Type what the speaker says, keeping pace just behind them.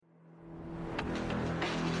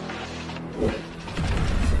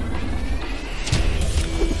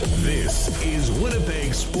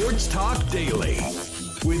Winnipeg Sports Talk Daily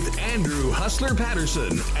with Andrew Hustler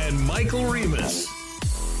Patterson and Michael Remus.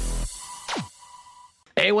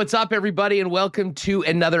 Hey, what's up, everybody, and welcome to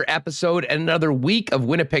another episode, another week of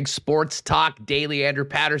Winnipeg Sports Talk Daily. Andrew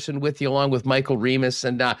Patterson with you, along with Michael Remus,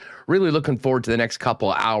 and really looking forward to the next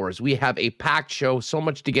couple of hours. We have a packed show, so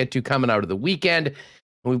much to get to coming out of the weekend,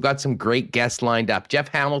 and we've got some great guests lined up. Jeff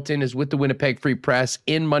Hamilton is with the Winnipeg Free Press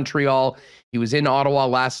in Montreal. He was in Ottawa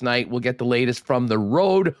last night. We'll get the latest from the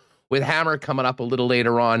road with Hammer coming up a little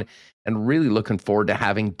later on. And really looking forward to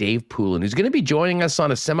having Dave Poulin, who's going to be joining us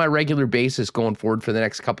on a semi-regular basis going forward for the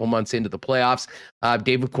next couple months into the playoffs.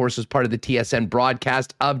 Dave, of course, was part of the TSN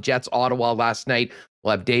broadcast of Jets Ottawa last night.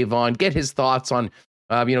 We'll have Dave on, get his thoughts on,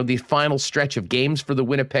 the final stretch of games for the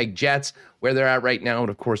Winnipeg Jets, where they're at right now, and,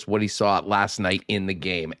 of course, what he saw last night in the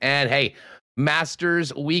game. And, hey,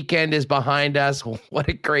 Masters weekend is behind us. What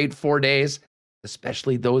a great 4 days,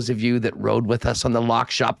 especially those of you that rode with us on the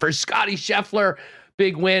lock shop for Scotty Scheffler.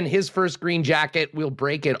 Big win, his first green jacket. We'll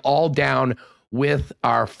break it all down with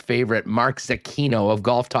our favorite Mark Zecchino of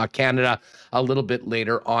Golf Talk Canada a little bit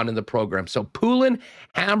later on in the program. So Poulin,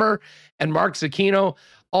 Hammer, and Mark Zecchino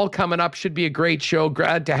all coming up. Should be a great show.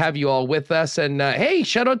 Glad to have you all with us. And hey,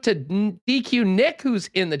 shout out to DQ Nick, who's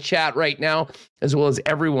in the chat right now, as well as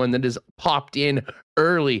everyone that has popped in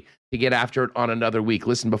early to get after it on another week.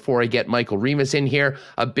 Listen, before I get Michael Remus in here,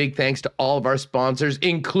 a big thanks to all of our sponsors,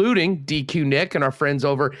 including DQ Nick and our friends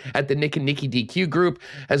over at the Nick and Nikki DQ Group,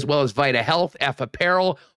 as well as Vita Health, F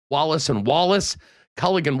Apparel, Wallace and Wallace,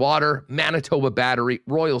 Culligan Water, Manitoba Battery,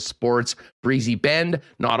 Royal Sports, Breezy Bend,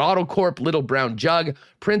 Not Auto Corp, Little Brown Jug,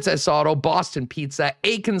 Princess Auto, Boston Pizza,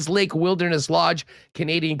 Aikens Lake Wilderness Lodge,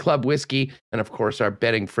 Canadian Club Whiskey, and of course our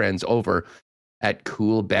betting friends over at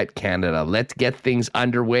Cool Bet Canada. Let's get things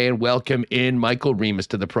underway and welcome in Michael Remus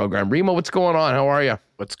to the program. Remo, what's going on? How are you?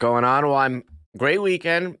 What's going on? Well, I'm great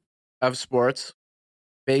weekend of sports.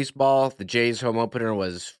 Baseball, the Jays home opener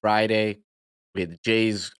was Friday. We had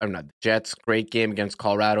the Jets, great game against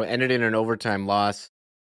Colorado, ended in an overtime loss.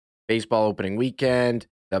 Baseball opening weekend,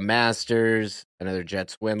 the Masters, another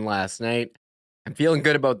Jets win last night. I'm feeling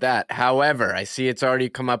good about that. However, I see it's already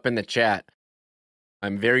come up in the chat.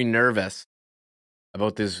 I'm very nervous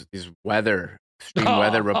about these extreme weather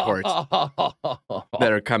reports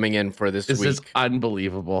that are coming in for this week. This is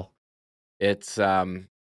unbelievable. It's I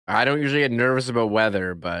don't usually get nervous about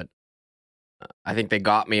weather, but I think they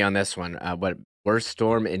got me on this one. Worst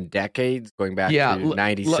storm in decades, going back to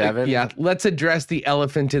 97. Let's address the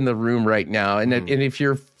elephant in the room right now. And if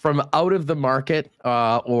you're from out of the market,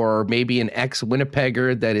 or maybe an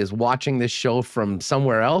ex-Winnipegger that is watching this show from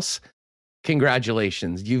somewhere else,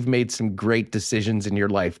 congratulations. You've made some great decisions in your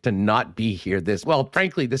life to not be here this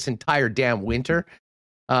entire damn winter.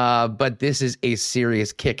 But this is a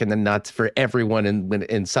serious kick in the nuts for everyone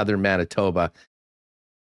in southern Manitoba.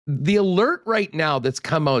 The alert right now that's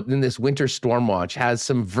come out in this winter storm watch has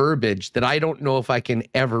some verbiage that I don't know if I can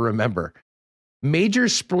ever remember. Major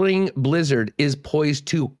spring blizzard is poised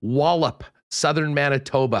to wallop southern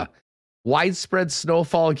Manitoba. Widespread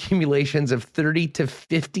snowfall accumulations of 30 to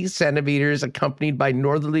 50 centimeters, accompanied by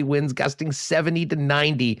northerly winds gusting 70 to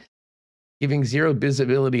 90, giving zero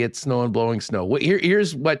visibility at snow and blowing snow. Well,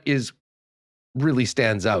 here's what really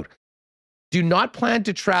stands out. Do not plan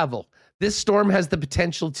to travel. This storm has the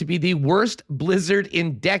potential to be the worst blizzard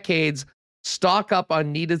in decades. Stock up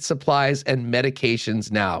on needed supplies and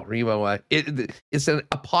medications now. Remo, it's an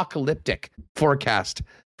apocalyptic forecast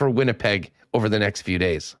for Winnipeg over the next few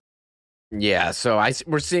days. Yeah, so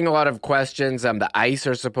we're seeing a lot of questions. The Ice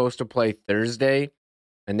are supposed to play Thursday,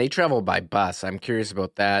 and they travel by bus. I'm curious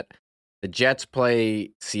about that. The Jets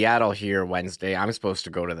play Seattle here Wednesday. I'm supposed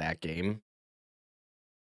to go to that game.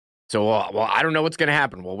 So, I don't know what's going to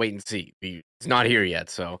happen. We'll wait and see. It's not here yet,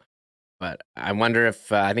 so. But I wonder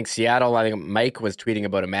if, I think Mike was tweeting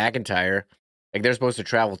about a McIntyre. Like, they're supposed to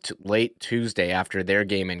travel late Tuesday after their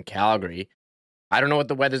game in Calgary. I don't know what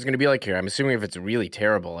the weather's going to be like here. I'm assuming if it's really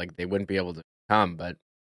terrible, like they wouldn't be able to come. But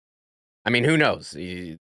I mean, who knows?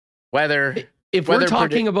 Weather. If we're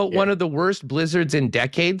talking about one of the worst blizzards in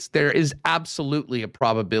decades, there is absolutely a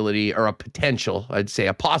probability or a potential, I'd say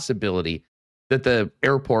a possibility, that the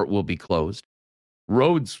airport will be closed.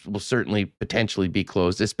 Roads will certainly potentially be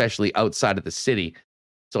closed, especially outside of the city.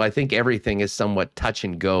 So I think everything is somewhat touch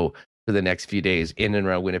and go for the next few days in and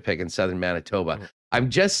around Winnipeg and southern Manitoba. I'm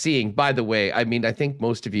just seeing, by the way, I mean, I think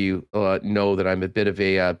most of you know that I'm a bit of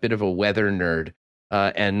a weather nerd.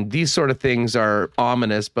 And these sort of things are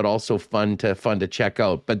ominous, but also fun to check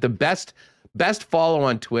out. But the best follow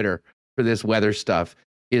on Twitter for this weather stuff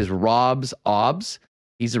is Rob's Obs.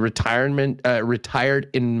 He's a retired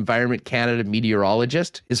Environment Canada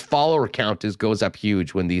meteorologist. His follower count goes up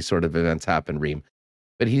huge when these sort of events happen, Reem.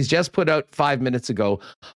 But he's just put out 5 minutes ago,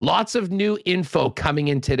 lots of new info coming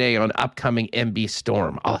in today on upcoming MB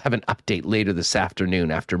Storm. I'll have an update later this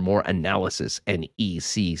afternoon after more analysis and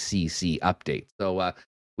ECCC updates. So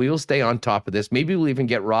we will stay on top of this. Maybe we'll even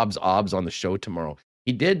get Rob's Obs on the show tomorrow.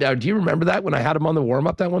 He did. Do you remember that when I had him on the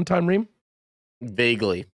warm-up that one time, Reem?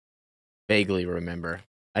 Vaguely remember.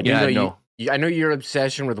 I know your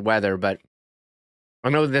obsession with weather, but I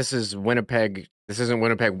know this is Winnipeg. This isn't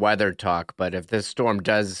Winnipeg weather talk, but if this storm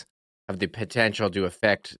does have the potential to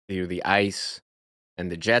affect the ice and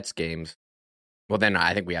the Jets games, well, then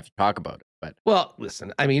I think we have to talk about it. But well,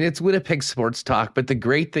 listen, I mean, it's Winnipeg sports talk, but the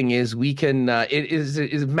great thing is we can. It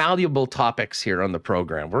is malleable topics here on the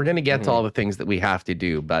program. We're going to get to all the things that we have to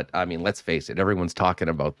do, but I mean, let's face it, everyone's talking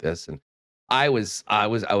about this, and I was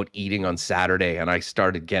out eating on Saturday, and I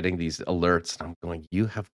started getting these alerts, and I'm going, you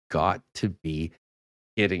have got to be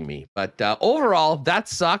kidding me. But overall, that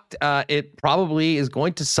sucked. It probably is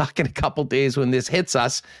going to suck in a couple days when this hits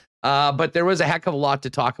us. But there was a heck of a lot to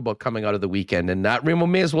talk about coming out of the weekend. And Remo,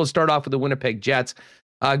 may as well start off with the Winnipeg Jets.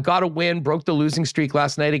 Got a win, broke the losing streak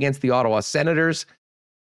last night against the Ottawa Senators.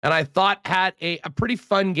 And I thought had a pretty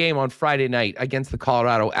fun game on Friday night against the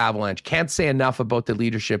Colorado Avalanche. Can't say enough about the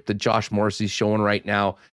leadership that Josh Morrissey's showing right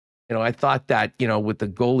now. You know, I thought that, with the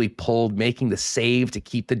goalie pulled, making the save to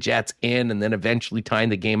keep the Jets in, and then eventually tying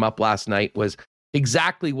the game up last night was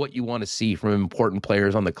exactly what you want to see from important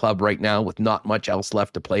players on the club right now with not much else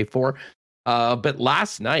left to play for. But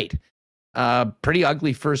last night, pretty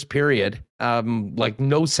ugly first period, like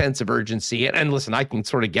no sense of urgency. And listen, I can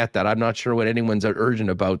sort of get that. I'm not sure what anyone's urgent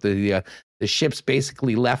about. The ship's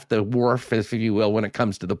basically left the wharf, if you will, when it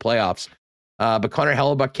comes to the playoffs. But Connor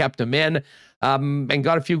Hellebuck kept them in. And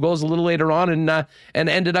got a few goals a little later on and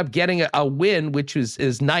ended up getting a win, which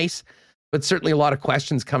is nice, but certainly a lot of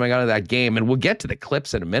questions coming out of that game. And we'll get to the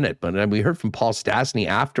clips in a minute, but we heard from Paul Stastny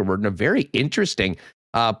afterward in a very interesting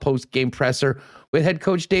post-game presser with head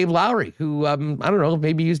coach Dave Lowry, who, I don't know,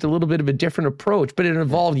 maybe used a little bit of a different approach, but it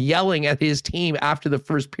involved yelling at his team after the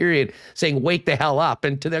first period, saying, wake the hell up.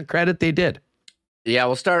 And to their credit, they did. Yeah,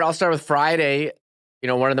 I'll start with Friday.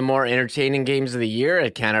 One of the more entertaining games of the year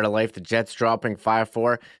at Canada Life, the Jets dropping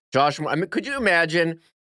 5-4. Josh, I mean, could you imagine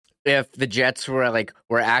if the Jets were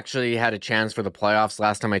actually had a chance for the playoffs?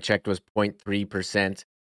 Last time I checked was 0.3%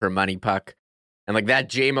 for money puck. And that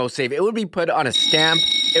JMO save, it would be put on a stamp.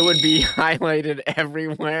 It would be highlighted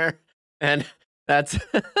everywhere. And that's,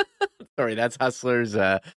 that's Hustler's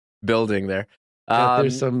building there.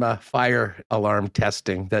 There's some fire alarm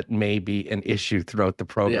testing that may be an issue throughout the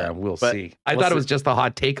program. We'll see. I thought it was just a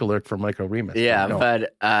hot take alert from Michael Remus. Yeah,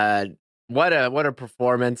 but what a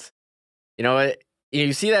performance.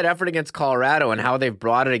 You see that effort against Colorado and how they've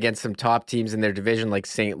brought it against some top teams in their division like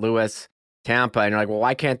St. Louis, Tampa, and you're like, well,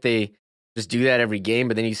 why can't they just do that every game?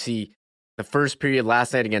 But then you see the first period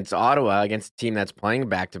last night against Ottawa, against a team that's playing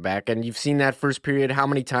back-to-back, and you've seen that first period how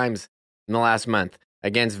many times in the last month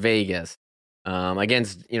against Vegas.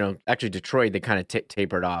 Against, actually Detroit, they kind of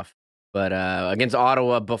tapered off. But against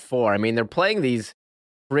Ottawa before, I mean, they're playing these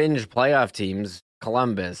fringe playoff teams,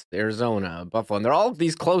 Columbus, Arizona, Buffalo, and they're all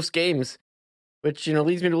these close games, which,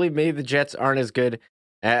 leads me to believe maybe the Jets aren't as good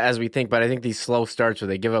as we think. But I think these slow starts where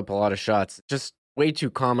they give up a lot of shots, just way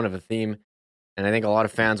too common of a theme. And I think a lot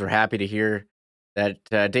of fans were happy to hear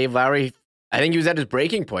that Dave Lowry, I think he was at his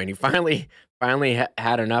breaking point. He finally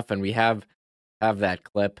had enough, and we have that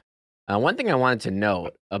clip. One thing I wanted to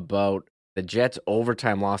note about the Jets'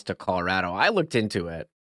 overtime loss to Colorado, I looked into it,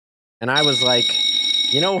 and I was like,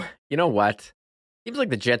 you know what? Seems like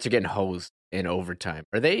the Jets are getting hosed in overtime.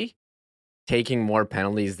 Are they taking more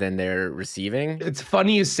penalties than they're receiving? It's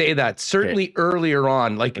funny you say that. Certainly earlier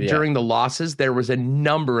on, during the losses, there was a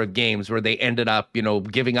number of games where they ended up,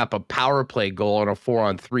 giving up a power play goal on a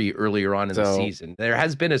 4-on-3 earlier on in the season. There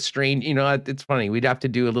has been a strange, it's funny. We'd have to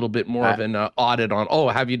do a little bit more of an audit on,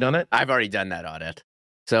 have you done it? I've already done that audit.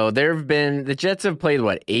 So the Jets have played,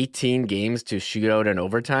 18 games to shootout and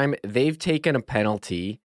overtime. They've taken a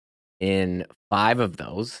penalty in 5 of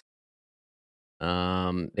those.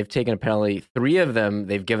 They've taken a penalty. 3 of them,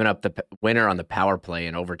 they've given up the winner on the power play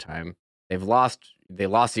in overtime. They lost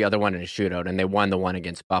the other one in a shootout, and they won the one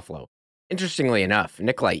against Buffalo. Interestingly enough,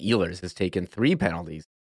 Nikolai Ehlers has taken 3 penalties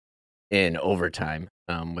in overtime,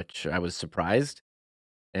 which I was surprised.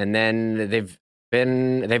 And then they've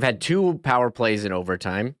had 2 power plays in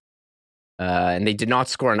overtime. And they did not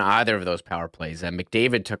score on either of those power plays.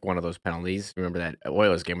 McDavid took one of those penalties. Remember that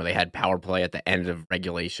Oilers game where they had power play at the end of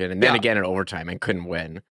regulation and then again in overtime and couldn't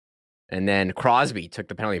win. And then Crosby took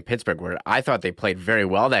the penalty in Pittsburgh, where I thought they played very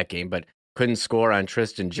well that game, but couldn't score on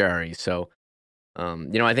Tristan Jarry. So,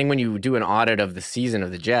 I think when you do an audit of the season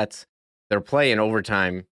of the Jets, their play in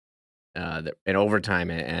overtime, and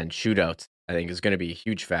shootouts, I think is going to be a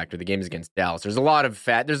huge factor. The game's against Dallas. There's a lot of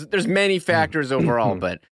there's many factors overall,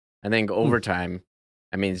 but I think overtime,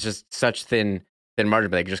 it's just such thin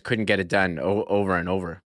margin, but they just couldn't get it done over and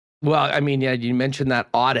over. Well, I mean, yeah, you mentioned that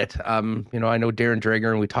audit. I know Darren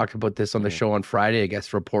Dreger, and we talked about this on the show on Friday, I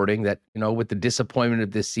guess, reporting that, with the disappointment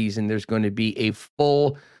of this season, there's going to be a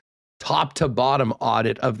full top to bottom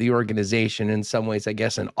audit of the organization. In some ways, I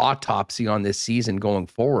guess, an autopsy on this season going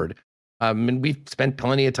forward. And we've spent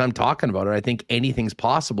plenty of time talking about it. I think anything's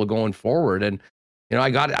possible going forward. And,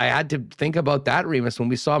 I had to think about that, Remus, when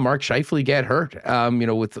we saw Mark Scheifele get hurt,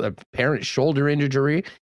 with a apparent shoulder injury.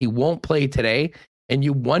 He won't play today. And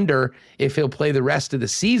you wonder if he'll play the rest of the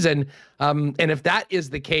season. And if that is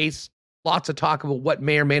the case, lots of talk about what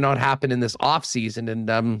may or may not happen in this offseason.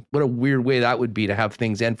 And what a weird way that would be to have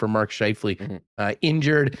things end for Mark Scheifele,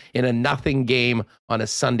 injured in a nothing game on a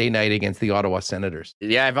Sunday night against the Ottawa Senators.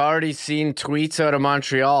 Yeah, I've already seen tweets out of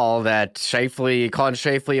Montreal that calling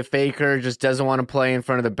Scheifele a faker, just doesn't want to play in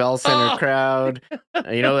front of the Bell Center crowd. The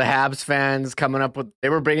Habs fans coming up they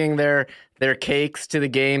were bringing their cakes to the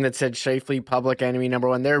game that said Scheifele public enemy number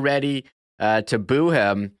one. They're ready to boo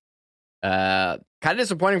him. Kind of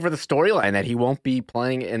disappointing for the storyline that he won't be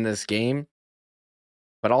playing in this game,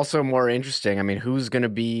 but also more interesting. Who's going to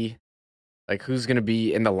be in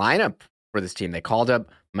the lineup for this team? They called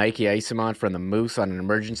up Mikey Eyssimont from the Moose on an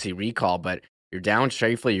emergency recall, but you're down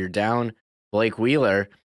Scheifele, you're down Blake Wheeler.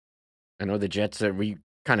 I know the Jets we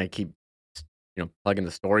kind of keep plugging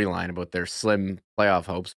the storyline about their slim playoff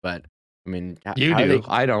hopes, but you do.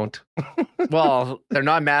 I don't. Well, they're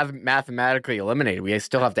not mathematically eliminated. We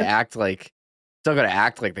still have to act like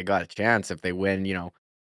they got a chance if they win,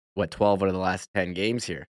 12 out of the last 10 games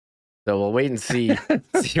here. So we'll wait and see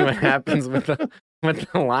what happens with the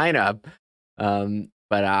lineup.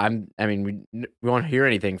 But we won't hear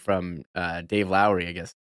anything from Dave Lowry, I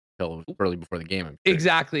guess, until early before the game. Sure.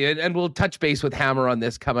 Exactly. And we'll touch base with Hammer on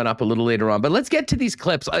this coming up a little later on. But let's get to these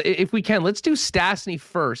clips. If we can, let's do Stastny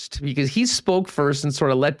first, because he spoke first and sort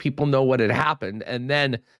of let people know what had happened. And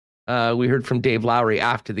then we heard from Dave Lowry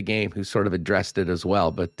after the game, who sort of addressed it as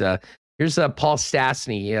well. But here's Paul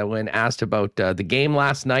Stastny when asked about the game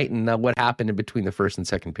last night and what happened in between the first and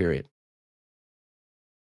second period.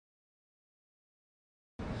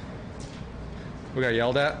 We got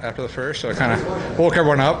yelled at after the first, so it kind of woke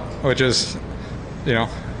everyone up, which is,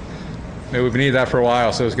 maybe we've needed that for a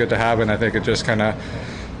while, so it was good to have. And I think it just kind of,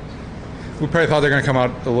 we probably thought they're going to come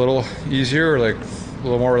out a little easier, or like a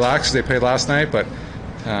little more relaxed. They played last night, but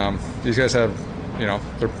these guys have,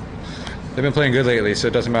 they've been playing good lately, so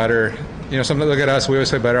it doesn't matter. Sometimes look at us, we always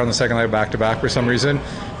play better on the second leg back-to-back for some reason.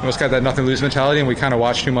 We almost got that nothing-lose mentality, and we kind of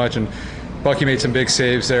watched too much, and Bucky made some big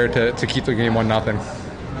saves there to keep the game 1-0.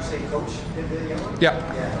 Yeah.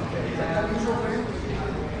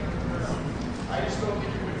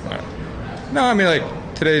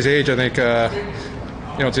 No, today's age, I think,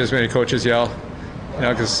 you don't see as many coaches yell,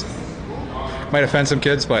 because it might offend some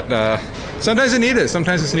kids, but sometimes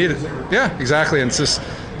it's needed. Yeah, exactly. And it's just,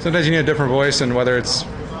 sometimes you need a different voice, and whether it's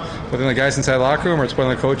within the guys inside the locker room or it's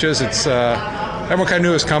one of the coaches, it's everyone kind of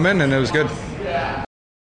knew it was coming, and it was good.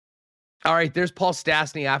 All right, there's Paul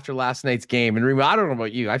Stastny after last night's game. And I don't know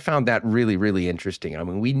about you, I found that really, really interesting.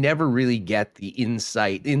 We never really get the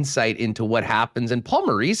insight into what happens. And Paul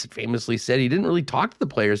Maurice famously said he didn't really talk to the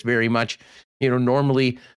players very much,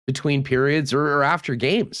 normally between periods or after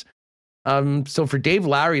games. So for Dave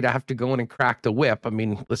Lowry to have to go in and crack the whip,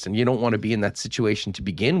 listen, you don't want to be in that situation to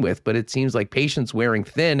begin with, but it seems like patience wearing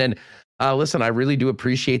thin. And listen, I really do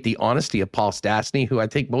appreciate the honesty of Paul Stastny, who I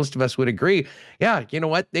think most of us would agree. Yeah, you know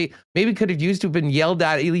what? They maybe could have used to have been yelled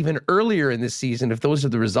at even earlier in this season if those are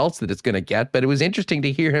the results that it's going to get. But it was interesting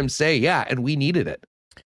to hear him say, yeah, and we needed it.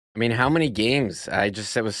 How many games? I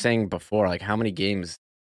was saying before, how many games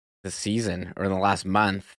this season or in the last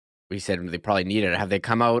month, we said they probably needed it. Have they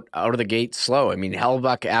come out of the gate slow?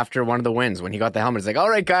 Hellbuck, after one of the wins, when he got the helmet, he's like,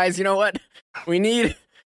 all right, guys, you know what? We need...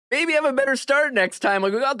 maybe have a better start next time.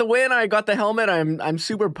 We got the win. I got the helmet. I'm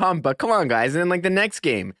super pumped. But come on, guys. And then the next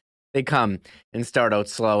game, they come and start out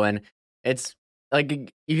slow. And it's you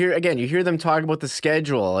hear them talk about the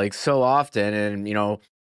schedule so often, and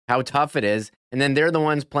how tough it is. And then they're the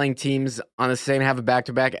ones playing teams on the same half of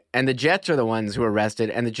back-to-back, and the Jets are the ones who are rested,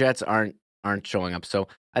 and the Jets aren't showing up. So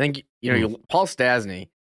I think Paul Stastny.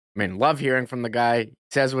 Love hearing from the guy. He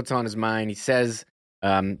says what's on his mind. He says.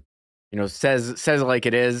 Says like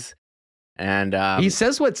it is. And he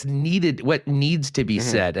says what's needed, what needs to be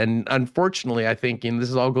said. And unfortunately, I think, and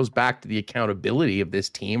this all goes back to the accountability of this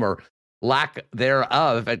team or lack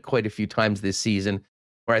thereof at quite a few times this season,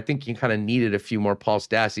 where I think you kind of needed a few more Paul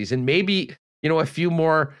Stassies and maybe, a few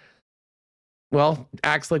more,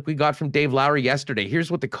 acts like we got from Dave Lowry yesterday. Here's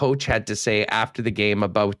what the coach had to say after the game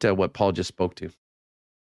about what Paul just spoke to.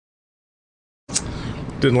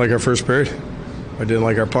 Didn't like our first period. I didn't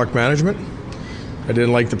like our puck management. I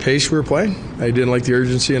didn't like the pace we were playing. I didn't like the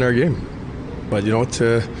urgency in our game. But,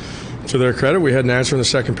 to their credit, we had an answer in the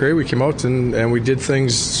second period. We came out and we did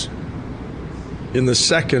things in the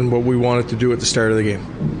second what we wanted to do at the start of the game.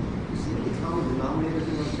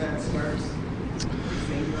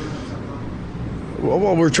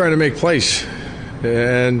 Well, we're trying to make plays.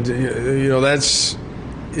 And,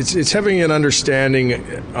 it's having an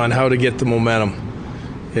understanding on how to get the momentum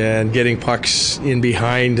and getting pucks in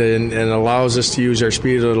behind and allows us to use our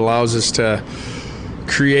speed. It allows us to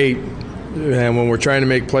create. And when we're trying to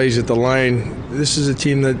make plays at the line, this is a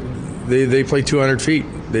team that they play 200 feet.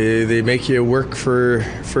 They make you work for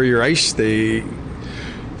your ice. They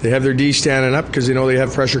have their D standing up because they know they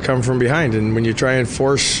have pressure coming from behind. And when you try and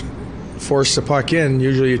force the puck in,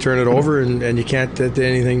 usually you turn it over and you can't get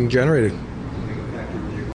anything generated.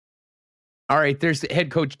 All right, there's the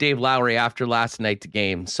head coach Dave Lowry after last night's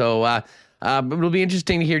game. So it'll be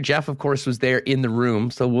interesting to hear. Jeff, of course, was there in the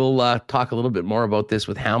room. So we'll talk a little bit more about this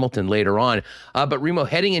with Hamilton later on. But Remo,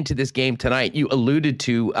 heading into this game tonight, you alluded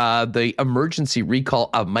to the emergency recall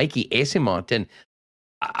of Mikey Eyssimont. And,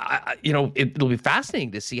 it'll be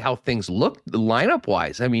fascinating to see how things look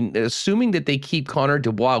lineup-wise. I mean, assuming that they keep Connor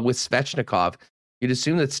Dubois with Svechnikov, you'd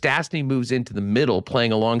assume that Stastny moves into the middle,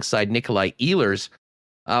 playing alongside Nikolai Ehlers.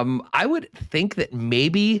 I would think that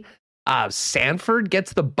maybe Sanford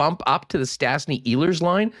gets the bump up to the Stastny Ehlers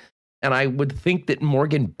line. And I would think that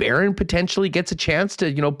Morgan Barron potentially gets a chance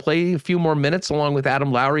to, play a few more minutes along with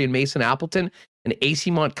Adam Lowry and Mason Appleton. And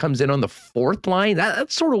Eyssimont comes in on the fourth line.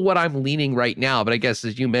 That's sort of what I'm leaning right now. But I guess,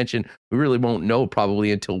 as you mentioned, we really won't know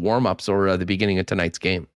probably until warmups or the beginning of tonight's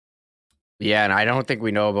game. Yeah, and I don't think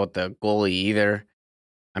we know about the goalie either.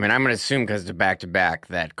 I mean, I'm going to assume because it's back-to-back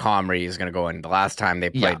that Comrie is going to go in. The last time they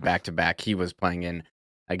played back-to-back, he was playing in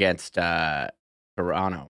against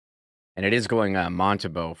Toronto. And it is going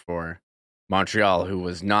Montembeault for Montreal, who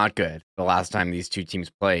was not good the last time these two teams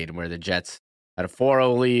played, where the Jets had a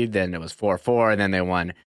 4-0 lead, then it was 4-4, and then they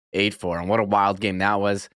won 8-4. And what a wild game that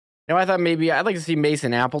was. I thought maybe I'd like to see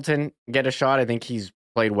Mason Appleton get a shot. I think he's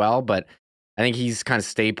played well, but I think he's kind of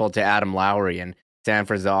stapled to Adam Lowry, and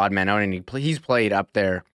Sanford's the odd man out, and he's played up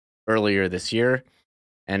there earlier this year.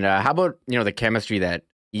 And how about, the chemistry that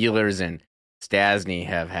Ehlers and Stastny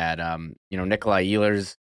have had? Nikolai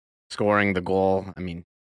Ehlers scoring the goal. I mean,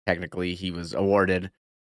 technically he was awarded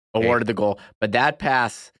the goal, but that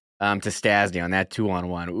pass to Stastny on that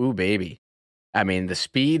 2-on-1, ooh, baby. I mean, the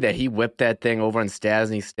speed that he whipped that thing over on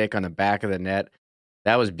Stastny's stick on the back of the net,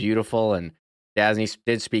 that was beautiful. And Stastny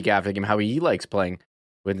did speak after the game how he likes playing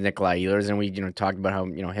with Nikolai Ehlers, and we talked about how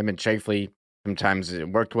him and Scheifele sometimes it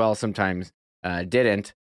worked well, sometimes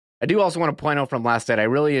didn't. I do also want to point out from last night, I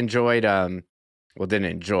really enjoyed, didn't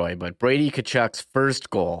enjoy, but Brady Tkachuk's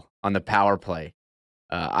first goal on the power play.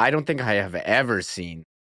 I don't think I have ever seen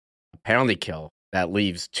a penalty kill that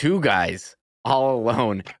leaves two guys all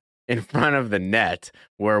alone in front of the net,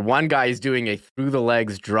 where one guy is doing a through the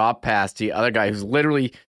legs drop pass to the other guy who's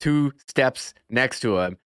literally 2 steps next to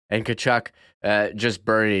him, and Tkachuk just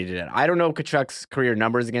buried it. I don't know Tkachuk's career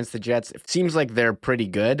numbers against the Jets. It seems like they're pretty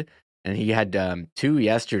good, and he had 2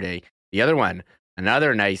 yesterday. The other one,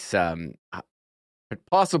 another nice,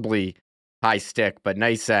 possibly high stick, but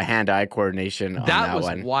nice hand-eye coordination on that one.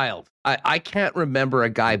 That was wild. I can't remember a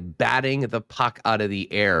guy batting the puck out of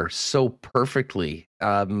the air so perfectly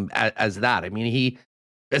as that. I mean, he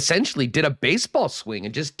essentially did a baseball swing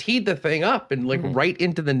and just teed the thing up and right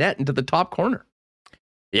into the net, into the top corner.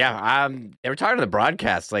 Yeah, they were talking to the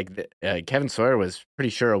broadcast. Kevin Sawyer was pretty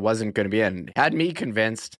sure it wasn't going to be in. Had me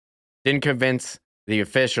convinced, didn't convince the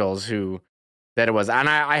officials who said it was. And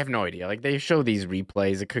I have no idea. They show these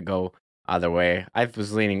replays. It could go either way. I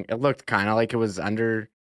was leaning. It looked kind of like it was under.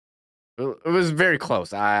 It was very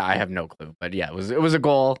close. I have no clue. But yeah, it was a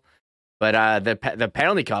goal. But the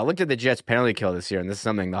penalty kill. I looked at the Jets' penalty kill this year, and this is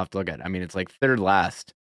something they'll have to look at. I mean, it's third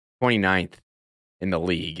last, 29th in the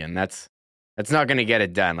league, and that's not going to get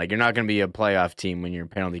it done. You're not going to be a playoff team when your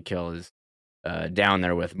penalty kill is down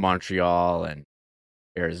there with Montreal and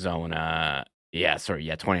Arizona.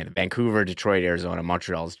 20th. Vancouver, Detroit, Arizona,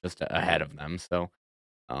 Montreal is just ahead of them. So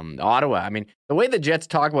Ottawa, I mean, the way the Jets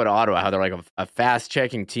talk about Ottawa, how they're like a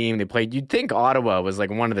fast-checking team. They played. You'd think Ottawa was like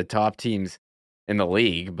one of the top teams in the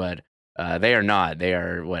league, but they are not. They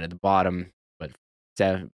are at the bottom,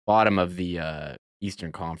 bottom of the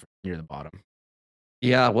Eastern Conference, near the bottom.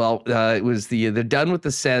 Yeah, well, it was they're done with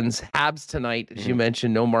the Sens. Habs tonight, as you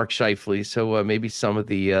mentioned, no Mark Scheifele, so maybe some of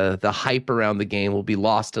the hype around the game will be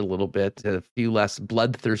lost a little bit. A few less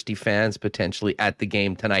bloodthirsty fans potentially at the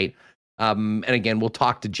game tonight. And again, we'll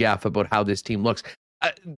talk to Jeff about how this team looks.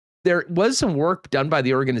 There was some work done by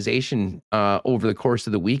the organization over the course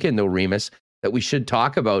of the weekend, though, Remus, that we should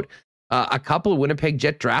talk about. A couple of Winnipeg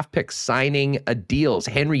Jet draft picks signing deals.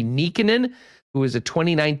 Henry Nikkanen, who is a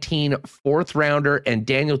 2019 fourth rounder, and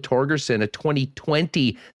Daniel Torgerson, a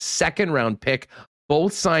 2020 second round pick,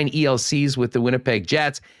 both signed ELCs with the Winnipeg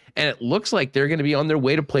Jets. And it looks like they're going to be on their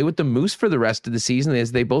way to play with the Moose for the rest of the season,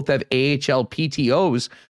 as they both have AHL PTOs.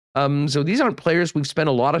 So these aren't players we've spent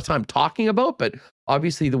a lot of time talking about, but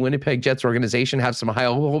obviously the Winnipeg Jets organization have some high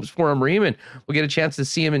hopes for him, and we'll get a chance to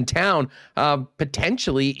see him in town,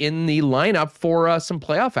 potentially in the lineup for some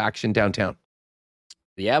playoff action downtown.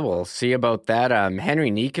 Yeah, we'll see about that.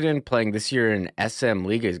 Henry Nikkanen playing this year in SM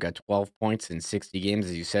Liga. He's got 12 points in 60 games,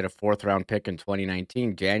 as you said, a fourth round pick in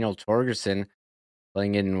 2019. Daniel Torgerson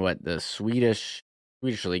playing in the Swedish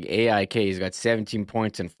League, AIK. He's got 17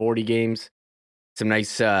 points in 40 games. Some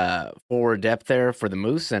nice forward depth there for the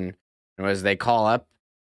Moose, and as they call up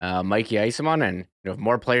Mikey Eyssimont, and if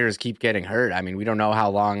more players keep getting hurt, I mean, we don't know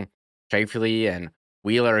how long Scheifele and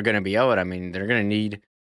Wheeler are going to be out. I mean, they're going to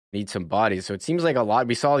need some bodies. So it seems like a lot.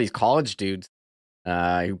 We saw these college dudes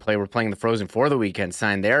who were playing the Frozen for the weekend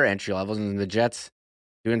sign their entry levels, and the Jets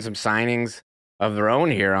doing some signings of their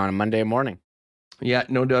own here on a Monday morning. Yeah,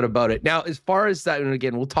 no doubt about it. Now, as far as that, and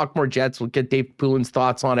again, we'll talk more Jets. We'll get Dave Poulin's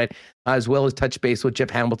thoughts on it, as well as touch base with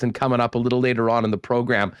Jeff Hamilton coming up a little later on in the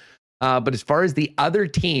program. But as far as the other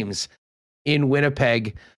teams in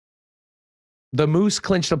Winnipeg, the Moose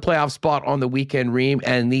clinched a playoff spot on the weekend, Reem,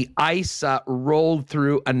 and the Ice rolled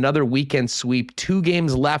through another weekend sweep. 2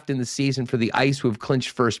 games left in the season for the Ice, who have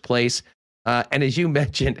clinched first place. And as you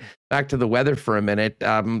mentioned, back to the weather for a minute,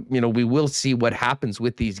 we will see what happens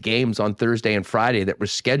with these games on Thursday and Friday that were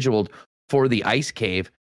scheduled for the Ice Cave.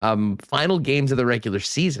 Final games of the regular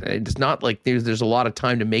season. It's not like there's a lot of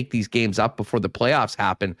time to make these games up before the playoffs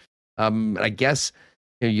happen. I guess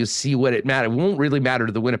you see what it matters. It won't really matter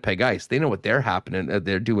to the Winnipeg Ice. They know what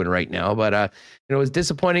they're doing right now. But as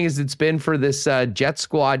disappointing as it's been for this Jet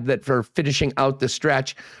squad that for finishing out the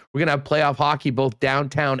stretch, we're gonna have playoff hockey both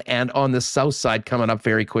downtown and on the south side coming up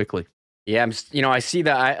very quickly. Yeah, I see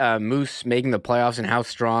the Moose making the playoffs and how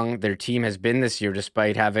strong their team has been this year,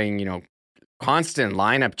 despite having constant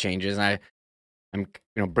lineup changes. I'm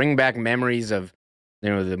bringing back memories of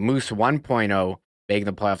the Moose 1.0 making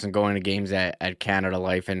the playoffs and going to games at Canada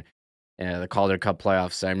Life and the Calder Cup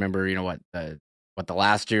playoffs. I remember the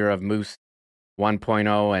last year of Moose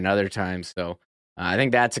 1.0 and other times. So I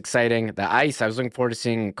think that's exciting. The Ice, I was looking forward to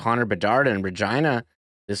seeing Connor Bedard in Regina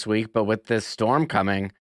this week, but with this storm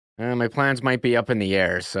coming, my plans might be up in the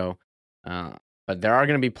air. So, but there are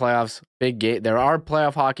going to be playoffs, big game. There are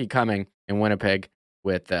playoff hockey coming in Winnipeg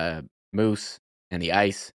with Moose and the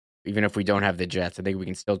Ice. Even if we don't have the Jets, I think we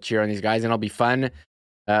can still cheer on these guys, and it'll be fun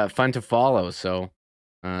to follow. So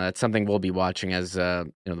that's something we'll be watching as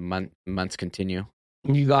the months continue.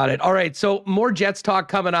 You got it. All right. So more Jets talk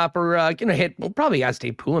coming up. We'll probably ask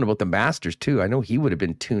Dave Poulin about the Masters too. I know he would have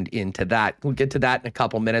been tuned into that. We'll get to that in a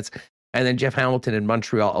couple minutes. And then Jeff Hamilton in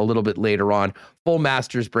Montreal a little bit later on. Full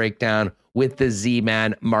Masters breakdown with the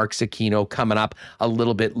Z-Man, Mark Zecchino, coming up a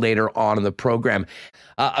little bit later on in the program.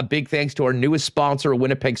 A big thanks to our newest sponsor,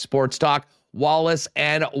 Winnipeg Sports Talk, Wallace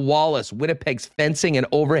and Wallace, Winnipeg's fencing and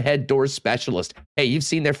overhead doors specialist. Hey, you've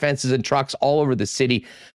seen their fences and trucks all over the city.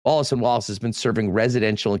 Wallace and Wallace has been serving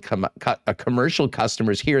residential and commercial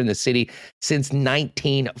customers here in the city since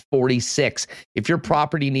 1946. If your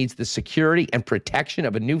property needs the security and protection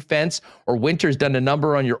of a new fence, or winter's done a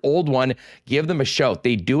number on your old one, give them a shout.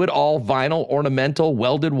 They do it all: vinyl, ornamental,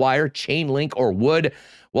 welded wire, chain link, or wood.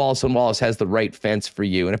 Wallace & Wallace has the right fence for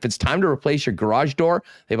you. And if it's time to replace your garage door,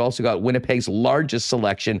 they've also got Winnipeg's largest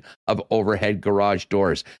selection of overhead garage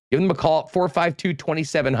doors. Give them a call at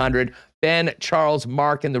 452-2700. Ben, Charles,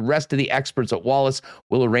 Mark, and the rest of the experts at Wallace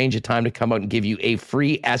will arrange a time to come out and give you a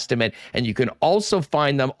free estimate. And you can also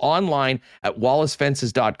find them online at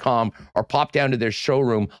wallacefences.com or pop down to their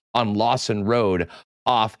showroom on Lawson Road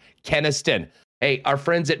off Kenniston. Hey, our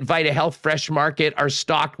friends at Vita Health Fresh Market are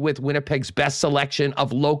stocked with Winnipeg's best selection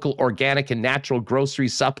of local, organic, and natural grocery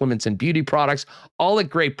supplements and beauty products, all at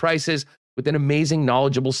great prices, with an amazing,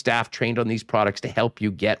 knowledgeable staff trained on these products to help you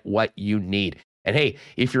get what you need. And hey,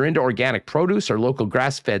 if you're into organic produce or local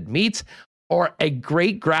grass-fed meats, or a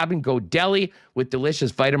great grab-and-go deli with delicious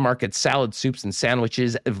Vita Market salad, soups, and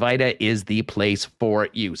sandwiches, Vita is the place for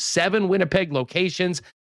you. 7 Winnipeg locations,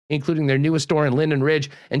 including their newest store in Linden Ridge.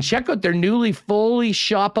 And check out their newly fully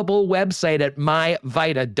shoppable website at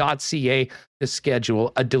myvita.ca to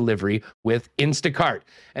schedule a delivery with Instacart.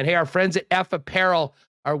 And hey, our friends at F Apparel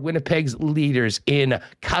are Winnipeg's leaders in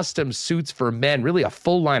custom suits for men, really a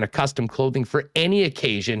full line of custom clothing for any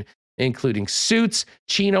occasion, including suits,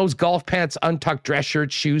 chinos, golf pants, untucked dress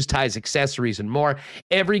shirts, shoes, ties, accessories, and more.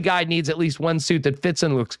 Every guy needs at least one suit that fits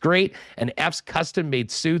and looks great, and F's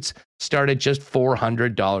custom-made suits start at just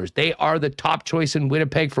 $400. They are the top choice in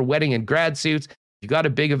Winnipeg for wedding and grad suits. If you got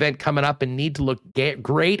a big event coming up and need to look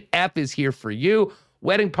great, F is here for you.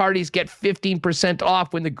 Wedding parties get 15%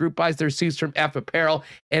 off when the group buys their suits from F Apparel,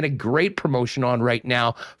 and a great promotion on right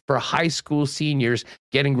now for high school seniors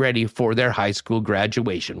getting ready for their high school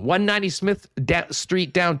graduation. 190 Smith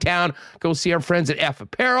Street downtown. Go see our friends at F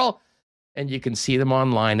Apparel, and you can see them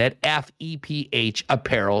online at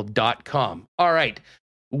fephapparel.com. All right.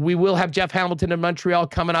 We will have Jeff Hamilton in Montreal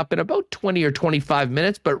coming up in about 20 or 25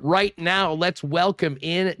 minutes, but right now, let's welcome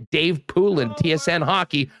in Dave Poulin, TSN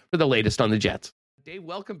Hockey, for the latest on the Jets. Dave,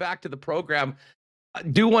 welcome back to the program. I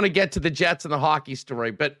do want to get to the Jets and the hockey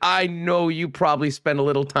story, but I know you probably spent a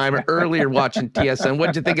little time earlier watching TSN. What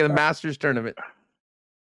did you think of the Masters tournament?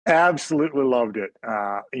 Absolutely loved it.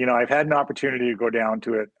 I've had an opportunity to go down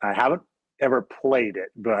to it. I haven't ever played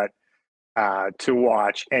it, but to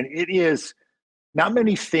watch. And it is, not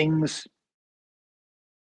many things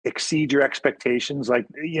exceed your expectations. Like,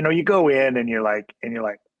 you go in and you're like,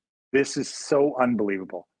 this is so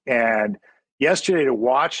unbelievable. And yesterday to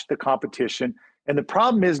watch the competition, and the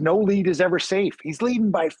problem is no lead is ever safe. He's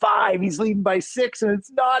leading by 5, he's leading by 6, and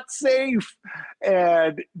it's not safe.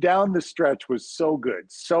 And down the stretch was so good,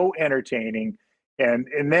 so entertaining. And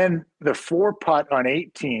then the 4-putt on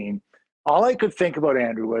 18, all I could think about,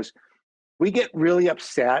 Andrew, was we get really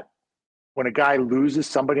upset when a guy loses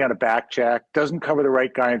somebody on a back check, doesn't cover the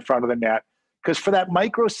right guy in front of the net, because for that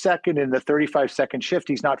microsecond in the 35-second shift,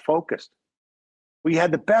 he's not focused. We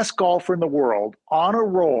had the best golfer in the world on a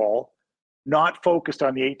roll, not focused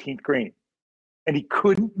on the 18th green. And he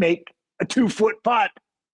couldn't make a 2-foot putt.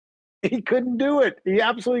 He couldn't do it. He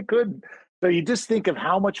absolutely couldn't. So you just think of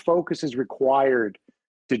how much focus is required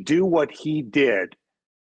to do what he did,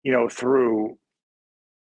 through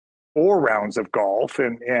 4 rounds of golf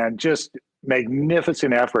and just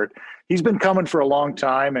magnificent effort. He's been coming for a long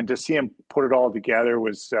time, and to see him put it all together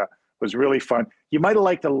was really fun. You might have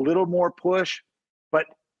liked a little more push, but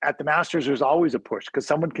at the Masters, there's always a push because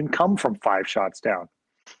someone can come from 5 shots down.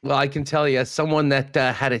 Well, I can tell you, as someone that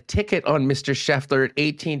had a ticket on Mr. Scheffler at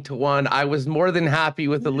 18-1, I was more than happy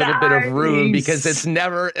with a little bit of room, because it's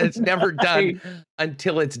never done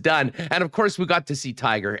until it's done. And of course, we got to see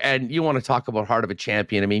Tiger. And you want to talk about heart of a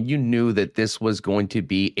champion. I mean, you knew that this was going to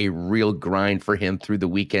be a real grind for him through the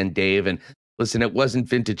weekend, Dave. And listen, it wasn't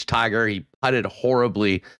vintage Tiger. He putted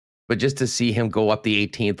horribly. But just to see him go up the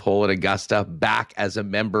 18th hole at Augusta, back as a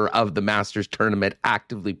member of the Masters tournament,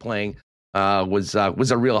 actively playing, was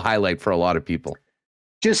a real highlight for a lot of people.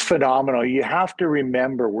 Just phenomenal. You have to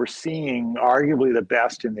remember, we're seeing arguably the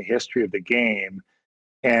best in the history of the game,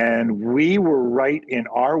 and we were right in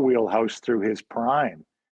our wheelhouse through his prime.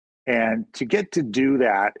 And to get to do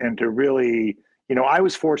that, and to really, I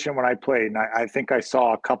was fortunate when I played, and I think I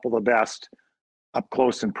saw a couple of the best up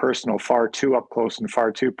close and personal, far too up close and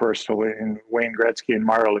far too personal, in Wayne Gretzky and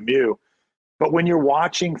Mario Lemieux. But when you're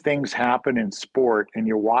watching things happen in sport, and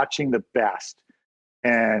you're watching the best,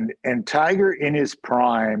 and Tiger in his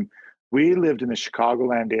prime, we lived in the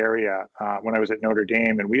Chicagoland area when I was at Notre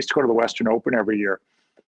Dame, and we used to go to the Western Open every year.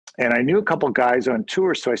 And I knew a couple of guys on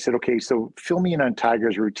tour, so I said, okay, so fill me in on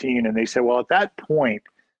Tiger's routine. And they said, well, at that point,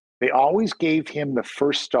 they always gave him the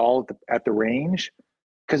first stall at the range,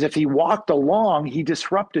 because if he walked along, he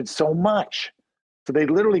disrupted so much. So they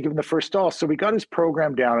literally give him the first stall. So we got his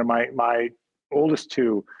program down, and my oldest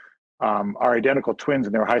 2 are identical twins,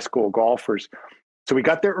 and they were high school golfers. So we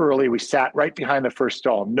got there early. We sat right behind the first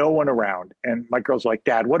stall, no one around. And my girls were like,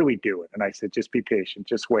 Dad, what are we doing? And I said, just be patient,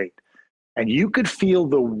 just wait. And you could feel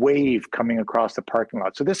the wave coming across the parking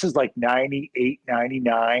lot. So this is like 98,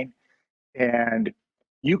 99. And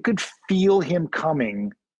you could feel him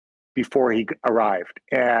coming before he arrived.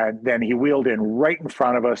 And then he wheeled in right in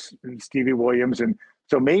front of us, Stevie Williams. And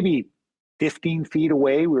so maybe 15 feet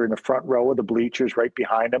away, we were in the front row of the bleachers right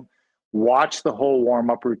behind him. Watch the whole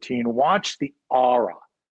warm-up routine. Watch the aura.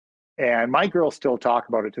 And my girls still talk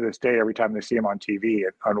about it to this day every time they see him on TV,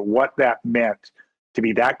 on what that meant to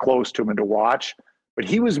be that close to him and to watch. But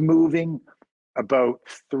he was moving about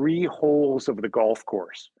 3 holes of the golf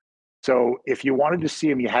course. So if you wanted to see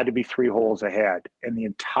him, you had to be 3 holes ahead, and the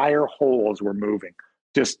entire holes were moving.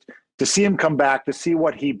 Just to see him come back, to see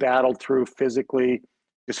what he battled through physically,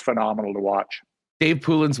 is phenomenal to watch. Dave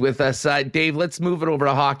Poulin's with us. Dave, let's move it over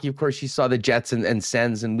to hockey. Of course, you saw the Jets and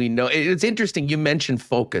Sens, and we know it's interesting. You mentioned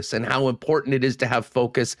focus and how important it is to have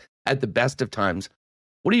focus at the best of times.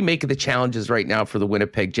 What do you make of the challenges right now for the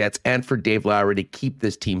Winnipeg Jets and for Dave Lowry to keep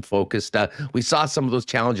this team focused? We saw some of those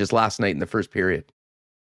challenges last night in the first period.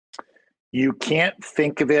 You can't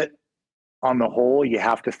think of it on the whole. You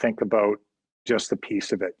have to think about just the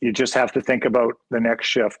piece of it. You just have to think about the next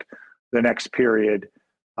shift, the next period.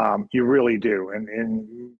 You really do.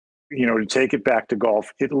 And to take it back to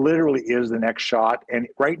golf, it literally is the next shot. And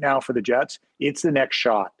right now for the Jets, it's the next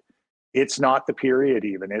shot. It's not the period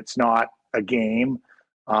even. It's not a game.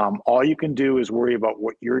 All you can do is worry about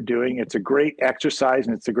what you're doing. It's a great exercise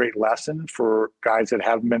and it's a great lesson for guys that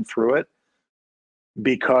haven't been through it,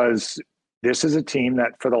 because this is a team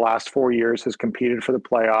that for the last 4 years has competed for the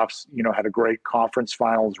playoffs, had a great conference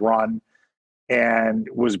finals run and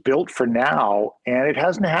was built for now, and it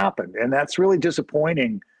hasn't happened. And that's really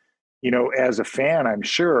disappointing, as a fan, I'm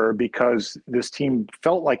sure, because this team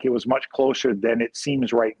felt like it was much closer than it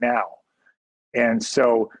seems right now. And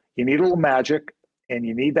so you need a little magic, and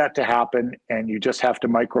you need that to happen, and you just have to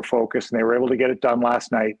micro-focus, and they were able to get it done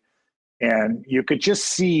last night. And you could just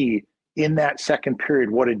see in that second period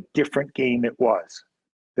what a different game it was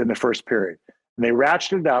than the first period. And they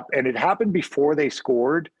ratcheted it up, and it happened before they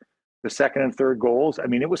scored the second and third goals. I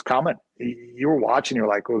mean, it was coming. You were watching, you're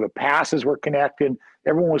like, the passes were connected.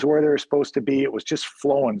 Everyone was where they were supposed to be. It was just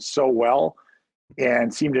flowing so well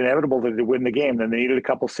and seemed inevitable that they'd win the game. Then they needed a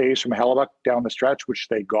couple saves from Hellebuck down the stretch, which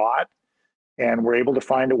they got, and were able to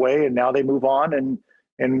find a way. And now they move on.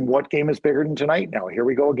 And what game is bigger than tonight now? Here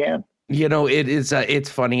we go again. It is. It's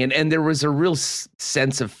funny, and there was a real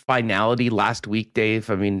sense of finality last week, Dave.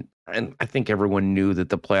 I mean, and I think everyone knew that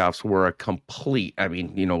the playoffs were a complete. I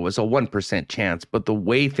mean, it was a 1% chance, but the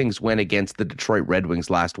way things went against the Detroit Red Wings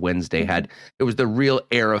last Wednesday it was the real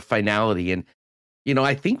air of finality. And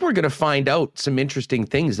I think we're going to find out some interesting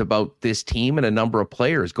things about this team and a number of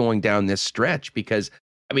players going down this stretch. Because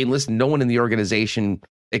I mean, listen, no one in the organization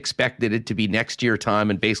expected it to be next year time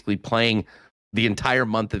and basically playing the entire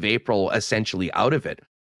month of April essentially out of it.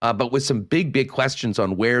 But with some big questions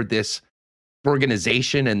on where this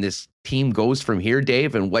organization and this team goes from here,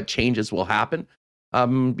 Dave, and what changes will happen.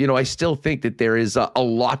 I still think that there is a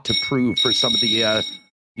lot to prove for some of the,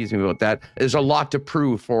 excuse me about that. There's a lot to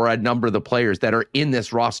prove for a number of the players that are in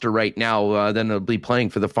this roster right now, then they'll be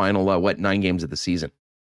playing for the final, 9 games of the season.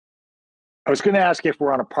 I was going to ask if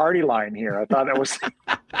we're on a party line here. I thought it was,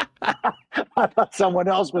 I thought someone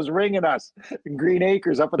else was ringing us in Green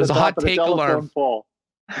Acres up at the top of the telephone pole.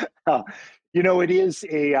 It is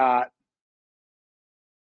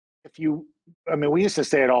we used to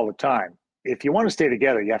say it all the time. If you want to stay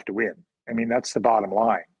together, you have to win. I mean, that's the bottom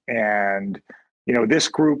line. And, this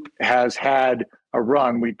group has had a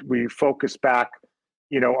run. We focus back,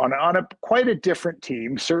 on a quite a different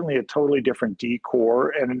team, certainly a totally different D core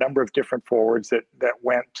and a number of different forwards that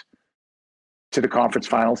went to the conference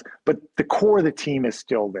finals. But the core of the team is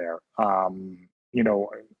still there. And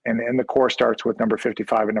the core starts with number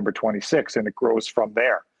 55 and number 26, and it grows from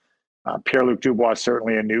there. Pierre-Luc Dubois is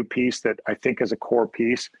certainly a new piece that I think is a core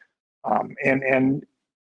piece. And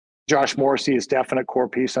Josh Morrissey is definite core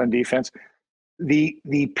piece on defense.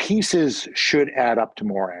 The pieces should add up to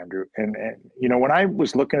more, Andrew. And when I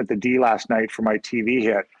was looking at the D last night for my TV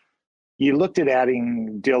hit, you looked at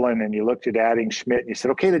adding Dillon and you looked at adding Schmidt and you said,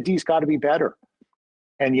 okay, the D's got to be better.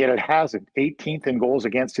 And yet it hasn't. 18th in goals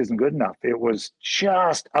against isn't good enough. It was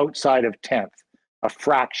just outside of 10th, a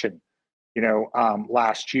fraction,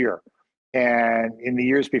 last year. And in the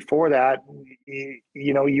years before that,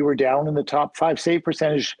 you were down in the top 5 save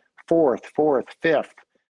percentage, fourth, fifth,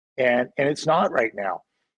 and it's not right now.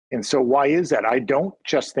 And so why is that? I don't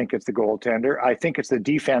just think it's the goaltender. I think it's the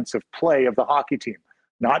defensive play of the hockey team,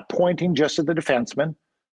 not pointing just at the defenseman.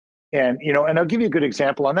 And, and I'll give you a good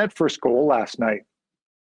example on that first goal last night.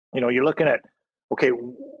 You're looking at, okay,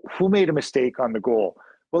 who made a mistake on the goal?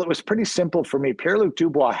 Well, it was pretty simple for me. Pierre-Luc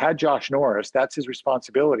Dubois had Josh Norris. That's his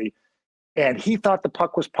responsibility. And he thought the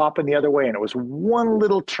puck was popping the other way. And it was one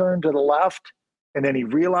little turn to the left. And then he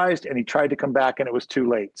realized and he tried to come back and it was too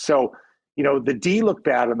late. So, the D looked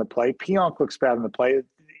bad on the play. Pionk looks bad on the play.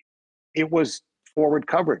 It was forward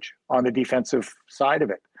coverage on the defensive side of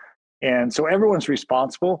it. And so everyone's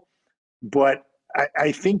responsible. But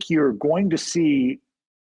I think you're going to see,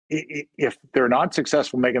 if they're not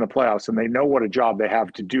successful making the playoffs and they know what a job they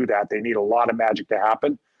have to do that, they need a lot of magic to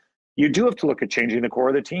happen. You do have to look at changing the core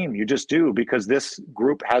of the team. You just do, because this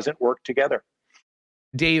group hasn't worked together.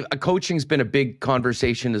 Dave, coaching's been a big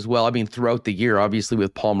conversation as well. I mean, throughout the year, obviously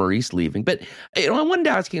with Paul Maurice leaving. But I wanted to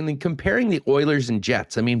ask you, comparing the Oilers and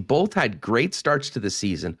Jets, I mean, both had great starts to the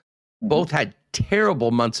season. Both had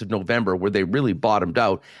terrible months of November where they really bottomed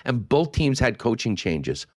out, and both teams had coaching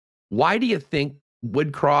changes. Why do you think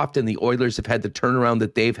Woodcroft and the Oilers have had the turnaround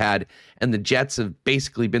that they've had, and the Jets have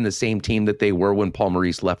basically been the same team that they were when Paul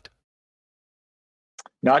Maurice left?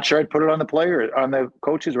 Not sure I'd put it on the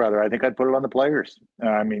coaches rather. I think I'd put it on the players.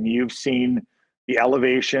 I mean, you've seen the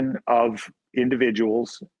elevation of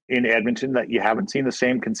individuals in Edmonton that you haven't seen the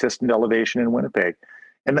same consistent elevation in Winnipeg.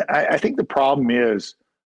 And I think the problem is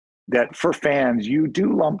that for fans, you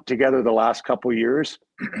do lump together the last couple of years,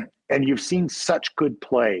 and you've seen such good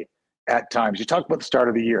play at times. You talk about the start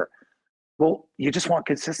of the year. Well, you just want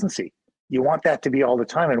consistency. You want that to be all the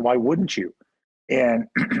time, and why wouldn't you? And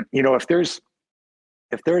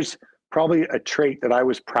if there's probably a trait that I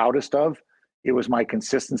was proudest of, it was my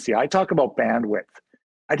consistency. I talk about bandwidth.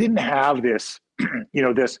 I didn't have this,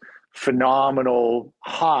 this phenomenal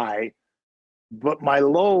high, but my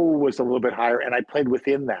low was a little bit higher, and I played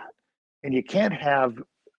within that. And you can't have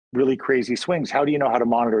really crazy swings. How do you know how to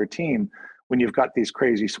monitor a team when you've got these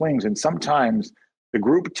crazy swings? And sometimes the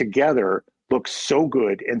group together looks so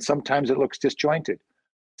good, and sometimes it looks disjointed.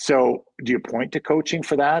 So do you point to coaching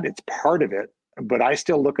for that? It's part of it. But I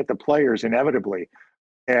still look at the players inevitably.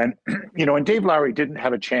 And, and Dave Lowry didn't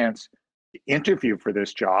have a chance to interview for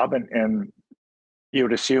this job. And you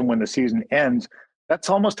would assume when the season ends, that's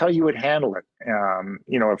almost how you would handle it.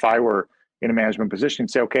 If I were in a management position,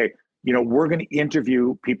 say, okay, we're going to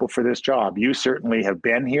interview people for this job. You certainly have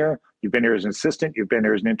been here. You've been here as an assistant. You've been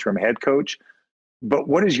here as an interim head coach. But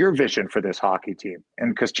what is your vision for this hockey team?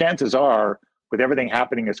 And because chances are, with everything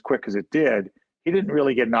happening as quick as it did, he didn't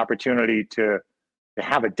really get an opportunity to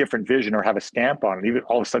have a different vision or have a stamp on it. Even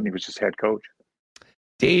all of a sudden, he was just head coach.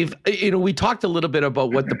 Dave, we talked a little bit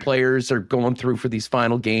about what the players are going through for these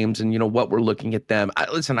final games and, what we're looking at them.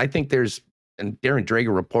 I think and Darren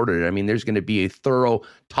Drager reported it, I mean, there's going to be a thorough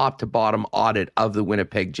top to bottom audit of the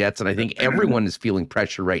Winnipeg Jets. And I think everyone is feeling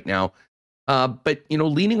pressure right now. But,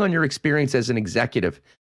 leaning on your experience as an executive,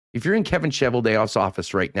 if you're in Kevin Cheveldayoff's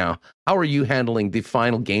office right now, how are you handling the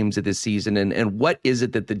final games of this season? And what is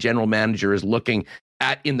it that the general manager is looking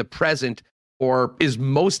at in the present, or is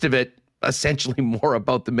most of it essentially more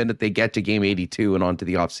about the minute they get to game 82 and on to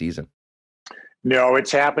the off season? No,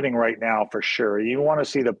 it's happening right now for sure. You want to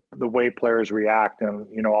see the way players react,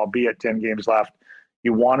 and albeit 10 games left,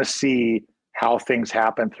 you want to see how things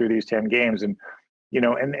happen through these 10 games. And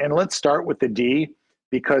and let's start with the D,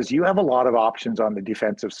 because you have a lot of options on the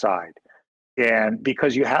defensive side, and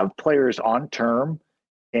because you have players on term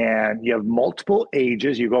and you have multiple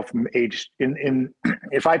ages. You go from age in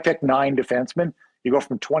if I pick 9 defensemen, you go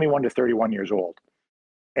from 21 to 31 years old,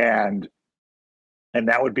 and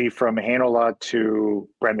that would be from Heinola to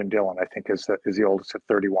Brendan Dillon, I think is the oldest at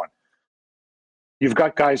 31. You've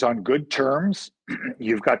got guys on good terms.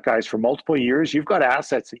 You've got guys for multiple years. You've got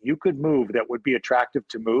assets that you could move that would be attractive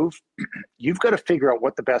to move. You've got to figure out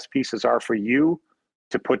what the best pieces are for you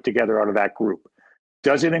to put together out of that group.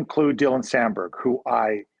 Does it include Dylan Sandberg, who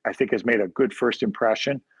I think has made a good first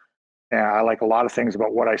impression? I like a lot of things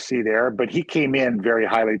about what I see there, but he came in very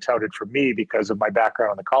highly touted for me because of my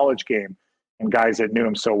background in the college game and guys that knew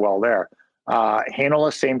him so well there.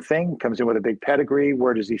 Heinola, same thing, comes in with a big pedigree.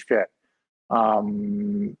 Where does he fit?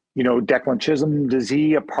 Declan Chisholm, is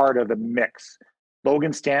he a part of the mix?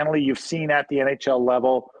 Logan Stanley, you've seen at the NHL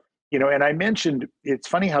level, and I mentioned, it's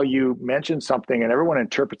funny how you mentioned something and everyone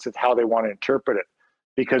interprets it how they want to interpret it.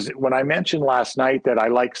 Because when I mentioned last night that I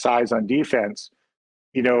like size on defense,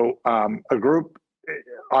 a group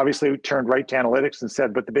obviously turned right to analytics and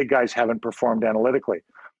said, but the big guys haven't performed analytically.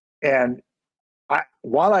 And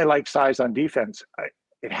while I like size on defense,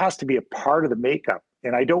 it has to be a part of the makeup.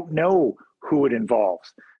 And I don't know who it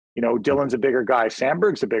involves. Dylan's a bigger guy.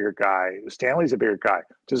 Sandberg's a bigger guy. Stanley's a bigger guy.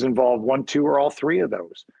 Does it involve 1, 2, or all 3 of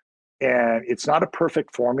those? And it's not a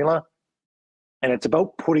perfect formula. And it's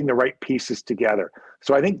about putting the right pieces together.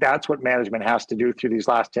 So I think that's what management has to do through these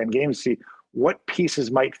last 10 games, see what pieces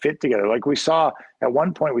might fit together. Like we saw at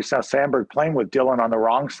one point, we saw Sandberg playing with Dylan on the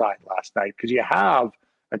wrong side last night, because you have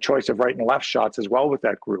a choice of right and left shots as well with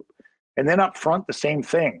that group. And then up front, the same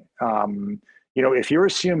thing. If you're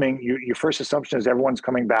assuming your first assumption is everyone's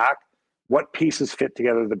coming back, what pieces fit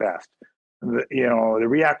together the best? the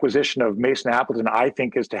reacquisition of Mason Appleton, I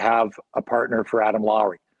think, is to have a partner for Adam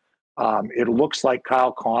Lowry. It looks like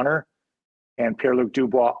Kyle Connor and Pierre-Luc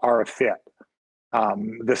Dubois are a fit.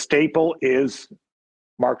 The staple is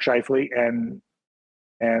Mark Scheifele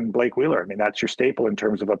and Blake Wheeler. I mean, that's your staple in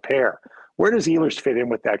terms of a pair. Where does Ehlers fit in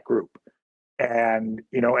with that group? And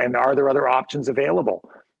are there other options available?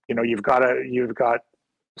 You've got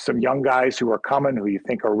some young guys who are coming, who you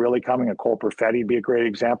think are really coming. And Cole Perfetti would be a great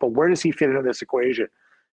example. Where does he fit into this equation?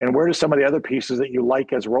 And where do some of the other pieces that you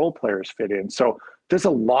like as role players fit in? So there's a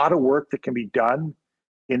lot of work that can be done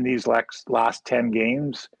in these last 10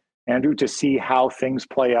 games, Andrew, to see how things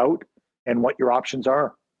play out and what your options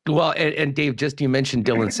are. Well, and Dave, you mentioned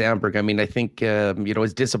Dylan Samberg. I mean, I think,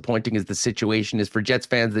 as disappointing as the situation is for Jets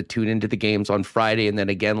fans that tune into the games on Friday and then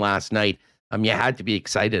again last night, you had to be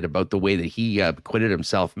excited about the way that he acquitted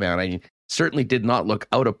himself, man. I mean, certainly did not look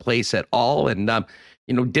out of place at all. And,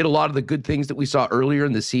 did a lot of the good things that we saw earlier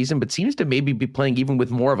in the season, but seems to maybe be playing even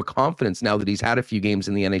with more of a confidence now that he's had a few games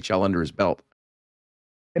in the NHL under his belt.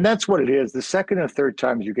 And that's what it is. The second and third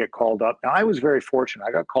times you get called up. Now, I was very fortunate.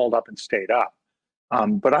 I got called up and stayed up.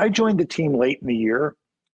 But I joined the team late in the year,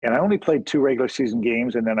 and I only played 2 regular season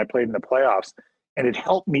games, and then I played in the playoffs. And it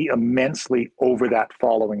helped me immensely over that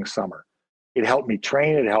following summer. It helped me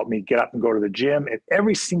train. It helped me get up and go to the gym. And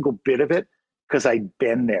every single bit of it, because I'd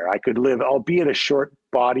been there. I could live, albeit a short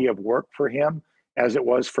body of work for him, as it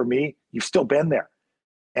was for me. You've still been there.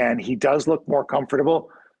 And he does look more comfortable.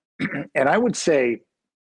 And I would say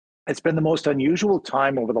it's been the most unusual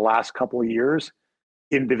time over the last couple of years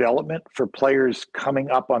in development for players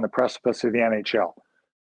coming up on the precipice of the NHL,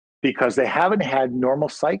 because they haven't had normal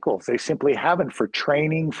cycles. They simply haven't, for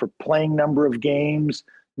training, for playing number of games.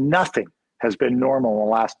 Nothing has been normal in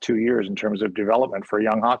the last 2 years in terms of development for a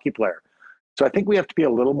young hockey player. So I think we have to be a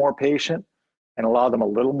little more patient and allow them a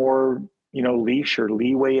little more, leash or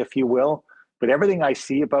leeway, if you will. But everything I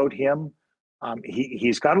see about him,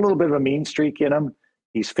 he's got a little bit of a mean streak in him.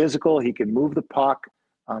 He's physical. He can move the puck.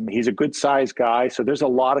 He's a good sized guy. So there's a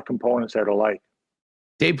lot of components there to like.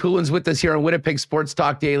 Dave Poulin's with us here on Winnipeg Sports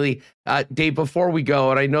Talk Daily. Dave, before we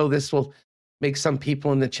go, and I know this will make some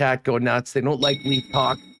people in the chat go nuts. They don't like Leaf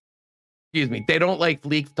talk. Excuse me. They don't like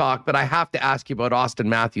Leaf talk, but I have to ask you about Austin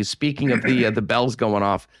Matthews. Speaking of the bells going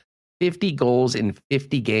off, 50 goals in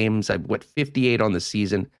 50 games. 58 on the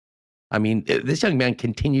season. I mean, this young man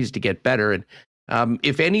continues to get better. And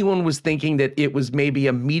if anyone was thinking that it was maybe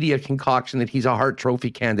a media concoction that he's a Hart Trophy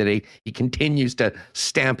candidate, he continues to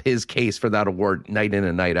stamp his case for that award night in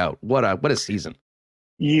and night out. What a season.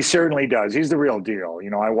 He certainly does. He's the real deal.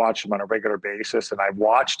 I watch him on a regular basis, and I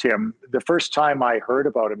watched him. The first time I heard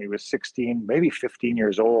about him, he was 16, maybe 15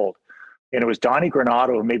 years old. And it was Donnie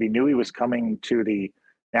Granato who maybe knew he was coming to the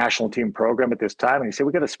national team program at this time. And he said,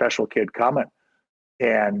 "We got a special kid coming."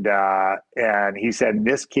 And he said,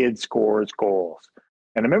 "This kid scores goals."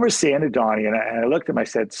 And I remember saying to Donnie, and I looked at him, I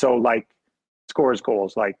said, "So, like, scores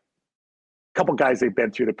goals, like a couple guys they've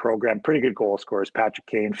been through the program, pretty good goal scorers, Patrick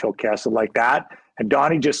Kane, Phil Kessel, like that." And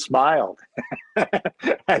Donnie just smiled,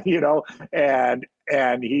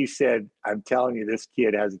 and he said, "I'm telling you, this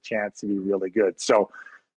kid has a chance to be really good." So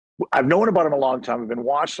I've known about him a long time. I've been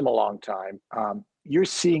watching him a long time. You're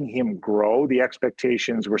seeing him grow. The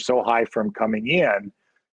expectations were so high for him coming in.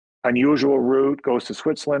 Unusual route, goes to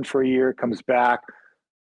Switzerland for a year, comes back,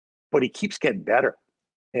 but he keeps getting better.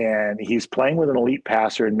 And he's playing with an elite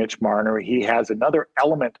passer in Mitch Marner. He has another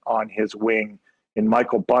element on his wing in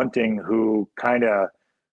Michael Bunting, who kind of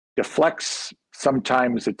deflects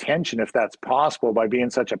sometimes attention, if that's possible, by being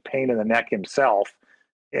such a pain in the neck himself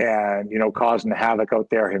and, causing havoc out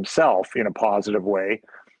there himself in a positive way.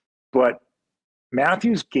 But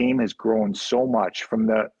Matthews' game has grown so much. From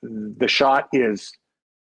the shot is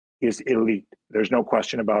elite. There's no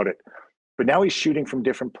question about it. But now he's shooting from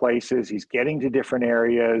different places. He's getting to different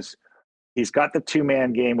areas. He's got the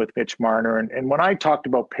two-man game with Mitch Marner. And when I talked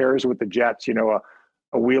about pairs with the Jets, a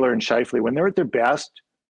Wheeler and Scheifele, when they're at their best,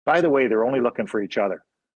 by the way, they're only looking for each other.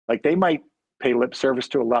 Like, they might pay lip service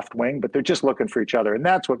to a left wing, but they're just looking for each other. And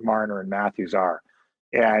that's what Marner and Matthews are.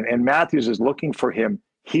 And Matthews is looking for him.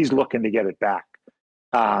 He's looking to get it back.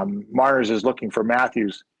 Marner's is looking for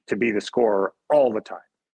Matthews to be the scorer all the time.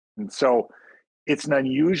 And so it's an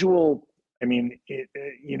unusual,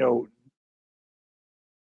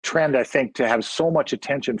 trend, I think, to have so much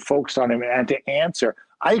attention focused on him and to answer.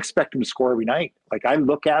 I expect him to score every night. Like, I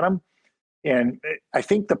look at him, and I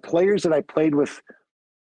think the players that I played with,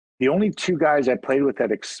 the only 2 guys I played with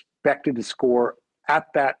that expected to score at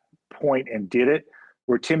that point and did it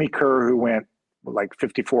were Timmy Kerr, who went like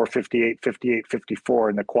 54, 58, 58, 54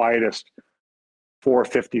 in the quietest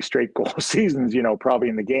 450 straight goal seasons, probably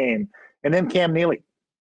in the game. And then Cam Neely.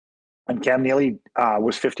 And Cam Neely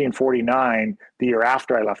was 1549 the year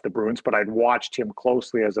after I left the Bruins, but I'd watched him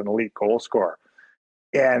closely as an elite goal scorer.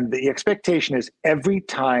 And the expectation is every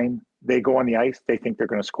time they go on the ice, they think they're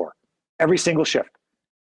going to score. Every single shift,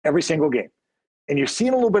 every single game. And you're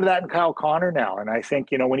seeing a little bit of that in Kyle Connor now. And I think,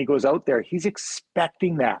 when he goes out there, he's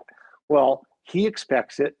expecting that. Well, he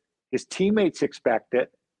expects it. His teammates expect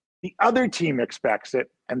it. The other team expects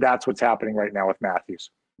it. And that's what's happening right now with Matthews.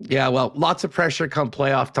 Yeah, well, lots of pressure come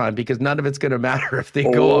playoff time because none of it's going to matter if they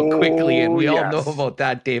go out quickly, and we all know about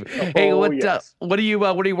that, Dave. Hey, what are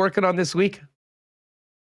you working on this week?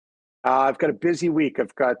 I've got a busy week.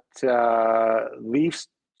 I've got Leafs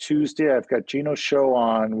Tuesday. I've got Gino's show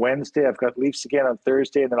on Wednesday. I've got Leafs again on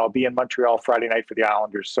Thursday, and then I'll be in Montreal Friday night for the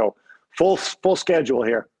Islanders. So full schedule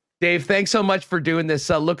here. Dave, thanks so much for doing this.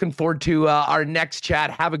 Looking forward to our next chat.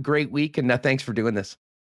 Have a great week, and thanks for doing this.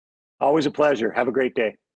 Always a pleasure. Have a great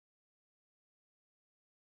day.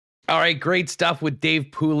 All right, great stuff with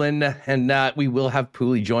Dave Poulin, and we will have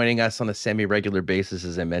Poulin joining us on a semi-regular basis,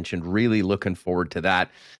 as I mentioned. Really looking forward to that.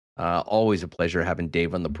 Always a pleasure having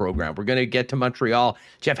Dave on the program. We're going to get to Montreal.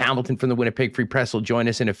 Jeff Hamilton from the Winnipeg Free Press will join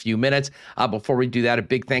us in a few minutes. Before we do that, a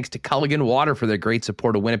big thanks to Culligan Water for their great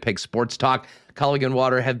support of Winnipeg Sports Talk. Culligan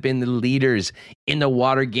Water have been the leaders in the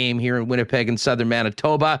water game here in Winnipeg and southern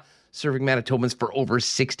Manitoba, serving Manitobans for over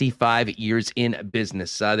 65 years in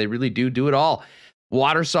business. They really do it all.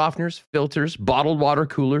 Water softeners, filters, bottled water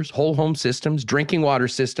coolers, whole home systems, drinking water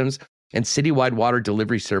systems, and citywide water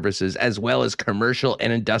delivery services, as well as commercial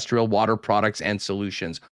and industrial water products and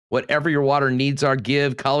solutions. Whatever your water needs are,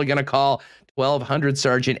 give Culligan a call, 1200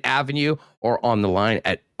 Sargent Avenue, or on the line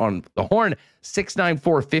on the horn,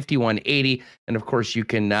 694-5180. And of course, you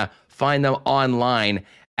can find them online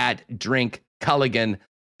at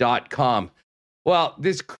drinkculligan.com. Well,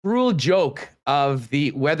 this cruel joke of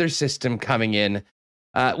the weather system coming in,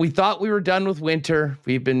 we thought we were done with winter.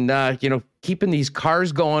 We've been, keeping these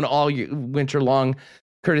cars going all winter long,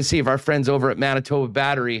 courtesy of our friends over at Manitoba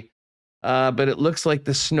Battery. But it looks like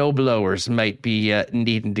the snowblowers might be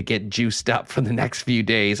needing to get juiced up for the next few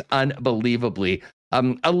days, unbelievably.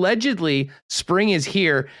 Allegedly, spring is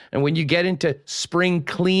here. And when you get into spring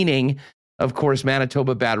cleaning, of course,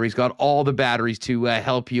 Manitoba Battery's got all the batteries to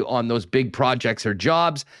help you on those big projects or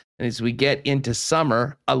jobs. And as we get into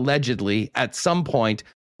summer, allegedly, at some point,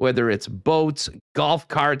 whether it's boats, golf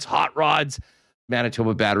carts, hot rods,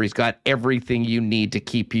 Manitoba Battery's got everything you need to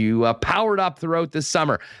keep you powered up throughout the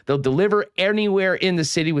summer. They'll deliver anywhere in the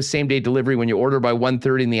city with same-day delivery when you order by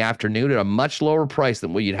 1:30 in the afternoon at a much lower price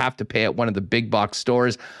than what you'd have to pay at one of the big box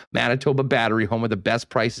stores. Manitoba Battery, home of the best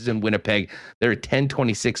prices in Winnipeg. They're at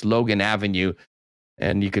 1026 Logan Avenue.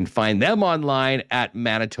 And you can find them online at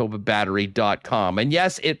manitobabattery.com. And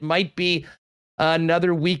yes, it might be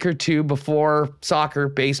another week or two before soccer,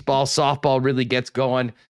 baseball, softball really gets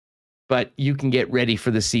going. But you can get ready for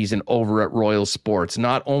the season over at Royal Sports.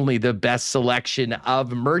 Not only the best selection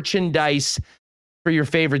of merchandise for your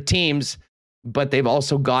favorite teams, but they've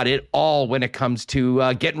also got it all when it comes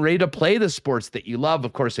to getting ready to play the sports that you love.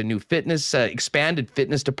 Of course, a new expanded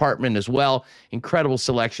fitness department as well. Incredible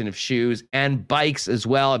selection of shoes and bikes as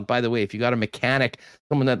well. And by the way, if you got a mechanic,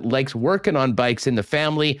 someone that likes working on bikes in the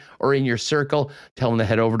family or in your circle, tell them to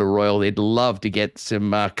head over to Royal. They'd love to get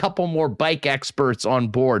some couple more bike experts on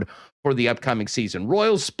board for the upcoming season.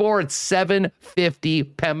 Royal Sports, 750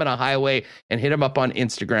 Pembina Highway, and hit them up on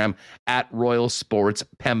Instagram at Royal Sports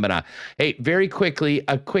Pembina. Hey, very quickly,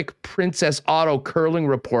 a quick Princess Auto curling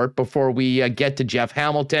report before we get to Jeff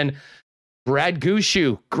Hamilton. Brad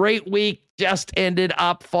Gushu, great week, just ended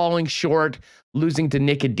up falling short, losing to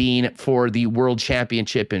Nicodine for the World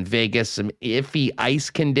Championship in Vegas. Some iffy ice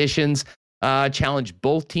conditions challenged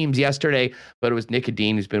both teams yesterday, but it was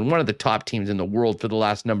Nicodine, who's been one of the top teams in the world for the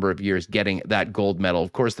last number of years, getting that gold medal.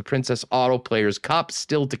 Of course, the Princess Auto Players Cup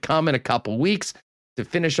still to come in a couple weeks to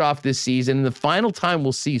finish off this season. And the final time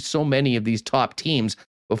we'll see so many of these top teams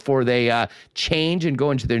before they change and go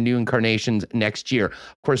into their new incarnations next year.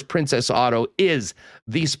 Of course, Princess Auto is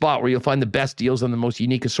the spot where you'll find the best deals on the most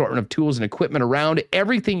unique assortment of tools and equipment around.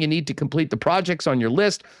 Everything you need to complete the projects on your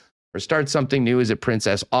list or start something new is at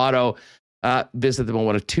Princess Auto. Visit them on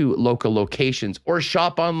one of two local locations or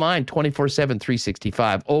shop online 24/7,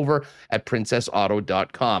 365 over at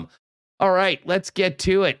princessauto.com. All right, let's get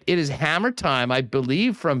to it. It is hammer time, I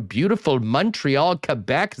believe, from beautiful Montreal,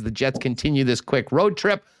 Quebec, as the Jets continue this quick road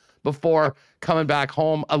trip before coming back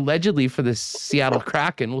home, allegedly for the Seattle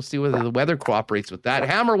Kraken. We'll see whether the weather cooperates with that.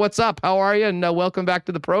 Hammer, what's up? How are you? And welcome back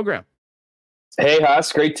to the program. Hey,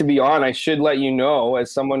 Huss, great to be on. I should let you know,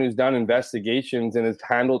 as someone who's done investigations and has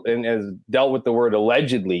handled and has dealt with the word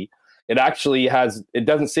allegedly, it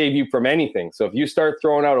doesn't save you from anything. So if you start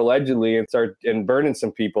throwing out allegedly and start and burning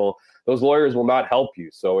some people, those lawyers will not help you.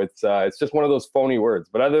 So it's just one of those phony words.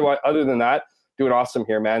 But other than that, doing awesome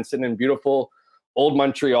here, man. Sitting in beautiful old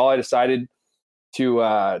Montreal. I decided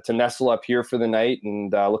to nestle up here for the night,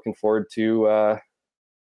 and looking forward to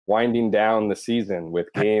winding down the season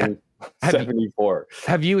with game 74.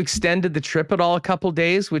 Have you extended the trip at all a couple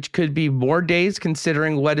days, which could be more days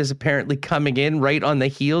considering what is apparently coming in right on the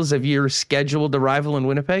heels of your scheduled arrival in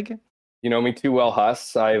Winnipeg? You know me too well,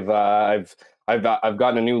 Huss. I've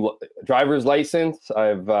gotten a new driver's license.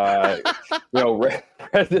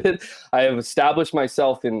 Resident. I have established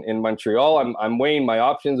myself in Montreal. I'm weighing my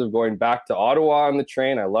options of going back to Ottawa on the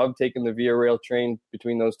train. I love taking the Via Rail train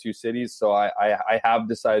between those two cities. So I have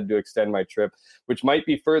decided to extend my trip, which might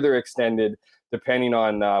be further extended depending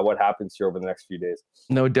on what happens here over the next few days.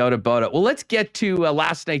 No doubt about it. Well, let's get to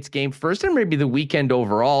last night's game first, and maybe the weekend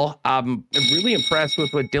overall. I'm really impressed with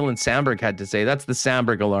what Dylan Samberg had to say. That's the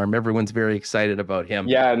Samberg alarm. Everyone's very excited about him.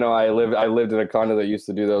 Yeah, no, I lived in a condo that used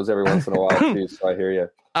to do those every once in a while too, so I hear you.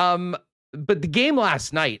 But the game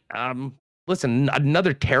last night, listen,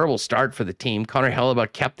 another terrible start for the team. Connor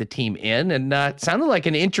Hellebuck kept the team in, and it sounded like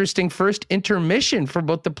an interesting first intermission for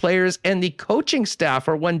both the players and the coaching staff,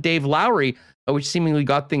 or one Dave Lowry, which seemingly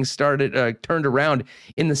got things turned around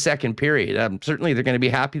in the second period. Certainly they're going to be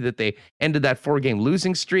happy that they ended that 4-game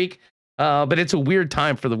losing streak, but it's a weird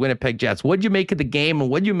time for the Winnipeg Jets. What'd you make of the game, and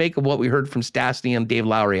what'd you make of what we heard from Stastny and Dave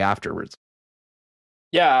Lowry afterwards?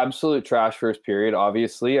 Yeah, absolute trash first period,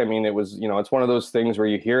 obviously. I mean, it was, it's one of those things where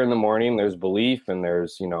you hear in the morning, there's belief and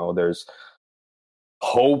there's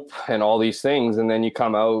hope and all these things. And then you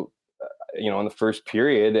come out, in the first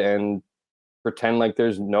period and pretend like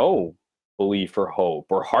there's no belief or hope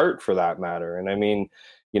or heart for that matter. And I mean,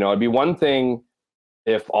 it'd be one thing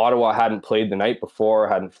if Ottawa hadn't played the night before,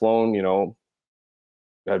 hadn't flown,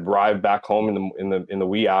 had arrived back home in the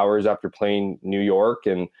wee hours after playing New York,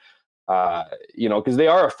 and because they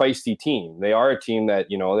are a feisty team. They are a team that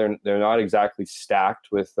they're not exactly stacked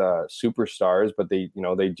with superstars, but they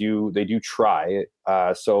do try.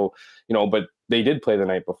 But they did play the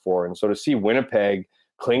night before, and so to see Winnipeg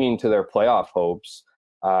clinging to their playoff hopes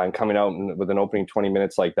and coming out with an opening 20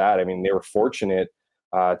 minutes like that, I mean, they were fortunate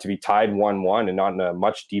to be tied 1-1 and not in a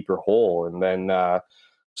much deeper hole, and then.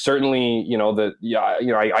 Certainly,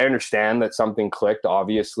 I understand that something clicked,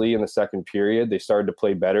 obviously, in the second period. They started to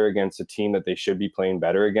play better against a team that they should be playing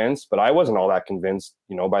better against. But I wasn't all that convinced,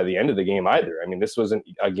 by the end of the game either. I mean, this wasn't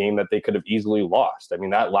a game that they could have easily lost. I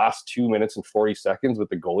mean, that last 2 minutes and 40 seconds with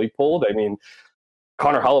the goalie pulled, I mean,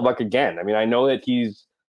 Connor Hellebuck again. I mean, I know that he's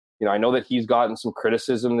gotten some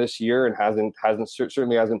criticism this year and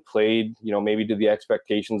certainly hasn't played, maybe to the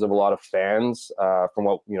expectations of a lot of fans from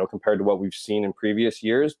what, compared to what we've seen in previous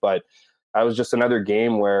years. But that was just another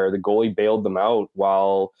game where the goalie bailed them out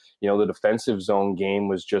while, the defensive zone game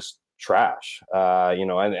was just trash,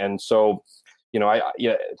 and so, you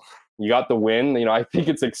got the win. I think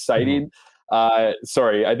it's exciting. I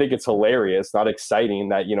think it's hilarious, not exciting,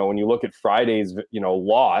 that, when you look at Friday's,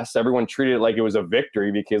 loss, everyone treated it like it was a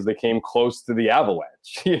victory because they came close to the Avalanche.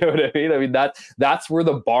 You know what I mean? I mean, that's where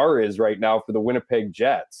the bar is right now for the Winnipeg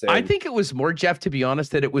Jets. And I think it was more, Jeff, to be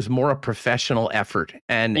honest, that it was more a professional effort.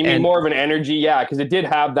 And more of an energy? Yeah, because it did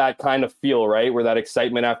have that kind of feel, right? Where that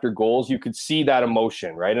excitement after goals, you could see that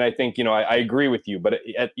emotion, right? And I think, I agree with you. But,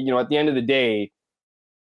 at the end of the day,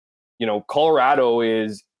 Colorado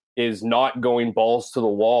is not going balls to the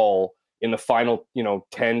wall in the final,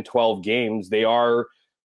 10, 12 games. They are,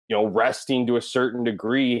 resting to a certain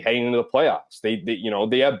degree heading into the playoffs.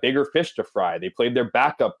 They have bigger fish to fry. They played their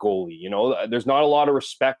backup goalie. There's not a lot of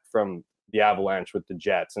respect from the Avalanche with the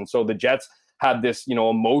Jets. And so the Jets had this,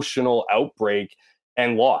 emotional outbreak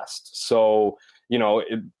and lost. So,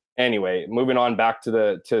 anyway, moving on back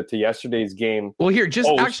to yesterday's game. Well, here,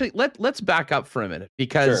 actually, let's back up for a minute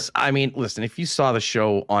because, sure. I mean, listen, if you saw the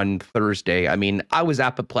show on Thursday, I mean, I was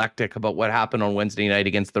apoplectic about what happened on Wednesday night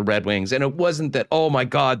against the Red Wings. And it wasn't that, oh my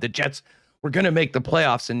God, the Jets were going to make the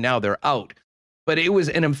playoffs and now they're out. But it was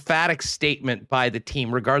an emphatic statement by the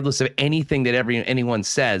team, regardless of anything that anyone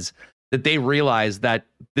says, that they realize that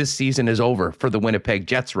this season is over for the Winnipeg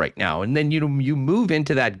Jets right now. And then you move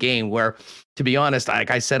into that game where, to be honest,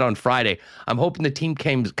 like I said on Friday, I'm hoping the team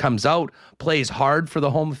comes out, plays hard for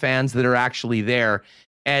the home fans that are actually there,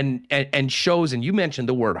 and shows, and you mentioned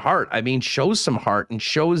the word heart, I mean, shows some heart and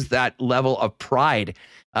shows that level of pride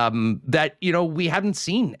that, we haven't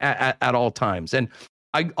seen at all times. And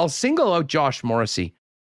I'll single out Josh Morrissey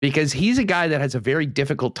because he's a guy that has a very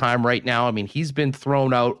difficult time right now. I mean, he's been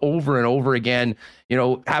thrown out over and over again,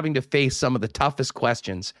 having to face some of the toughest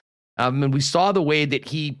questions. And we saw the way that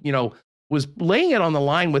he, was laying it on the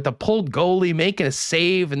line with a pulled goalie, making a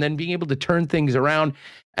save, and then being able to turn things around,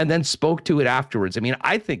 and then spoke to it afterwards. I mean,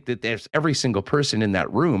 I think that there's every single person in that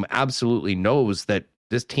room absolutely knows that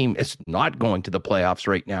this team is not going to the playoffs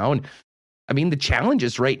right now. And I mean, the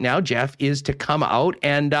challenges right now, Jeff, is to come out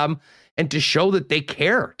and to show that they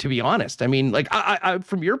care, to be honest. I mean, like, I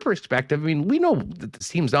from your perspective, I mean, we know that this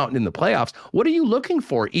team's not in the playoffs. What are you looking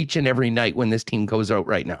for each and every night when this team goes out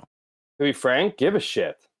right now? To be frank, give a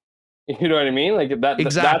shit. You know what I mean? Like that.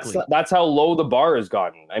 Exactly. That's how low the bar has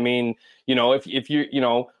gotten. I mean, if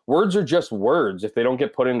you, words are just words if they don't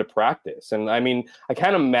get put into practice. And I mean, I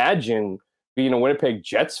can't imagine being a Winnipeg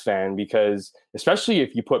Jets fan, because especially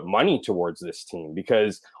if you put money towards this team,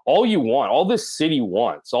 because all this city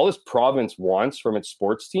wants, all this province wants from its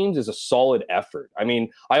sports teams is a solid effort. I mean,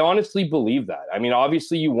 I honestly believe that. I mean,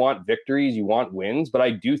 obviously you want victories, you want wins, but I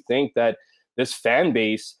do think that this fan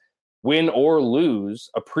base, win or lose,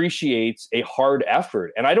 appreciates a hard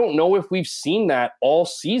effort. And I don't know if we've seen that all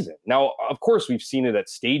season. Now, of course, we've seen it at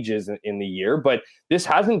stages in the year, but this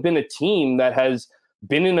hasn't been a team that has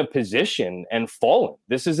been in a position and fallen.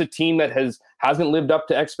 This is a team that hasn't lived up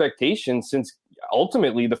to expectations since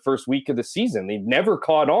ultimately the first week of the season. They've never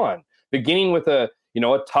caught on, beginning with a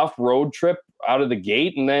tough road trip out of the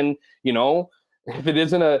gate. And then, if it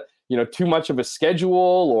isn't too much of a schedule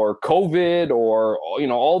or COVID or,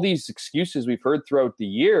 all these excuses we've heard throughout the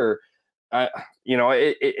year, what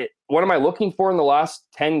am I looking for in the last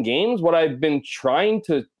 10 games? What I've been trying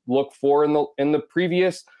to look for in the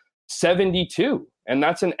previous 72. And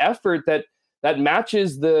that's an effort that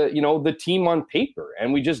matches the team on paper.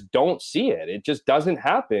 And we just don't see it. It just doesn't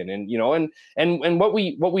happen. And what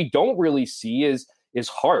we don't really see is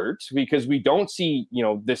heart, because we don't see,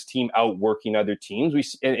 this team outworking other teams. We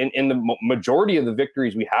in the majority of the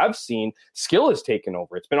victories we have seen, skill has taken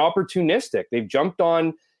over. It's been opportunistic. They've jumped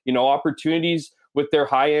on, opportunities with their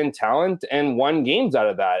high-end talent and won games out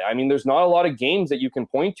of that. I mean, there's not a lot of games that you can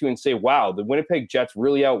point to and say, wow, the Winnipeg Jets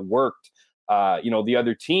really outworked the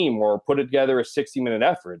other team, or put together a 60-minute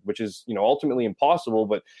effort, which is, ultimately impossible,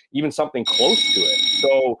 but even something close to it.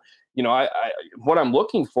 So, what I'm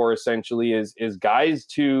looking for essentially is guys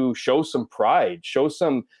to show some pride, show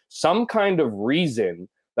some kind of reason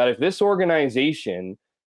that if this organization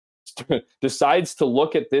decides to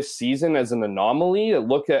look at this season as an anomaly, it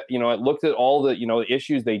looked at all the,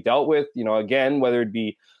 issues they dealt with, again, whether it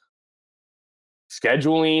be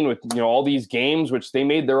scheduling with, all these games, which they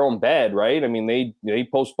made their own bed, right? I mean, they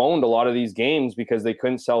postponed a lot of these games because they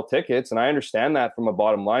couldn't sell tickets. And I understand that from a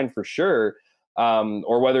bottom line for sure.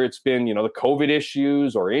 Or whether it's been, the COVID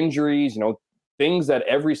issues or injuries, things that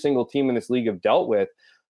every single team in this league have dealt with,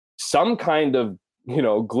 some kind of,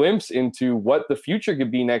 glimpse into what the future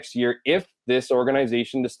could be next year if this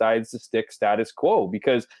organization decides to stick status quo.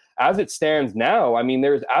 Because as it stands now, I mean,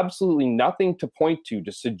 there's absolutely nothing to point to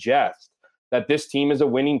suggest that this team is a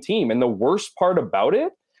winning team. And the worst part about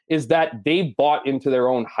it is that they bought into their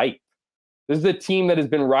own hype. This is a team that has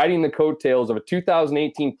been riding the coattails of a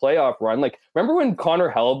 2018 playoff run. Like, remember when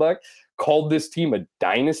Connor Hellebuyck called this team a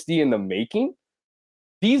dynasty in the making?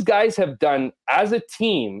 These guys have done, as a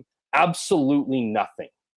team, absolutely nothing.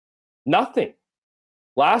 Nothing.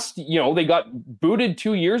 They got booted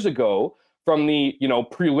 2 years ago from the,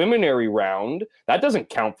 preliminary round. That doesn't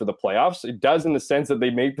count for the playoffs. It does in the sense that they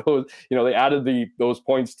made those, they added those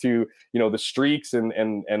points to, the streaks and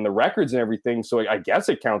the records and everything. So I guess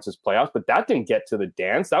it counts as playoffs, but that didn't get to the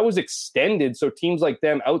dance. That was extended so teams like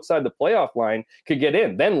them outside the playoff line could get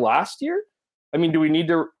in. Then last year, I mean, do we need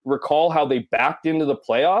to recall how they backed into the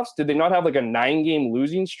playoffs? Did they not have like a 9-game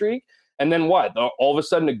losing streak? And then what? All of a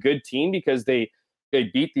sudden a good team because they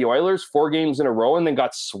beat the Oilers 4 games in a row and then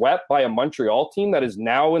got swept by a Montreal team that is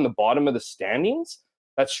now in the bottom of the standings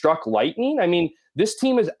that struck lightning. I mean, this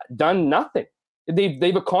team has done nothing.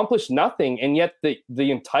 They've accomplished nothing. And yet the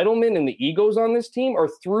entitlement and the egos on this team are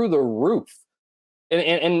through the roof.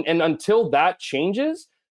 And until that changes,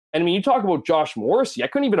 and I mean, you talk about Josh Morrissey. I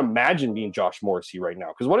couldn't even imagine being Josh Morrissey right now,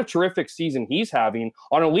 because what a terrific season he's having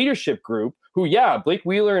on a leadership group who, Blake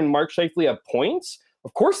Wheeler and Mark Scheifele have points.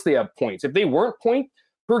 Of course they have points. If they weren't point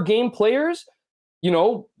per game players,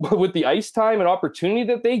 with the ice time and opportunity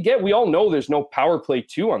that they get, we all know there's no power play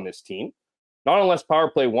 2 on this team. Not unless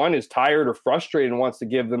power play 1 is tired or frustrated and wants to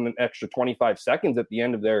give them an extra 25 seconds at the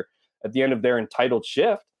end of their entitled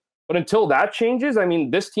shift. But until that changes, I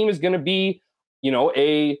mean, this team is going to be,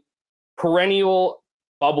 a perennial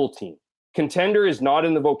bubble team. Contender is not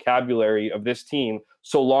in the vocabulary of this team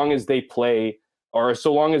so long as they play, or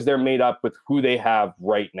so long as they're made up with who they have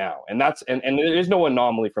right now. And that's and there is no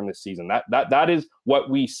anomaly from this season. That is what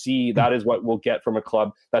we see. That is what we'll get from a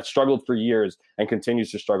club that struggled for years and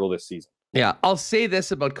continues to struggle this season. Yeah, I'll say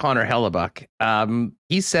this about Connor Hellebuck.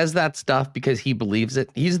 He says that stuff because he believes it.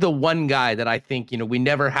 He's the one guy that I think, we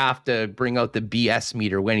never have to bring out the BS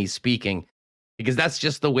meter when he's speaking, because that's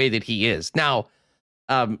just the way that he is. Now,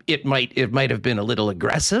 it might have been a little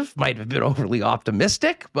aggressive, might have been overly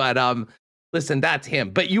optimistic, but listen, that's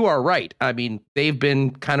him. But you are right. I mean, they've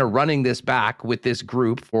been kind of running this back with this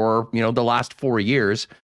group for, the last 4 years,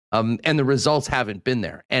 and the results haven't been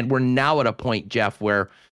there. And we're now at a point, Jeff, where,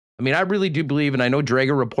 I really do believe, and I know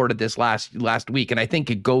Drager reported this last week, and I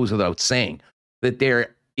think it goes without saying that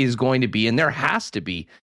there is going to be, and there has to be,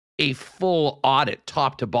 a full audit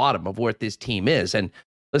top to bottom of what this team is. And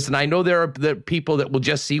listen, I know there are the people that will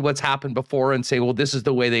just see what's happened before and say, well, this is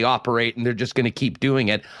the way they operate, and they're just going to keep doing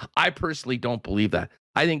it. I personally don't believe that.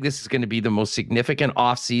 I think this is going to be the most significant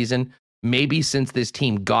offseason maybe since this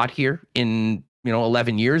team got here in,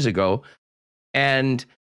 11 years ago. And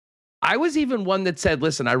I was even one that said,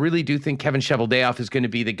 listen, I really do think Kevin Cheveldayoff is going to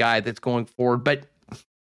be the guy that's going forward. But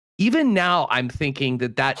even now, I'm thinking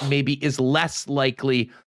that maybe is less likely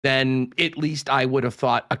than at least I would have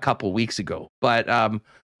thought a couple weeks ago. But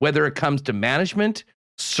whether it comes to management,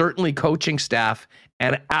 certainly coaching staff,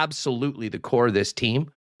 and absolutely the core of this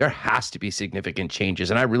team, there has to be significant changes.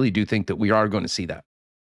 And I really do think that we are going to see that.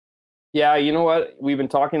 Yeah, you know what? We've been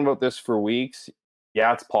talking about this for weeks.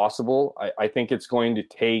 Yeah, it's possible. I think it's going to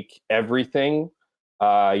take everything,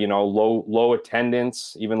 low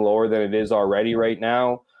attendance, even lower than it is already right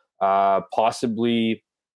now, possibly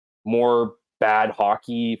more bad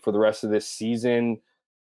hockey for the rest of this season.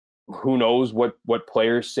 Who knows what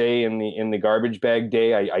players say in the garbage bag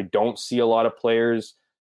day. I don't see a lot of players,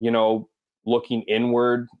 looking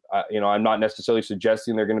inward. I'm not necessarily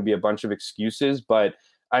suggesting they're going to be a bunch of excuses, but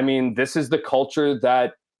this is the culture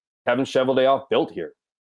that Kevin Cheveldayoff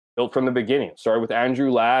built from the beginning. Started with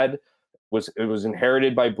Andrew Ladd, it was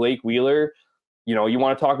inherited by Blake Wheeler. You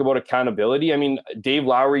want to talk about accountability. Dave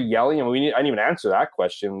Lowry yelling. I didn't even answer that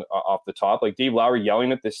question off the top. Like, Dave Lowry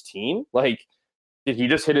yelling at this team. Like, did he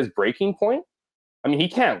just hit his breaking point? He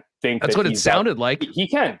can't think that's what it sounded like. He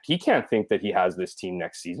can't think that he has this team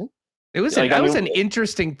next season. It was an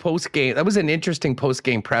interesting post game. That was an interesting post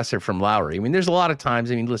game presser from Lowry. There's a lot of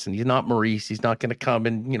times. Listen, he's not Maurice. He's not going to come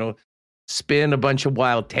and spin a bunch of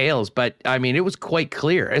wild tales. But it was quite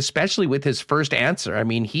clear, especially with his first answer.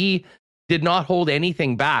 He did not hold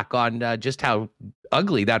anything back on just how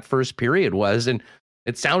ugly that first period was, and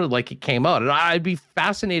it sounded like it came out. And I'd be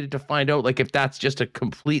fascinated to find out, like, if that's just a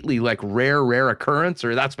completely rare occurrence,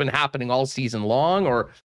 or that's been happening all season long, or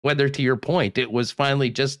whether, to your point, it was finally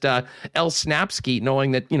just El Snapski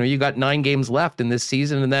knowing that, you got 9 games left in this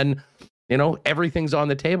season, and then, everything's on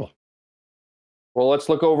the table. Well, let's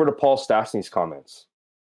look over to Paul Stastny's comments.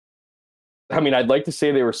 I'd like to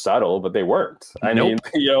say they were subtle, but they weren't.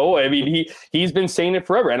 He's been saying it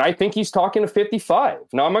forever, and I think he's talking to 55.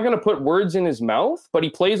 Now, I'm not going to put words in his mouth, but he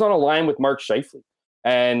plays on a line with Mark Scheifele,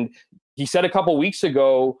 and he said a couple weeks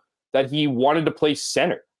ago that he wanted to play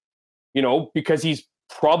center, because he's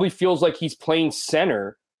probably feels like he's playing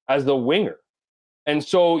center as the winger. And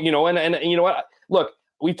so, and you know what? Look,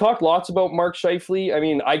 we've talked lots about Mark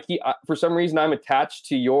Scheifele. For some reason, I'm attached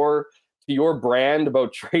to your brand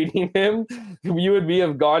about trading him. You and me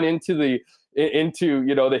have gone into the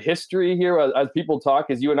history here as people talk,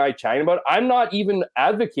 as you and I chatting about it. I'm not even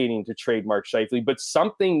advocating to trade Mark Scheifele, but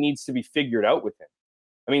something needs to be figured out with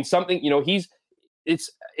him. Something,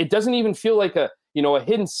 it doesn't even feel like a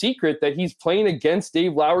hidden secret that he's playing against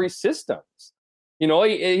Dave Lowry's systems.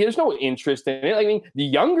 There's no interest in it. The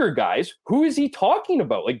younger guys, who is he talking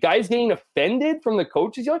about? Like, guys getting offended from the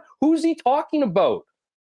coaches? Who's he talking about?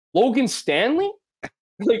 Logan Stanley?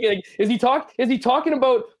 Is he talking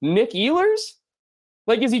about Nick Ehlers?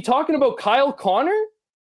 Is he talking about Kyle Connor?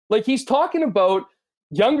 He's talking about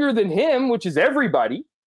younger than him, which is everybody.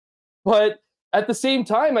 But at the same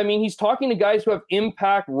time, he's talking to guys who have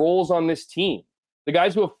impact roles on this team, the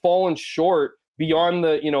guys who have fallen short beyond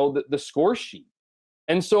the score sheet.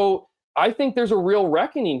 And so I think there's a real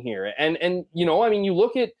reckoning here. And you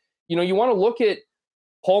look at, you want to look at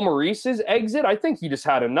Paul Maurice's exit. I think he just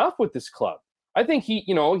had enough with this club. I think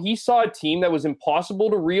he saw a team that was impossible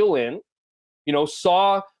to reel in,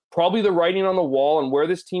 saw probably the writing on the wall and where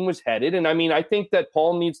this team was headed. And I think that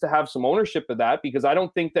Paul needs to have some ownership of that, because I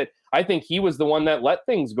think he was the one that let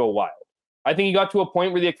things go wild. I think he got to a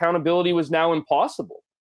point where the accountability was now impossible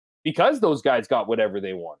because those guys got whatever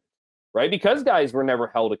they wanted, right? Because guys were never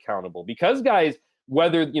held accountable, because guys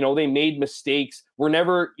whether, they made mistakes. We're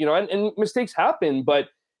never, and mistakes happen, but,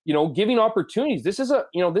 giving opportunities. This is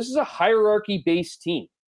a hierarchy-based team.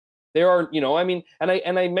 There are,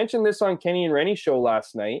 and I mentioned this on Kenny and Rennie's show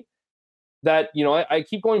last night, that, I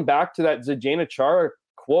keep going back to that Zecchino Chara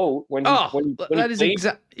quote when he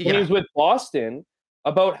was with Boston,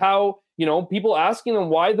 about how, people asking them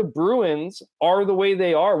why the Bruins are the way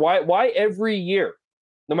they are, why every year,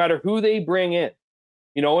 no matter who they bring in,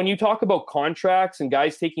 when you talk about contracts and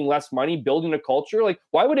guys taking less money, building a culture, like,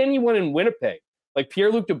 why would anyone in Winnipeg, like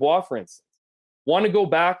Pierre-Luc Dubois, for instance, want to go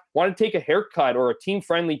back, want to take a haircut or a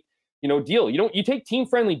team-friendly, deal? You take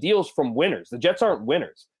team-friendly deals from winners. The Jets aren't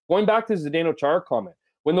winners. Going back to the Zdeno Chara comment,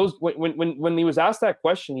 when he was asked that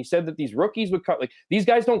question, he said that these rookies would come, like, these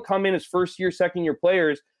guys don't come in as first-year, second-year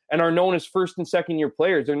players and are known as first and second-year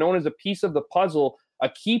players. They're known as a piece of the puzzle, a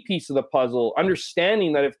key piece of the puzzle,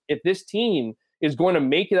 understanding that if this team is going to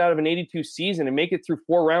make it out of an 82 season and make it through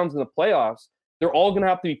 4 rounds in the playoffs, they're all going to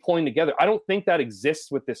have to be pulling together. I don't think that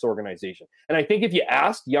exists with this organization. And I think if you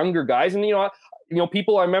ask younger guys, and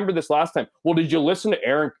people, I remember this last time. Well, did you listen to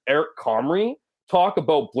Eric Comrie talk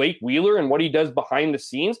about Blake Wheeler and what he does behind the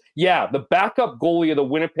scenes? Yeah, the backup goalie of the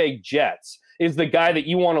Winnipeg Jets is the guy that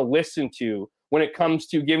you want to listen to when it comes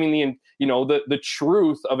to giving the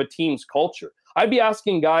truth of a team's culture. I'd be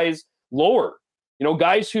asking guys lower,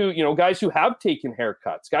 guys who have taken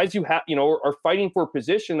haircuts, guys who have, are fighting for a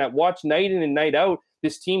position, that watch night in and night out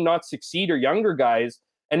this team not succeed, or younger guys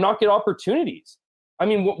and not get opportunities. I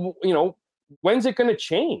mean, when's it going to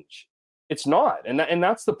change? It's not. And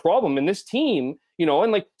that's the problem. And this team,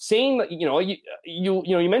 and like saying that,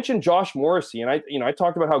 you mentioned Josh Morrissey, and I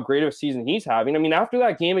talked about how great of a season he's having. I mean, after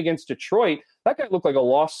that game against Detroit, that guy looked like a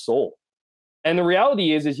lost soul. And the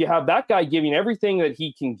reality is you have that guy giving everything that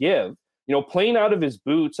he can give, playing out of his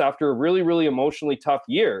boots after a really, really emotionally tough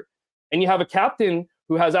year. And you have a captain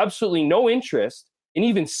who has absolutely no interest in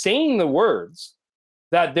even saying the words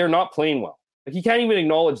that they're not playing well. Like, he can't even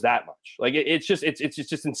acknowledge that much. Like, it's just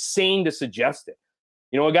insane to suggest it.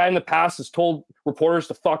 A guy in the past has told reporters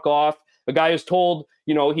to fuck off. A guy has told,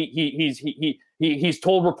 he's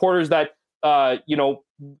told reporters that,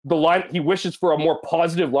 the line, he wishes for a more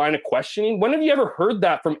positive line of questioning. When have you ever heard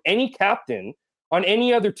that from any captain on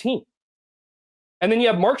any other team? And then you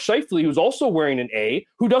have Mark Scheifele, who's also wearing an A,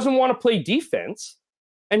 who doesn't want to play defense,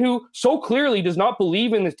 and who so clearly does not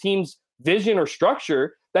believe in the team's vision or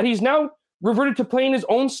structure that he's now reverted to playing his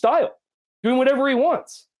own style, doing whatever he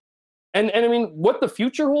wants. And I mean, what the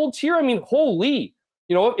future holds here, I mean, holy,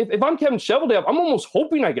 if I'm Kevin Cheveldayoff, I'm almost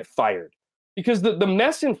hoping I get fired, because the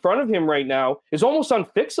mess in front of him right now is almost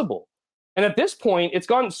unfixable. And at this point, it's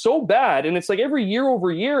gotten so bad, and it's like every year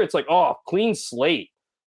over year, it's like, oh, clean slate.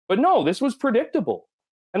 But no, this was predictable.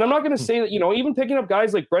 And I'm not going to say that, even picking up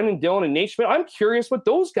guys like Brendan Dillon and Nate Schmidt, I'm curious what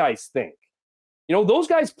those guys think. Those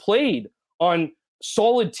guys played on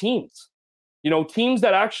solid teams, teams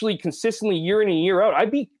that actually consistently year in and year out.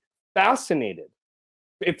 I'd be fascinated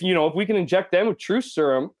if we can inject them with truth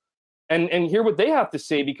serum and hear what they have to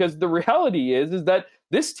say, because the reality is that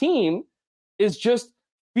this team is just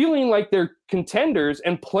feeling like they're contenders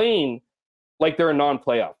and playing like they're a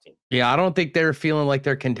non-playoff team. Yeah, I don't think they're feeling like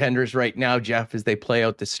they're contenders right now, Jeff, as they play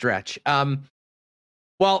out the stretch.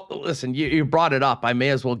 Well, listen, you brought it up. I may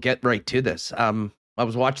as well get right to this. I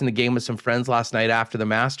was watching the game with some friends last night after the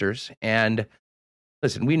Masters, and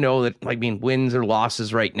listen, we know that, wins or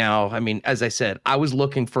losses right now. I mean, as I said, I was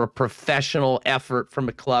looking for a professional effort from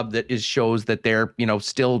a club that shows that they're,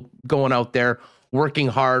 still going out there, working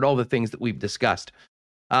hard, all the things that we've discussed.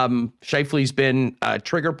 Scheifele's been a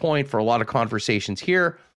trigger point for a lot of conversations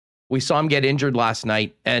here. We saw him get injured last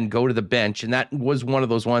night and go to the bench, and that was one of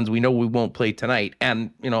those ones we know we won't play tonight.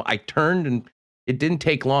 And, I turned, and it didn't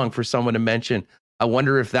take long for someone to mention, I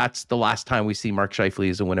wonder if that's the last time we see Mark Scheifele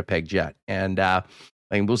as a Winnipeg Jet. And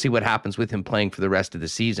we'll see what happens with him playing for the rest of the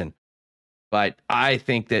season. But I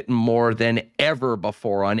think that more than ever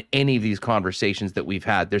before on any of these conversations that we've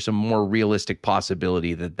had, there's a more realistic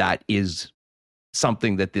possibility that is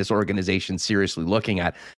something that this organization's seriously looking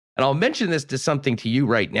at. And I'll mention this to you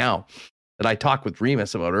right now that I talked with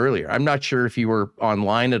Remus about earlier. I'm not sure if you were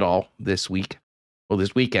online at all this weekend.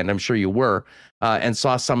 I'm sure you were, and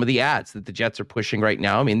saw some of the ads that the Jets are pushing right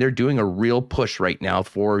now. I mean, they're doing a real push right now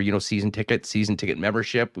for, season ticket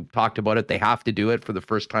membership. We've talked about it. They have to do it for the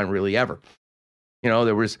first time really ever.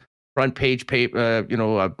 There was front page paper,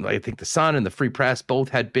 I think the Sun and the Free Press both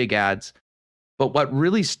had big ads. But what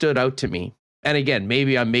really stood out to me, and again,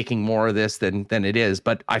 maybe I'm making more of this than it is,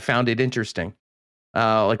 but I found it interesting.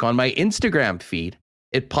 Like on my Instagram feed,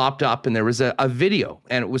 it popped up and there was a video,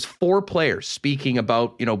 and it was 4 players speaking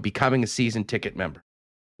about, becoming a season ticket member.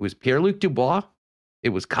 It was Pierre-Luc Dubois, it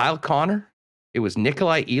was Kyle Connor, it was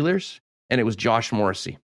Nikolai Ehlers, and it was Josh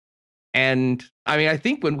Morrissey. And I mean, I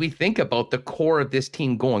think when we think about the core of this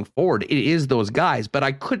team going forward, it is those guys. But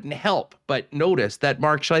I couldn't help but notice that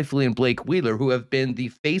Mark Scheifele and Blake Wheeler, who have been the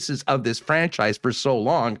faces of this franchise for so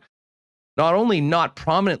long, not only not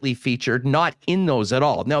prominently featured, not in those at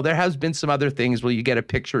all. Now, there has been some other things where you get a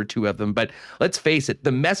picture or two of them, but let's face it,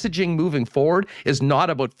 the messaging moving forward is not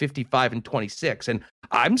about 55 and 26. And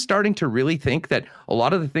I'm starting to really think that a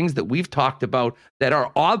lot of the things that we've talked about that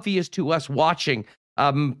are obvious to us watching,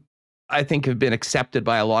 I think have been accepted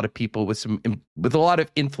by a lot of people with a lot of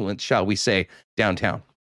influence, shall we say, downtown.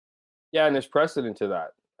 Yeah, and there's precedent to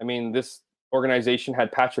that. I mean, this organization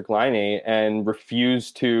had Patrick Laine and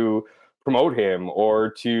refused to promote him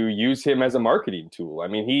or to use him as a marketing tool. I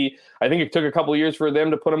mean, I think it took a couple of years for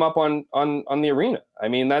them to put him up on the arena. I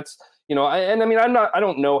mean, that's, I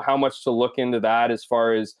don't know how much to look into that as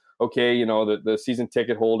far as, okay, the season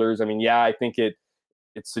ticket holders. I mean, yeah, I think it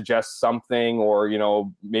suggests something, or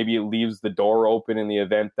maybe it leaves the door open in the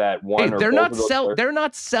event that one. They're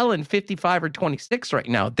not selling 55 or 26 right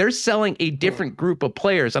now. They're selling a different group of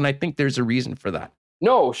players, and I think there's a reason for that.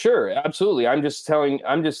 No, sure, absolutely. I'm just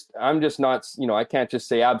not. I can't just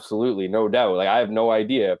say absolutely, no doubt. Like, I have no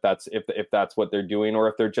idea if that's what they're doing, or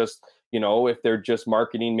if they're just if they're just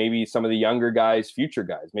marketing maybe some of the younger guys, future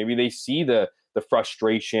guys. Maybe they see the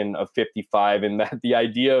frustration of 55, and that the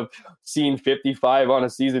idea of seeing 55 on a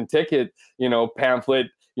season ticket, pamphlet,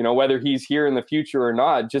 whether he's here in the future or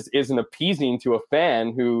not, just isn't appeasing to a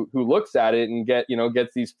fan who looks at it and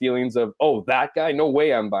gets these feelings of, oh, that guy, no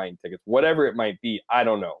way I'm buying tickets, whatever it might be. I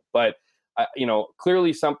don't know. But,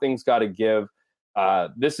 clearly something's got to give.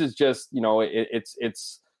 This is just,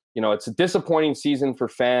 it's a disappointing season for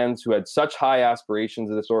fans who had such high aspirations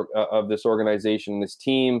of this organization, this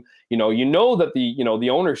team. That the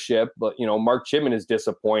ownership, but Mark Chipman is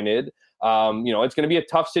disappointed. It's going to be a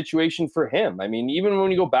tough situation for him. I mean, even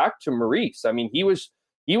when you go back to Maurice, I mean, he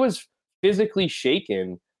was physically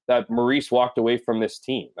shaken that Maurice walked away from this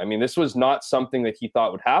team. I mean, this was not something that he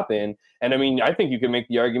thought would happen. And I mean, I think you can make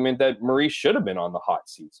the argument that Maurice should have been on the hot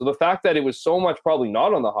seat. So the fact that it was so much probably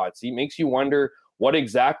not on the hot seat makes you wonder what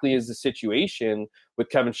exactly is the situation with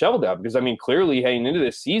Kevin Cheveldayoff? Because I mean, clearly heading into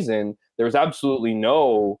this season, there was absolutely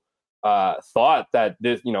no thought that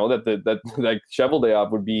this, that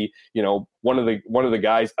Cheveldayoff would be, one of the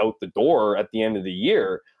guys out the door at the end of the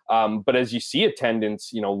year. But as you see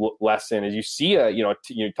attendance, lessen, as you see,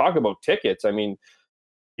 you talk about tickets. I mean,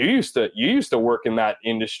 you used to work in that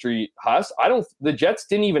industry, Huss. The Jets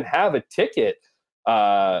didn't even have a ticket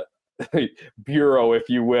bureau, if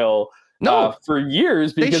you will. No, for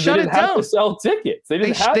years, because they didn't have to sell tickets. They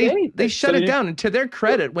didn't have anything. They shut it down. And to their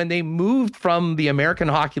credit, when they moved from the American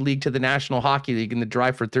Hockey League to the National Hockey League in the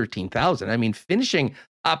drive for 13,000, I mean, finishing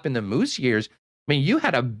up in the Moose years, I mean, you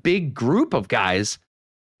had a big group of guys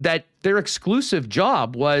that their exclusive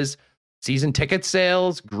job was season ticket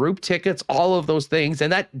sales, group tickets, all of those things.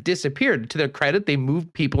 And that disappeared. To their credit, they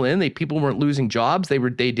moved people in. People weren't losing jobs. They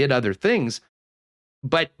did other things.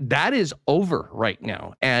 But that is over right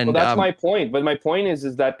now, and well, that's my point. But my point is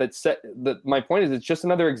my point is it's just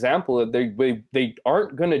another example that they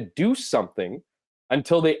aren't going to do something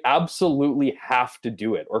until they absolutely have to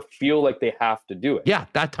do it or feel like they have to do it. Yeah,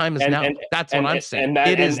 that time is now. That's what I'm saying.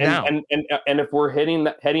 It is now. And if we're heading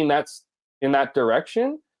that's in that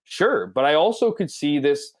direction, sure. But I also could see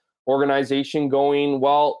this organization going,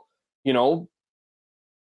 well,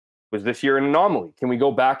 was this year an anomaly? Can we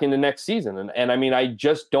go back into next season? And I mean, I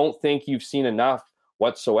just don't think you've seen enough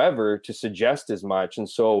whatsoever to suggest as much. And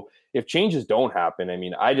so if changes don't happen, I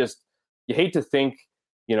mean, you hate to think,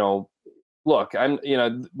 look,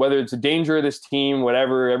 whether it's a danger of this team,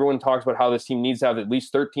 whatever, everyone talks about how this team needs to have at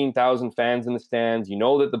least 13,000 fans in the stands.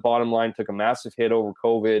 That the bottom line took a massive hit over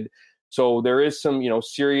COVID. So there is some,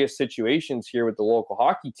 serious situations here with the local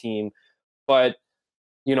hockey team, but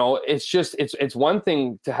it's one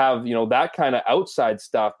thing to have, that kind of outside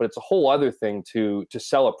stuff, but it's a whole other thing to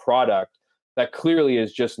sell a product that clearly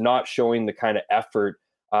is just not showing the kind of effort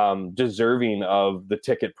deserving of the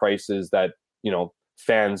ticket prices that,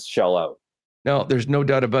 fans shell out. No, there's no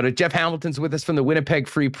doubt about it. Jeff Hamilton's with us from the Winnipeg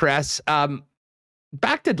Free Press.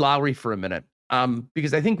 Back to Lowry for a minute.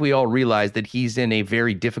 Because I think we all realize that he's in a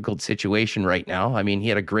very difficult situation right now. I mean, he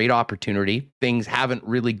had a great opportunity. Things haven't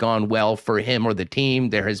really gone well for him or the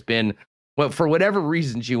team. There has been, well, for whatever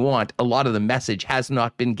reasons you want, a lot of the message has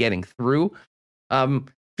not been getting through. If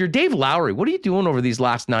you're Dave Lowry, what are you doing over these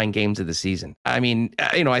last 9 games of the season? I mean,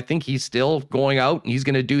 I think he's still going out and he's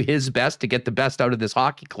going to do his best to get the best out of this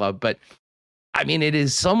hockey club. But I mean, it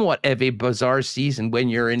is somewhat of a bizarre season when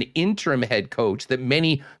you're an interim head coach that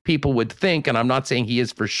many people would think, and I'm not saying he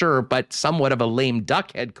is for sure, but somewhat of a lame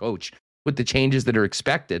duck head coach with the changes that are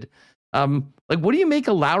expected. What do you make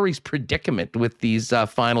of Lowry's predicament with these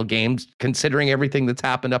final games, considering everything that's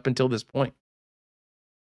happened up until this point?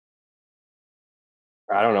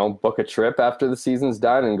 I don't know, book a trip after the season's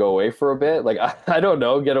done and go away for a bit. Like, I don't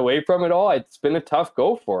know, get away from it all. It's been a tough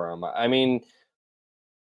go for him. I mean,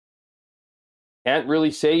 can't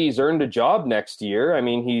really say he's earned a job next year. I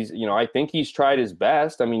mean, I think he's tried his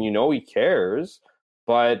best. I mean, he cares,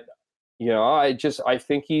 but I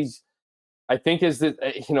think is that,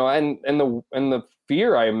 and the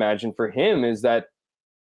fear I imagine for him is that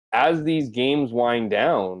as these games wind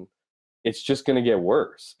down, it's just going to get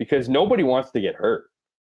worse because nobody wants to get hurt.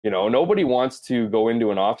 Nobody wants to go into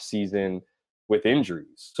an off season with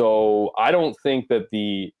injuries. So I don't think that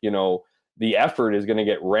the effort is going to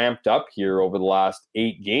get ramped up here over the last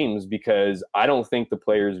 8 games because I don't think the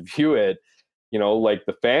players view it, like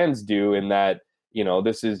the fans do in that,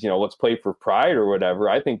 this is, let's play for pride or whatever.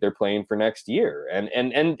 I think they're playing for next year.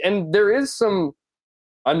 And there is some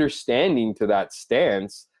understanding to that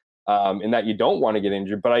stance in that you don't want to get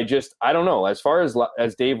injured. But I don't know. As far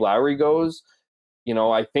as Dave Lowry goes,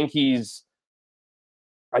 I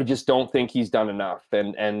just don't think he's done enough.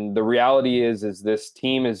 And the reality is this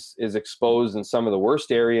team is exposed in some of the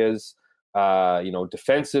worst areas,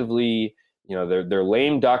 defensively, they're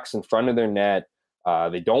lame ducks in front of their net.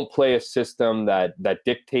 They don't play a system that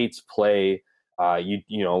dictates play.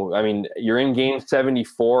 You're in game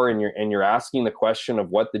 74 and you're asking the question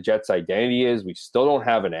of what the Jets' identity is. We still don't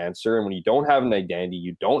have an answer. And when you don't have an identity,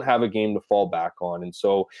 you don't have a game to fall back on. And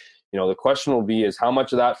so, the question will be is how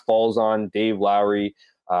much of that falls on Dave Lowry.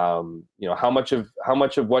 How much of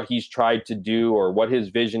what he's tried to do or what his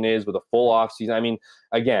vision is with a full off season. I mean,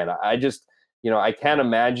 again, I can't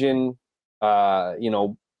imagine,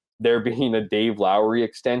 there being a Dave Lowry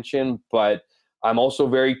extension, but I'm also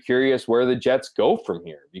very curious where the Jets go from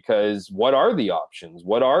here because what are the options?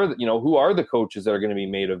 Who are the coaches that are going to be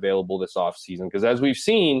made available this offseason? Because as we've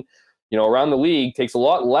seen, around the league takes a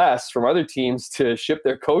lot less from other teams to ship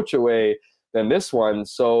their coach away than this one.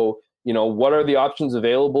 So, what are the options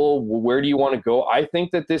available? Where do you want to go? I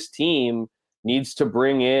think that this team needs to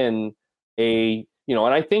bring in and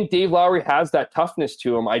I think Dave Lowry has that toughness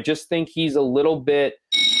to him. I just think he's a little bit,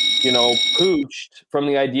 pooched from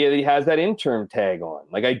the idea that he has that interim tag on.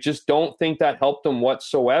 Like, I just don't think that helped him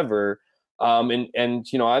whatsoever. I'm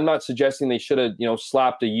not suggesting they should have,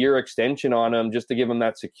 slapped a year extension on him just to give him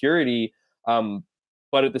that security.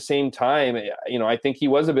 But at the same time, I think he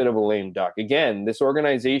was a bit of a lame duck. Again, this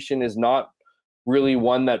organization is not really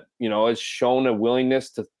one that, has shown a willingness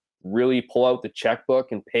to really pull out the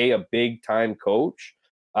checkbook and pay a big time coach,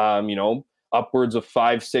 upwards of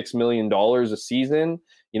 $5-6 million a season,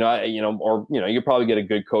 you probably get a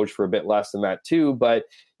good coach for a bit less than that too. But,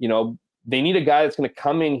 they need a guy that's going to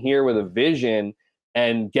come in here with a vision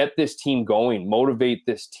and get this team going, motivate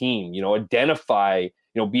this team, identify,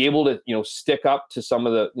 be able to, stick up to some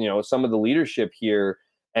of the leadership here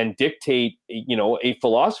and dictate, a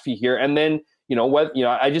philosophy here. And then,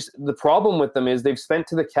 the problem with them is they've spent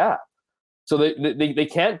to the cap. So they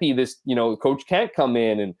can't be this, coach can't come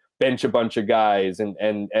in and bench a bunch of guys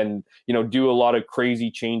and do a lot of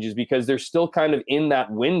crazy changes because they're still kind of in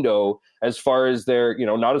that window as far as their,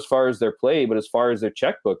 not as far as their play, but as far as their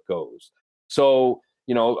checkbook goes. So,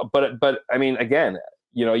 but I mean, again,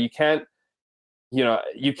 you can't,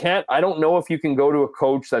 I don't know if you can go to a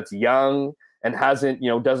coach that's young and hasn't,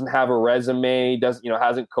 doesn't have a resume,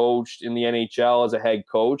 hasn't coached in the NHL as a head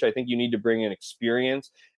coach. I think you need to bring in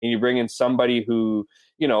experience and you bring in somebody who,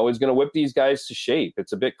 is going to whip these guys to shape.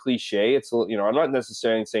 It's a bit cliche. It's, I'm not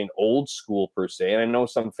necessarily saying old school per se. And I know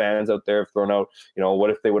some fans out there have thrown out,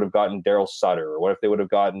 what if they would have gotten Daryl Sutter or what if they would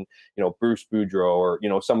have gotten, Bruce Boudreau or,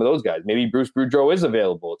 some of those guys. Maybe Bruce Boudreau is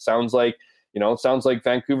available. It sounds like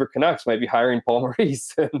Vancouver Canucks might be hiring Paul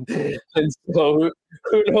Maurice, and so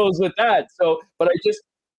who knows with that. So, but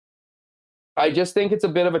I just think it's a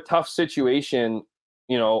bit of a tough situation,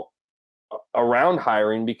 around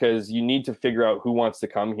hiring because you need to figure out who wants to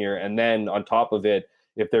come here, and then on top of it,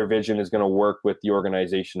 if their vision is going to work with the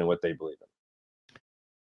organization and what they believe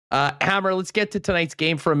in. Hammer, let's get to tonight's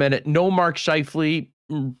game for a minute. No Mark Scheifele,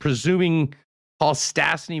 presuming Paul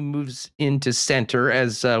Stastny moves into center,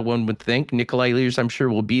 as one would think. Nikolai Ehlers, I'm sure,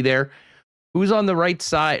 will be there. Who's on the right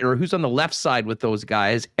side or who's on the left side with those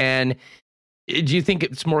guys? And Do you think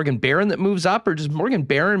it's Morgan Barron that moves up, or does Morgan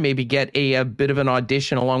Barron maybe get a bit of an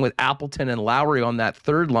audition along with Appleton and Lowry on that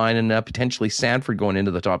third line, and potentially Sanford going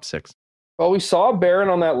into the top six? Well, we saw Barron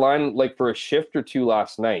on that line like for a shift or two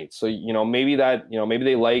last night. So, maybe I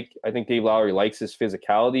think Dave Lowry likes his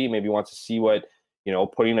physicality, maybe wants to see what,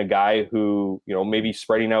 putting a guy who, maybe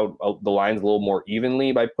spreading out the lines a little more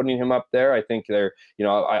evenly by putting him up there. I think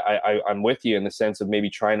I'm with you in the sense of maybe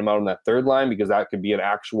trying him out on that third line, because that could be an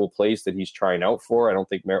actual place that he's trying out for. I don't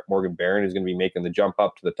think Morgan Barron is going to be making the jump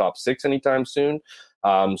up to the top six anytime soon.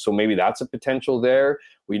 So maybe that's a potential there.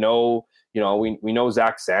 We know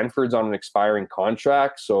Zach Sanford's on an expiring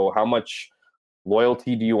contract. So how much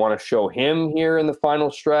loyalty do you want to show him here in the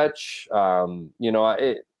final stretch? To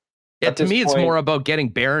me, it's more about getting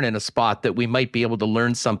Barron in a spot that we might be able to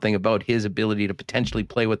learn something about his ability to potentially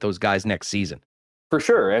play with those guys next season. For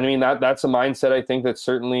sure. I mean, that's a mindset I think that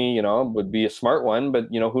certainly, would be a smart one, but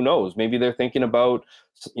who knows? Maybe they're thinking about,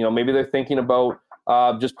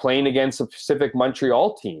 just playing against a specific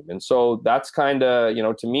Montreal team. And so that's kind of,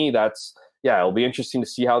 to me, it'll be interesting to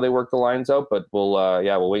see how they work the lines out, but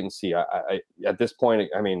we'll wait and see. I at this point,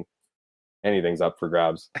 I mean, anything's up for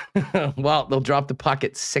grabs. Well, they'll drop the puck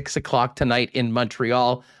at 6:00 tonight in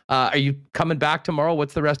Montreal. Are you coming back tomorrow?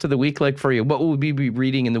 What's the rest of the week like for you? What will we be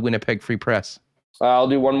reading in the Winnipeg Free Press? I'll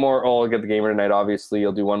do one more. I'll get the gamer tonight, obviously.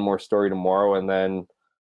 I'll do one more story tomorrow, and then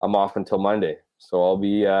I'm off until Monday. So I'll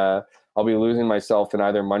be losing myself in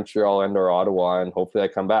either Montreal and or Ottawa, and hopefully I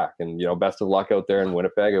come back. And, best of luck out there in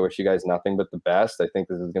Winnipeg. I wish you guys nothing but the best. I think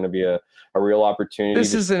this is going to be a real opportunity.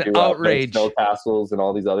 This is an outrage. Snow castles and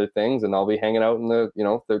all these other things, and I'll be hanging out in the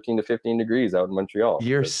 13 to 15 degrees out in Montreal.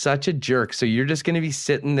 You're such a jerk. So you're just going to be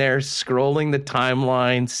sitting there scrolling the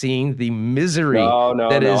timeline, seeing the misery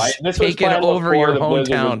is taken over your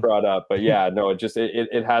hometown. Brought up, but yeah, no,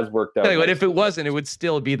 it has worked out. But if it wasn't, it would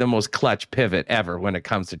still be the most clutch pivot ever when it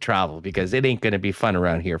comes to travel, because it ain't going to be fun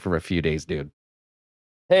around here for a few days, dude.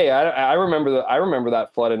 Hey, I remember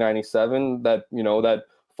that flood of '97 that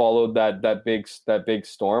followed that big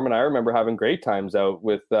storm, and I remember having great times out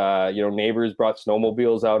with neighbors brought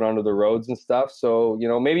snowmobiles out onto the roads and stuff. So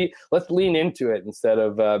maybe let's lean into it instead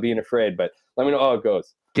of being afraid. But let me know how it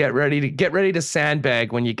goes. Get ready to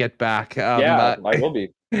sandbag when you get back. I will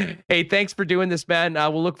be. Hey, thanks for doing this, man.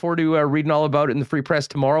 We'll look forward to reading all about it in the Free Press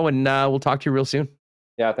tomorrow, and we'll talk to you real soon.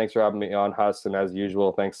 Yeah, thanks for having me on, Huss. And as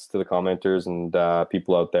usual, thanks to the commenters and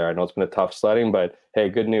people out there. I know it's been a tough sledding, but hey,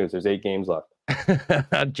 good news. There's 8 games left.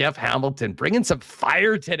 Jeff Hamilton bringing some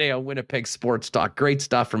fire today on Winnipeg Sports Talk. Great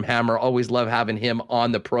stuff from Hammer. Always love having him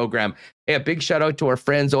on the program. Hey, a big shout out to our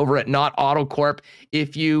friends over at Not Auto Corp.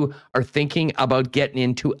 If you are thinking about getting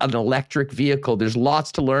into an electric vehicle, there's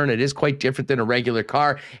lots to learn. It is quite different than a regular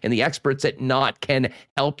car, and the experts at Not can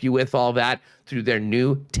help you with all that through their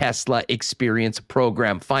new Tesla Experience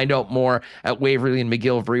program. Find out more at Waverly and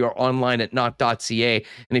McGillivray or online at not.ca.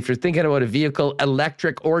 And if you're thinking about a vehicle,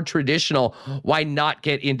 electric or traditional, why not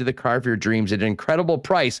get into the car of your dreams at an incredible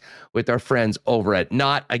price with our friends over at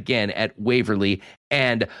Not, again, at Waverly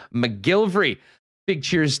and McGillivray. Big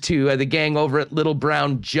cheers to the gang over at Little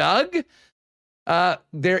Brown Jug.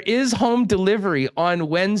 There is home delivery on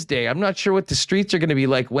Wednesday. I'm not sure what the streets are going to be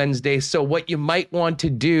like Wednesday. So what you might want to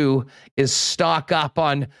do is stock up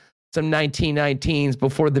on some 1919s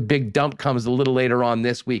before the big dump comes a little later on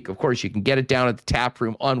this week. Of course, you can get it down at the tap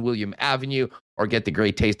room on William Avenue, or get the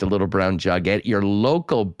great taste of Little Brown Jug at your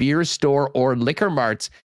local beer store or liquor marts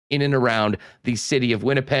in and around the city of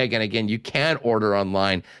Winnipeg. And again, you can order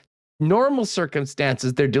online. Normal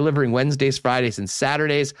circumstances, they're delivering Wednesdays, Fridays, and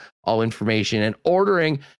Saturdays. All information and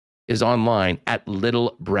ordering is online at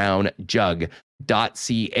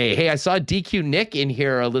littlebrownjug.ca. Hey, I saw DQ Nick in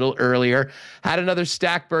here a little earlier. Had another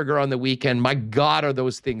stack burger on the weekend. My God, are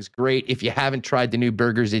those things great. If you haven't tried the new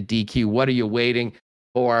burgers at DQ, what are you waiting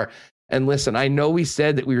for? And listen, I know we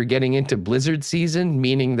said that we were getting into blizzard season,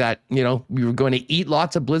 meaning that, we were going to eat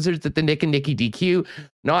lots of blizzards at the Nick and Nicky DQ.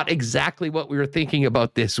 Not exactly what we were thinking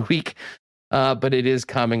about this week, but it is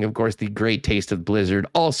coming. Of course, the great taste of blizzard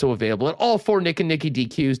also available at all 4 Nick and Nicky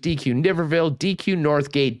DQs: DQ Niverville, DQ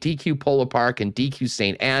Northgate, DQ Polo Park, and DQ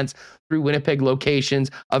St. Anne's, 3 Winnipeg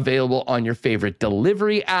locations, available on your favorite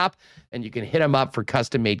delivery app. And you can hit them up for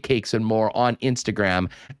custom-made cakes and more on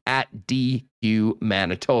Instagram at DQ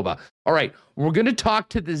Manitoba. All right, we're going to talk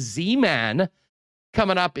to the Z-Man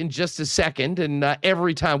coming up in just a second. And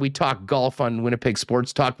every time we talk golf on Winnipeg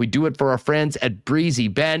Sports Talk, we do it for our friends at Breezy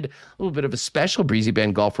Bend. A little bit of a special Breezy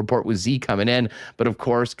Bend golf report with Z coming in. But of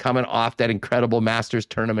course, coming off that incredible Masters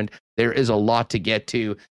tournament, there is a lot to get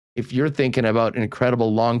to. If you're thinking about an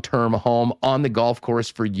incredible long-term home on the golf course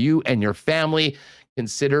for you and your family,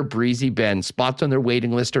 consider Breezy Bend. Spots on their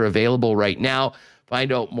waiting list are available right now.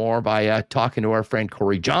 Find out more by talking to our friend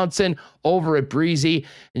Corey Johnson over at Breezy,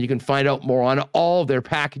 and you can find out more on all of their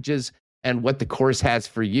packages and what the course has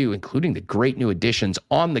for you, including the great new additions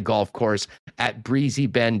on the golf course at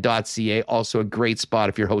breezybend.ca. Also a great spot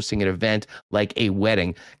if you're hosting an event like a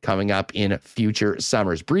wedding coming up in future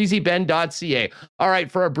summers. breezybend.ca. All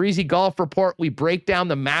right, for our Breezy Golf Report, we break down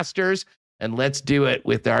the Masters, and let's do it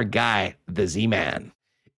with our guy, the Z-Man.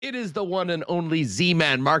 It is the one and only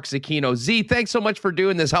Z-Man, Mark Zecchino. Z, thanks so much for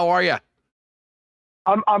doing this. How are you?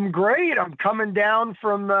 I'm great. I'm coming down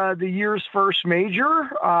from the year's first major.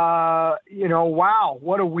 Wow,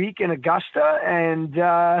 what a week in Augusta. And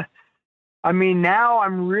now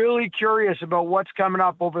I'm really curious about what's coming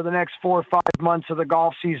up over the next 4 or 5 months of the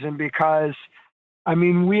golf season because,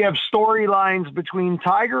 we have storylines between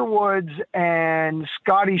Tiger Woods and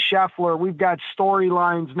Scotty Scheffler. We've got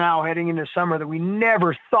storylines now heading into summer that we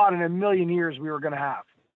never thought in a million years we were going to have.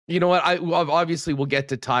 You know what? Obviously we'll get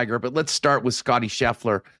to Tiger, but let's start with Scotty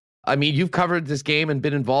Scheffler. You've covered this game and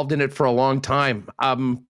been involved in it for a long time.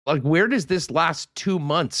 Where does this last 2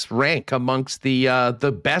 months rank amongst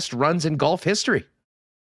the best runs in golf history?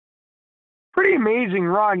 Pretty amazing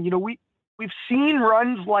run. We've seen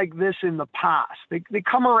runs like this in the past. They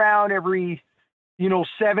come around every,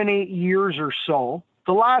 7-8 years or so.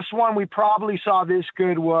 The last one we probably saw this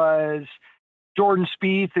good was Jordan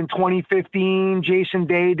Spieth in 2015. Jason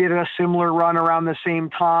Day did a similar run around the same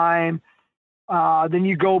time. Then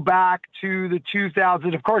you go back to the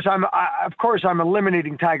 2000s. Of course, I'm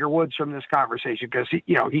eliminating Tiger Woods from this conversation because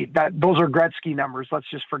those are Gretzky numbers. Let's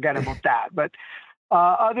just forget about that. But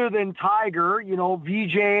other than Tiger,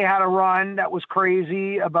 VJ had a run that was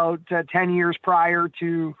crazy about 10 years prior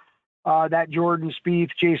to that Jordan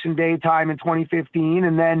Spieth, Jason Day time in 2015.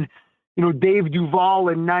 And then, Dave Duvall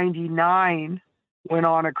in 99 went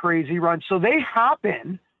on a crazy run. So they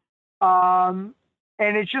happen. And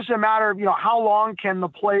it's just a matter of, how long can the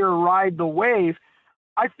player ride the wave?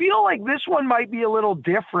 I feel like this one might be a little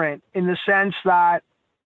different in the sense that,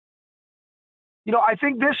 I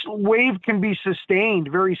think this wave can be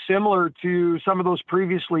sustained very similar to some of those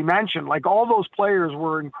previously mentioned. Like all those players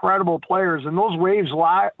were incredible players and those waves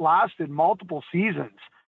lasted multiple seasons.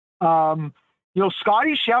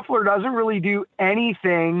 Scotty Scheffler doesn't really do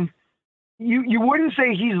anything. You wouldn't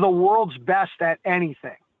say he's the world's best at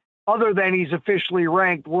anything other than he's officially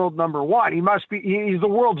ranked world number one. He's the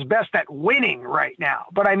world's best at winning right now.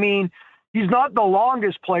 But he's not the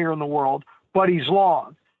longest player in the world, but he's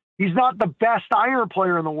long. He's not the best iron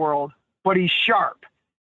player in the world, but he's sharp.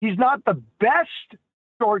 He's not the best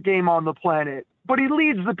short game on the planet, but he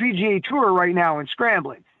leads the PGA Tour right now in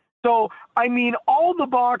scrambling. So, all the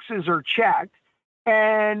boxes are checked.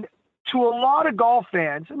 And to a lot of golf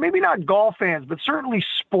fans, maybe not golf fans, but certainly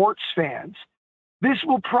sports fans, this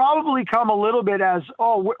will probably come a little bit as,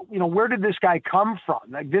 where did this guy come from?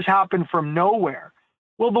 Like this happened from nowhere.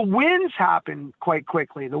 Well, the wins happen quite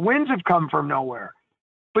quickly. The wins have come from nowhere.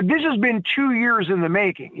 But this has been 2 years in the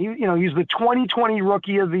making. He's the 2020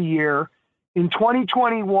 Rookie of the Year. In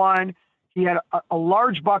 2021, he had a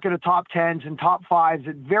large bucket of top 10s and top 5s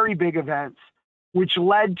at very big events, which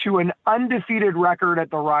led to an undefeated record at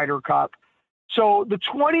the Ryder Cup. So the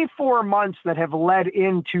 24 months that have led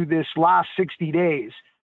into this last 60 days,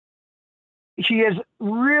 he has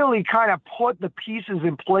really kind of put the pieces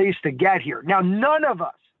in place to get here. Now, none of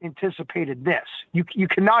us anticipated this. You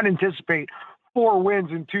cannot anticipate 4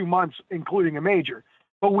 wins in 2 months, including a major.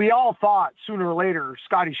 But we all thought sooner or later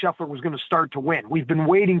Scotty Scheffler was going to start to win. We've been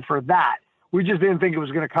waiting for that. We just didn't think it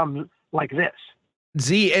was going to come like this.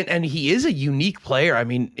 Z, and he is a unique player.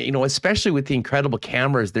 Especially with the incredible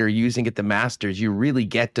cameras they're using at the Masters, you really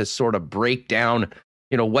get to sort of break down,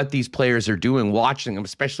 what these players are doing, watching them,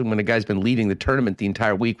 especially when a guy's been leading the tournament the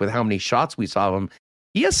entire week with how many shots we saw of him.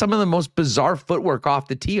 He has some of the most bizarre footwork off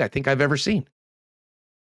the tee I think I've ever seen.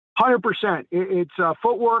 100%. It's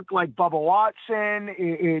footwork like Bubba Watson.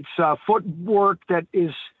 It's footwork that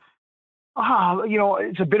is,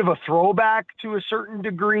 it's a bit of a throwback to a certain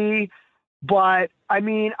degree. But I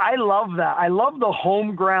love that. I love the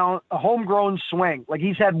homegrown swing. Like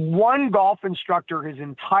he's had one golf instructor his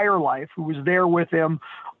entire life who was there with him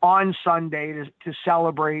on Sunday to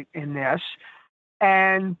celebrate in this.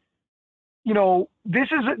 And, this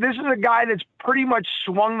is a guy that's pretty much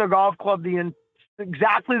swung the golf club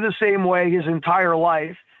exactly the same way his entire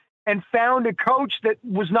life and found a coach that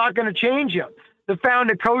was not going to change him. That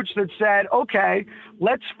found a coach that said, okay,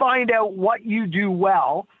 let's find out what you do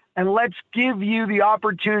well and let's give you the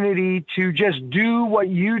opportunity to just do what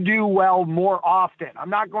you do well more often. I'm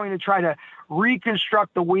not going to try to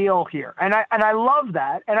reconstruct the wheel here. And I love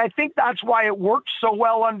that. And I think that's why it works so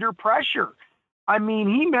well under pressure. I mean,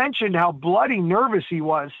 he mentioned how bloody nervous he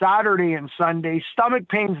was Saturday and Sunday, stomach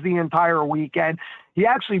pains the entire weekend. He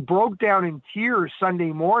actually broke down in tears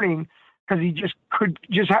Sunday morning because he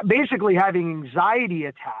basically having anxiety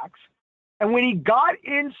attacks. And when he got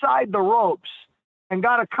inside the ropes and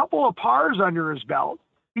got a couple of pars under his belt,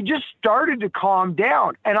 he just started to calm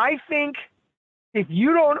down. And I think if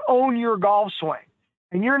you don't own your golf swing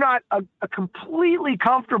and you're not a completely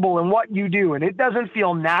comfortable in what you do and it doesn't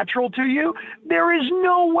feel natural to you, there is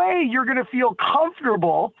no way you're going to feel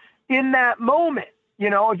comfortable in that moment. You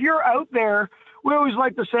know, if you're out there, we always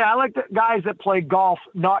like to say, I like the guys that play golf,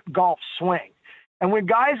 not golf swing. And when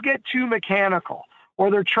guys get too mechanical, or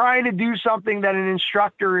they're trying to do something that an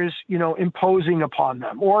instructor is, you know, imposing upon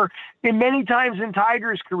them. Or in many times in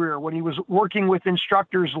Tiger's career, when he was working with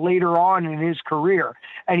instructors later on in his career,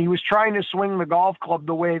 and he was trying to swing the golf club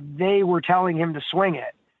the way they were telling him to swing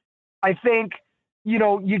it. I think, you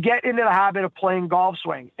know, you get into the habit of playing golf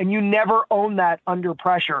swing, and you never own that under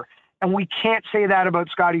pressure. And we can't say that about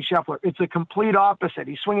Scottie Scheffler. It's a complete opposite.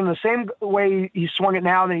 He's swinging the same way he swung it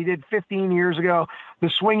now than he did 15 years ago, the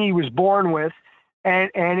swing he was born with.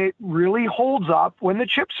 And it really holds up when the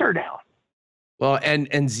chips are down. Well,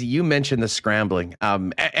 and you mentioned the scrambling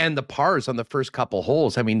and the pars on the first couple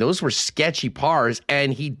holes. I mean, those were sketchy pars,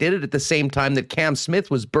 and he did it at the same time that Cam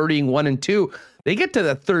Smith was birdieing 1 and 2. They get to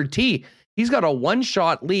the third tee. He's got a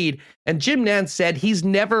one-shot lead, and Jim Nance said he's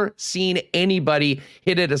never seen anybody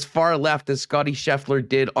hit it as far left as Scottie Scheffler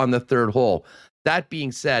did on the third hole. That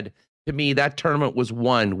being said, to me, that tournament was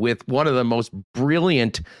won with one of the most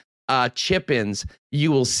brilliant chip-ins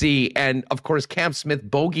you will see. And of course, Cam Smith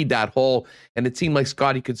bogeyed that hole, and it seemed like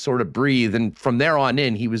Scotty could sort of breathe. And from there on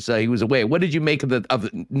in, he was away. What did you make of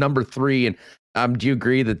the number 3? And do you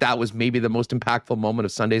agree that was maybe the most impactful moment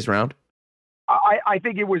of Sunday's round? I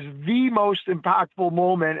think it was the most impactful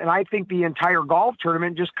moment, and I think the entire golf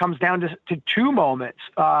tournament just comes down to 2 moments.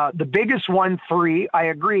 The biggest one, 3, I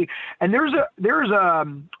agree. And there's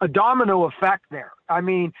a domino effect there. I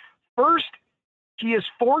mean, first, he is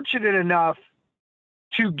fortunate enough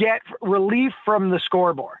to get relief from the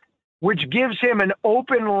scoreboard, which gives him an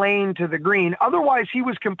open lane to the green. Otherwise, he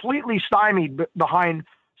was completely stymied behind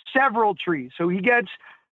several trees. So he gets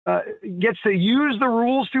to use the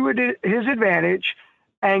rules to his advantage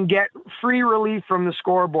and get free relief from the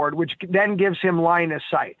scoreboard, which then gives him line of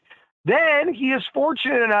sight. Then he is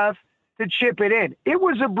fortunate enough to chip it in. It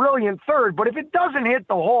was a brilliant third, but if it doesn't hit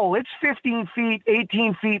the hole, it's 15 feet,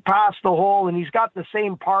 18 feet past the hole, and he's got the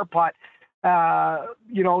same par putt.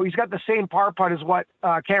 He's got the same par putt as what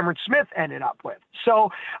Cameron Smith ended up with.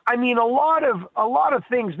 So, I mean, a lot of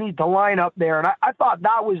things need to line up there, and I thought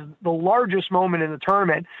that was the largest moment in the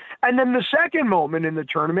tournament. And then the second moment in the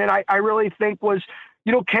tournament, I really think was,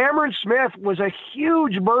 Cameron Smith was a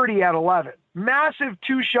huge birdie at 11, massive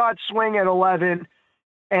 2-shot swing at 11.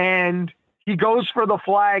 And he goes for the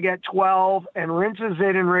flag at 12 and rinses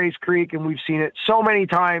it in Rays Creek. And we've seen it so many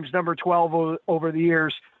times, number 12 over the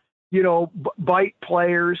years, bite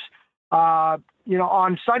players.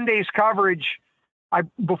 On Sunday's coverage,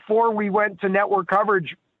 before we went to network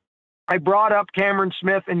coverage, I brought up Cameron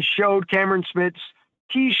Smith and showed Cameron Smith's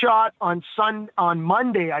tee shot on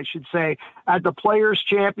Monday, I should say, at the Players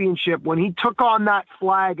Championship when he took on that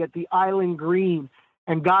flag at the Island Green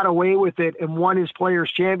and got away with it and won his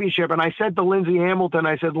Players Championship. And I said to Lindsay Hamilton,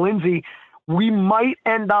 I said, Lindsay, we might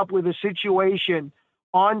end up with a situation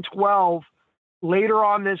on 12 later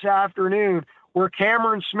on this afternoon where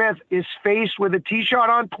Cameron Smith is faced with a tee shot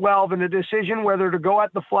on 12 and a decision whether to go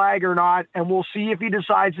at the flag or not. And we'll see if he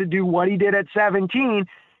decides to do what he did at 17.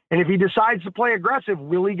 And if he decides to play aggressive,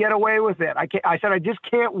 will he get away with it? I said, I just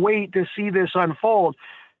can't wait to see this unfold.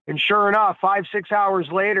 And sure enough, 5-6 hours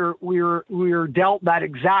later, we were dealt that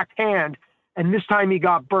exact hand, and this time he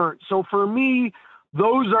got burnt. So for me,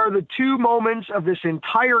 those are the 2 moments of this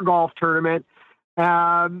entire golf tournament.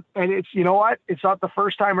 And it's, you know what? It's not the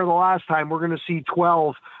first time or the last time we're going to see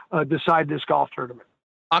 12 decide this golf tournament.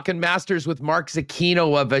 Talking Masters with Mark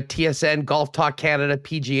Zecchino of TSN, Golf Talk Canada,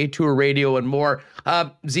 PGA Tour Radio, and more.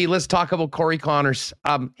 Z, let's talk about Corey Connors.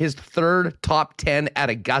 His 3rd top 10 at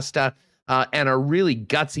Augusta. And a really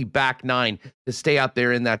gutsy back 9 to stay out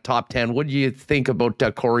there in that top 10. What do you think about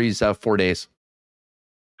Corey's 4 days?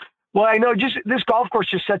 Well, I know just this golf course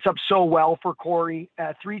just sets up so well for Corey.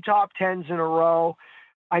 3 top 10s in a row.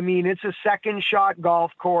 I mean, it's a second shot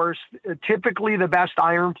golf course. Typically, the best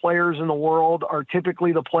iron players in the world are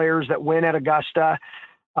typically the players that win at Augusta.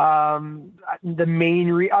 The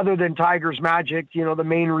main other than Tiger's magic, the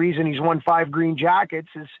main reason he's won 5 green jackets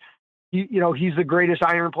is, he's the greatest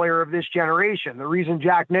iron player of this generation. The reason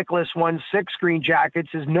Jack Nicklaus won 6 green jackets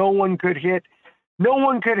is no one could hit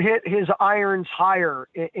his irons higher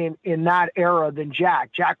in that era than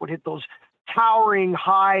Jack. Jack would hit those towering,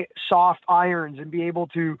 high, soft irons and be able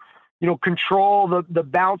to, control the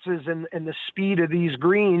bounces and the speed of these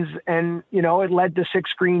greens. And, it led to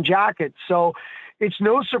 6 green jackets. So it's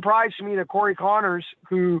no surprise to me that Corey Connors,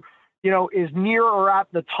 who, is near or at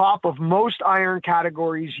the top of most iron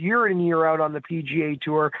categories year in and year out on the PGA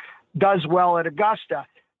Tour, does well at Augusta.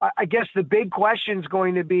 I guess the big question is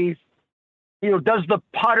going to be, does the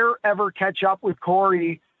putter ever catch up with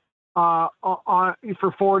Corey for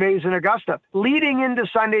 4 days in Augusta? Leading into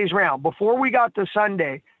Sunday's round, before we got to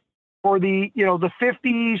Sunday, for the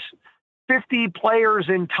 50 players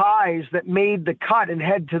in ties that made the cut and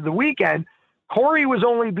head to the weekend, Corey was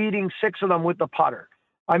only beating 6 of them with the putter.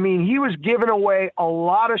 I mean, he was giving away a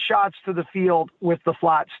lot of shots to the field with the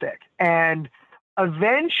flat stick. And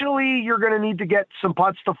eventually you're going to need to get some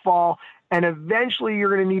putts to fall. And eventually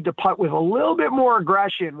you're going to need to putt with a little bit more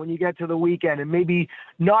aggression when you get to the weekend and maybe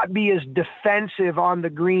not be as defensive on the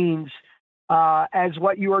greens as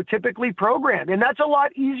what you are typically programmed. And that's a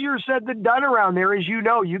lot easier said than done around there. As you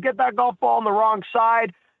know, you get that golf ball on the wrong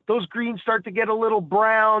side, those greens start to get a little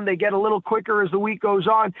brown. They get a little quicker as the week goes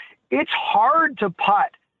on. It's hard to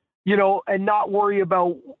putt, and not worry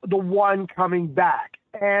about the one coming back.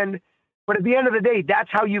 But at the end of the day, that's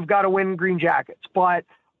how you've got to win green jackets. But,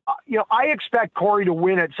 I expect Corey to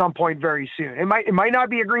win at some point very soon. It might not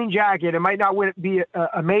be a green jacket. It might not be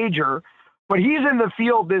a major, but he's in the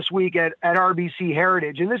field this week at RBC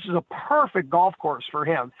Heritage. And this is a perfect golf course for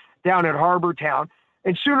him down at Harbour Town.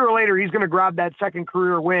 And sooner or later, he's going to grab that second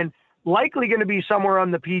career win, likely going to be somewhere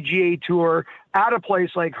on the PGA Tour at a place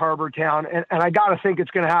like Harbour Town. And I got to think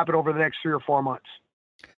it's going to happen over the next 3 or 4 months.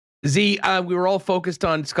 Z, we were all focused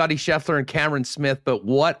on Scotty Scheffler and Cameron Smith, but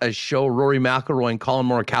what a show Rory McIlroy and Colin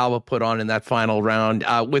Morikawa put on in that final round,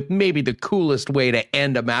 with maybe the coolest way to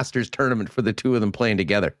end a Masters tournament for the two of them playing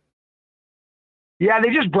together. Yeah,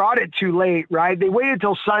 they just brought it too late, right? They waited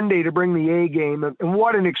till Sunday to bring the A game, and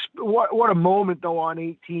what a moment though on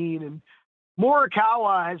 18. And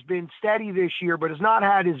Morikawa has been steady this year, but has not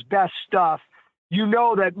had his best stuff. You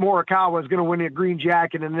know that Morikawa is going to win a green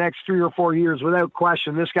jacket in the next 3 or 4 years without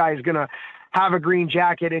question. This guy is going to have a green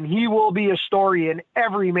jacket, and he will be a story in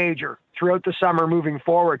every major throughout the summer moving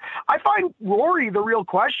forward. I find Rory the real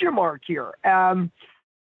question mark here.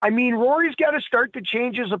 Rory's got to start to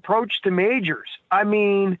change his approach to majors.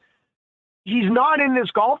 He's not in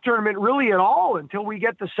this golf tournament really at all until we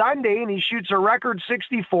get to Sunday, and he shoots a record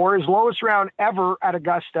 64, his lowest round ever at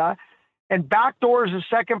Augusta, and backdoors a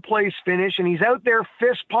second place finish. And he's out there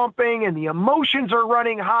fist pumping, and the emotions are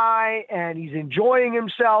running high, and he's enjoying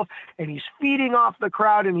himself, and he's feeding off the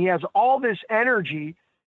crowd, and he has all this energy.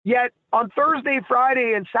 Yet on Thursday,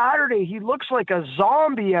 Friday, and Saturday, he looks like a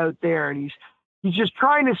zombie out there, and he's just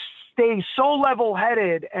trying to stay so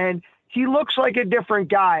level-headed, and he looks like a different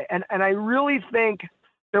guy. And I really think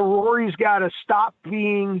that Rory's got to stop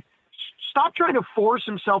trying to force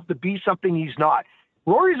himself to be something he's not.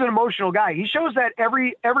 Rory's an emotional guy. He shows that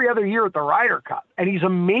every other year at the Ryder Cup, and he's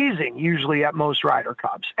amazing usually at most Ryder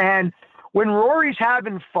Cups. And when Rory's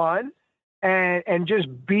having fun and just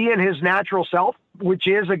being his natural self, which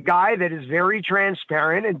is a guy that is very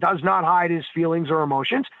transparent and does not hide his feelings or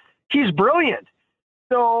emotions, he's brilliant.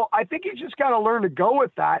 So I think he's just got to learn to go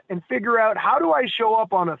with that and figure out, how do I show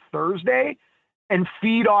up on a Thursday and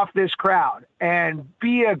feed off this crowd and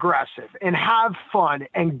be aggressive and have fun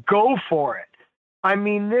and go for it.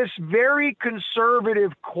 This very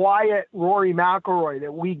conservative, quiet Rory McIlroy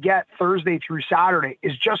that we get Thursday through Saturday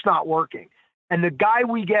is just not working. And the guy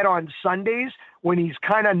we get on Sundays, when he's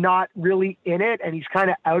kind of not really in it and he's kind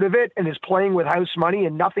of out of it and is playing with house money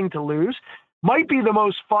and nothing to lose, might be the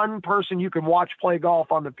most fun person you can watch play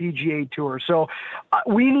golf on the PGA Tour. So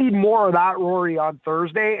we need more of that Rory on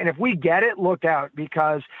Thursday. And if we get it, look out,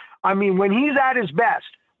 because, when he's at his best,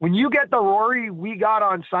 when you get the Rory we got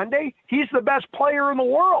on Sunday, he's the best player in the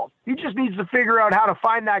world. He just needs to figure out how to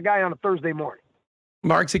find that guy on a Thursday morning.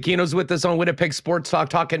 Mark Zecchino's with us on Winnipeg Sports Talk,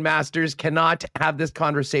 talking Masters. Cannot have this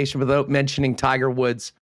conversation without mentioning Tiger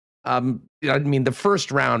Woods. The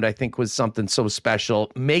first round, I think, was something so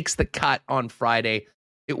special. Makes the cut on Friday.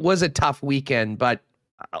 It was a tough weekend, but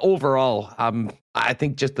overall, I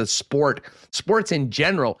think just the sports in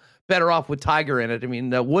general, better off with Tiger in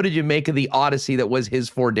it. What did you make of the odyssey that was his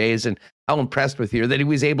 4 days, and how impressed with you that he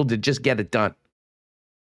was able to just get it done?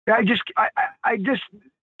 I just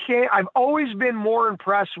I've always been more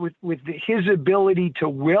impressed with his ability to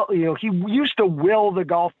will. He used to will the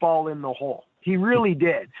golf ball in the hole. He really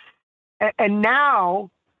did. And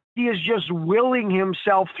now he is just willing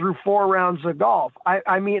himself through 4 rounds of golf.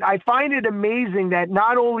 I mean, I find it amazing that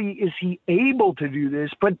not only is he able to do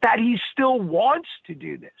this, but that he still wants to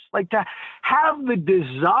do this. Like, to have the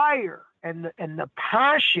desire and the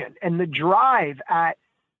passion and the drive at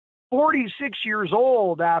 46 years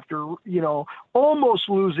old, after, almost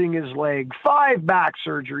losing his leg, 5 back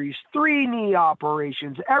surgeries, 3 knee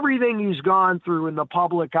operations, everything he's gone through in the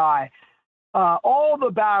public eye, all the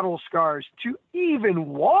battle scars, to even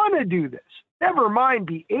want to do this, never mind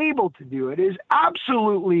be able to do it, is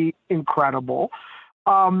absolutely incredible.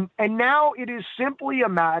 And now it is simply a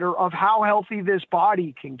matter of how healthy this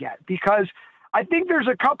body can get, because I think there's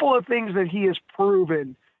a couple of things that he has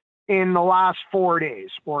proven in the last 4 days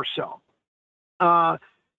or so.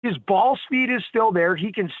 His ball speed is still there.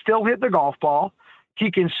 He can still hit the golf ball.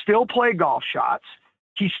 He can still play golf shots.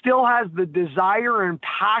 He still has the desire and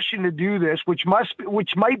passion to do this, which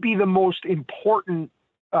might be the most important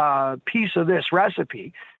piece of this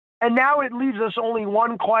recipe. And now it leaves us only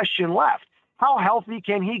one question left. How healthy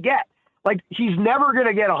can he get? Like, he's never going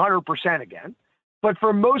to get 100% again. But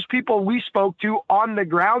for most people we spoke to on the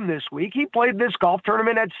ground this week, he played this golf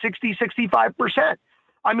tournament at 65%.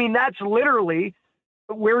 I mean, that's literally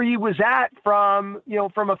where he was at from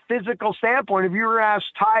a physical standpoint. If you were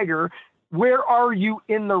asked Tiger, where are you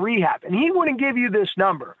in the rehab? And he wouldn't give you this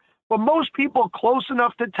number. But most people close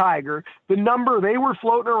enough to Tiger, the number they were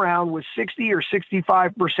floating around was 60 or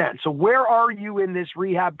 65%. So where are you in this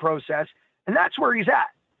rehab process? And that's where he's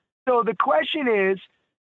at. So the question is,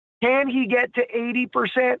 can he get to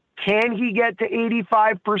 80%? Can he get to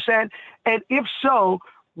 85%? And if so,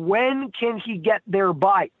 when can he get there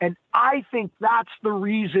by? And I think that's the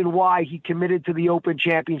reason why he committed to the Open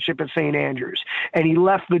Championship at St. Andrews. And he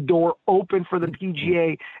left the door open for the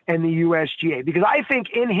PGA and the USGA. Because I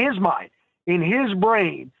think in his mind, in his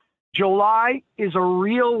brain, July is a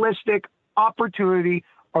realistic opportunity,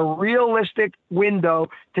 a realistic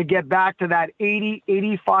window to get back to that 80,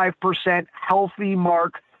 85% healthy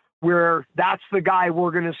mark, where that's the guy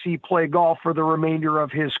we're going to see play golf for the remainder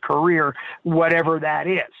of his career, whatever that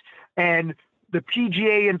is. And the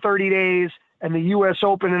PGA in 30 days and the U.S.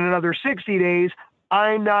 Open in another 60 days,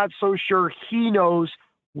 I'm not so sure he knows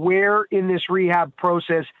where in this rehab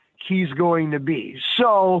process he's going to be.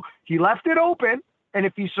 So he left it open, and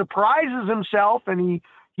if he surprises himself and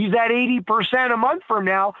he's at 80% a month from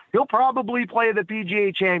now, he'll probably play the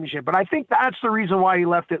PGA Championship. But I think that's the reason why he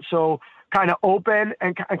left it so kind of open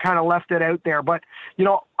and kind of left it out there. But,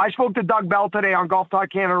 I spoke to Doug Bell today on Golf Talk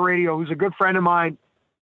Canada Radio, who's a good friend of mine,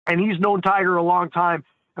 and he's known Tiger a long time,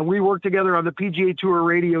 and we worked together on the PGA Tour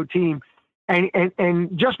radio team.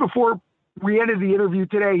 And just before we ended the interview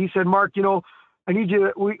today, he said, Mark, I need you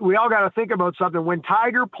to, we all got to think about something. When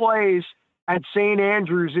Tiger plays at St.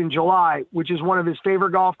 Andrews in July, which is one of his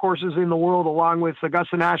favorite golf courses in the world, along with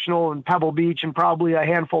Augusta National and Pebble Beach and probably a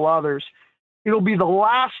handful of others, it'll be the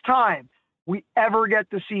last time we ever get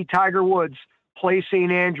to see Tiger Woods play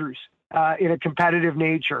St. Andrews in a competitive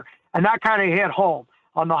nature. And that kind of hit home.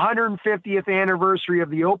 On the 150th anniversary of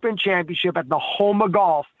the Open Championship at the home of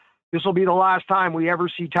golf, this will be the last time we ever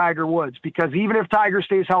see Tiger Woods, because even if Tiger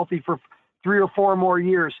stays healthy for 3 or 4 more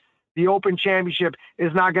years, the Open Championship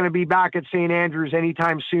is not going to be back at St. Andrews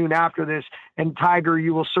anytime soon after this. And Tiger,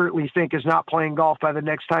 you will certainly think, is not playing golf by the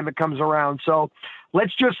next time it comes around. So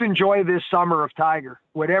let's just enjoy this summer of Tiger,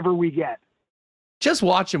 whatever we get. Just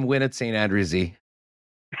watch him win at St. Andrews.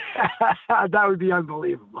 That would be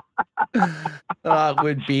unbelievable.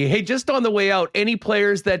 Would be. Hey, just on the way out, any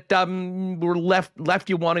players that were left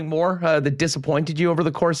you wanting more, that disappointed you over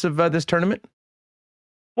the course of this tournament?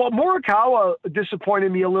 Well, Morikawa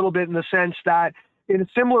disappointed me a little bit in the sense that, in a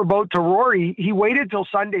similar boat to Rory, he waited till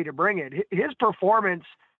Sunday to bring it. His performance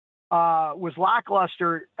was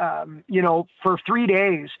lackluster, for 3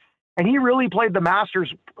 days. And he really played the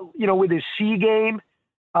Masters, with his C game.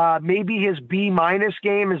 Maybe his B-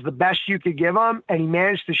 game is the best you could give him. And he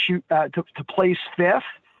managed to shoot to place 5th.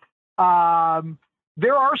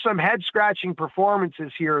 There are some head-scratching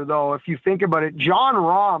performances here, though, if you think about it. Jon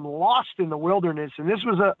Rahm lost in the wilderness, and this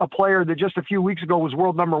was a player that just a few weeks ago was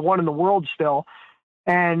world number 1 in the world still.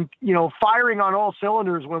 And, firing on all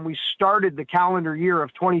cylinders when we started the calendar year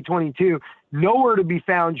of 2022. Nowhere to be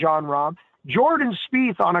found, Jon Rahm. Jordan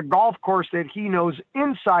Spieth, on a golf course that he knows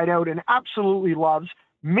inside out and absolutely loves,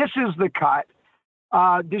 misses the cut.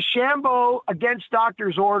 DeChambeau, against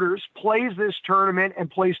doctor's orders, plays this tournament and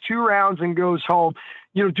plays 2 rounds and goes home.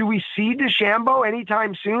 do we see DeChambeau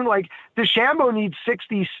anytime soon? Like, DeChambeau needs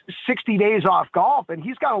 60 days off golf, and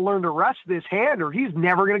he's got to learn to rest this hand or he's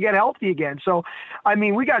never going to get healthy again. So, I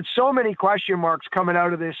mean, we got so many question marks coming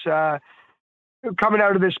out of this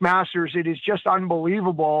Masters. It is just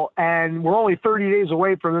unbelievable. And we're only 30 days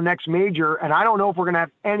away from the next major. And I don't know if we're going to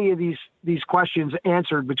have any of these questions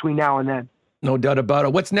answered between now and then. No doubt about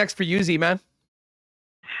it. What's next for you, Z-Man?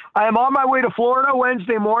 I am on my way to Florida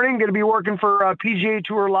Wednesday morning. Going to be working for PGA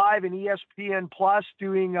Tour Live and ESPN Plus,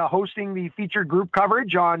 hosting the featured group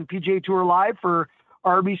coverage on PGA Tour Live for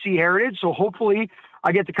RBC Heritage. So hopefully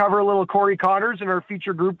I get to cover a little Corey Connors in our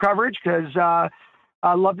featured group coverage, because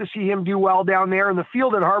I'd love to see him do well down there. And the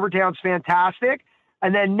field at Harbour Town's fantastic.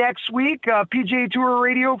 And then next week, PGA Tour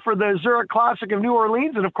Radio for the Zurich Classic of New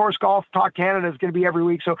Orleans. And, of course, Golf Talk Canada is going to be every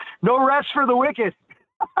week. So no rest for the wicked.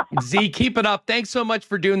 Z, keep it up. Thanks so much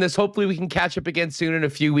for doing this. Hopefully we can catch up again soon in a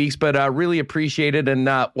few weeks, but really appreciate it. And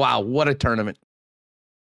wow, what a tournament.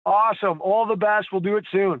 Awesome. All the best. We'll do it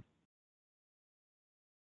soon.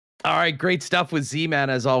 All right, great stuff with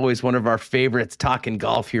Z-Man, as always, one of our favorites talking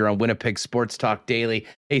golf here on Winnipeg Sports Talk Daily.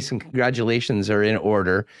 Hey, some congratulations are in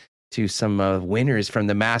order to some winners from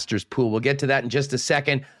the Masters pool. We'll get to that in just a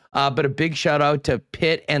second. But a big shout out to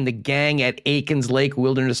Pitt and the gang at Aikens Lake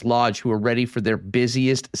Wilderness Lodge, who are ready for their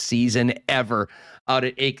busiest season ever out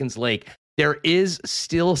at Aikens Lake. There is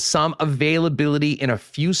still some availability in a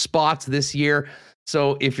few spots this year.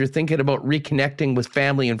 So if you're thinking about reconnecting with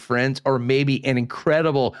family and friends, or maybe an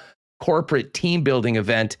incredible corporate team building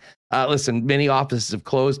event, listen, many offices have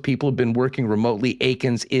closed. People have been working remotely.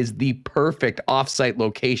 Aikens is the perfect offsite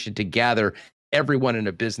location to gather everyone in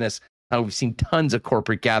a business. We've seen tons of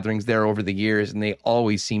corporate gatherings there over the years, and they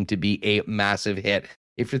always seem to be a massive hit.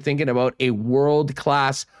 If you're thinking about a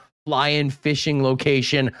world-class fly-in fishing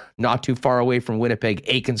location not too far away from Winnipeg,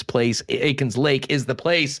 Aikens Lake is the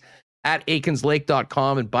place at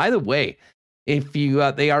aikenslake.com. And by the way, if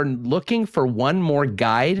they are looking for one more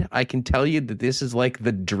guide, I can tell you that this is like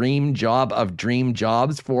the dream job of dream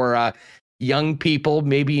jobs for young people,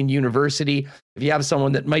 maybe in university. If you have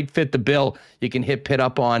someone that might fit the bill, you can hit Pitt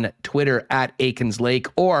up on Twitter at Aikens Lake,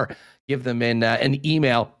 or give them an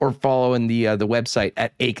email, or follow in the website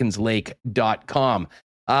at aikenslake.com.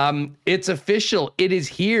 It's official. It is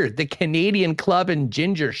here. The Canadian Club and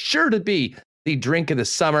Ginger, sure to be the drink of the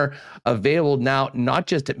summer, available now not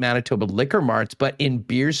just at Manitoba liquor marts, but in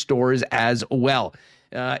beer stores as well.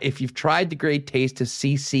 If you've tried the great taste of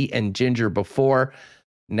CC and Ginger before,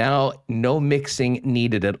 now no mixing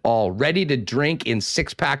needed at all. Ready to drink in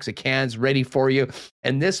 6 packs of cans, ready for you.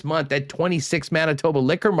 And this month at 26 Manitoba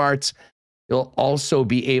liquor marts, you'll also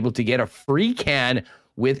be able to get a free can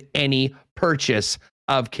with any purchase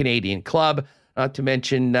of Canadian Club. Not to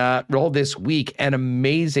mention, roll this week, an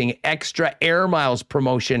amazing extra air miles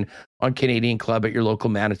promotion on Canadian Club at your local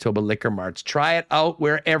Manitoba liquor marts. Try it out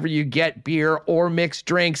wherever you get beer or mixed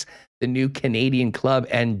drinks. The new Canadian Club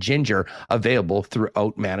and Ginger, available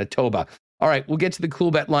throughout Manitoba. All right, we'll get to the cool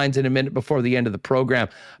bet lines in a minute before the end of the program.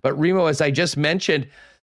 But Remo, as I just mentioned,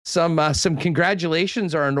 some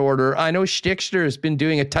congratulations are in order. I know Stickster has been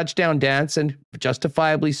doing a touchdown dance, and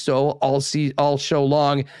justifiably so, all show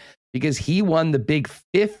long, because he won the big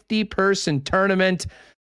 50-person tournament.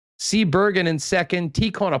 C. Bergen in second, T.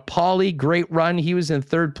 Conapoli, great run. He was in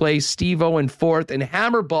third place. Steve-O in fourth, and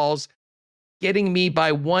Hammerballs getting me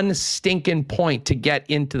by 1 stinking point to get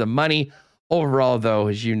into the money. Overall, though,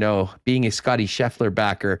 as you know, being a Scotty Scheffler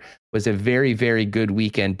backer was a very, very good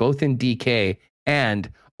weekend, both in DK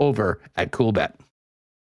and over at CoolBet.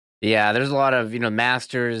 Yeah, there's a lot of,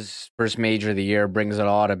 Masters, first major of the year, brings a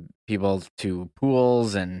lot of people to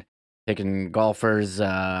pools and picking golfers.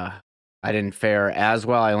 I didn't fare as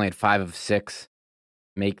well. I only had 5 of 6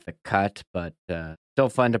 make the cut, but still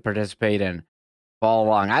fun to participate in. Follow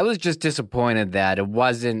along. I was just disappointed that it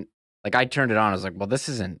wasn't like, I turned it on. I was like, well, this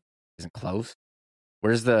isn't close.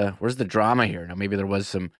 Where's the drama here? Now, maybe there was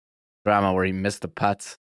some drama where he missed the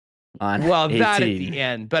putts on 18. That at the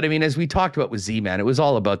end. But I mean, as we talked about with Z-Man, it was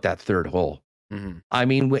all about that third hole. Mm-hmm. I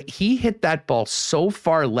mean, he hit that ball so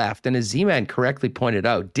far left, and as Z-Man correctly pointed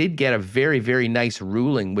out, did get a very, very nice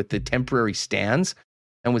ruling with the temporary stands,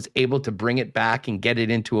 and was able to bring it back and get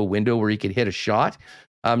it into a window where he could hit a shot.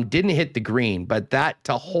 Didn't hit the green, but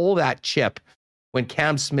to hole that chip when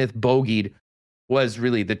Cam Smith bogeyed was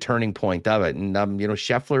really the turning point of it. And,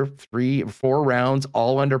 Scheffler, 3 or 4 rounds,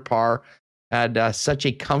 all under par, had such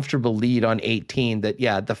a comfortable lead on 18 that,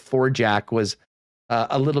 the 4-jack was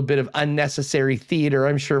a little bit of unnecessary theater,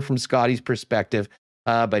 I'm sure, from Scotty's perspective,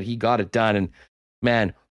 but he got it done. And,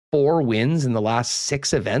 man, 4 wins in the last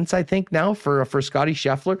 6 events, I think, now for Scotty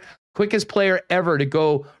Scheffler. quickest player ever to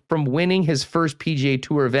go from winning his first PGA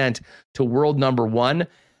Tour event to world number one,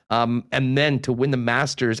 and then to win the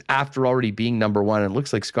Masters after already being number one. And it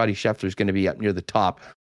looks like Scottie Scheffler is going to be up near the top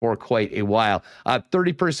for quite a while.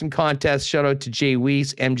 30-person contest. Shout out to Jay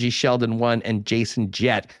Weiss, MG Sheldon won, and Jason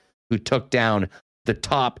Jett, who took down the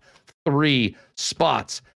top 3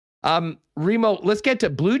 spots. Remo, let's get to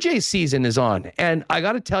Blue Jays season is on. And I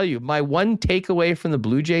got to tell you, my one takeaway from the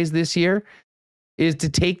Blue Jays this year is to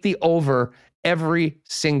take the over every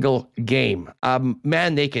single game.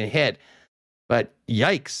 Man, they can hit. But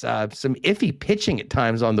yikes, some iffy pitching at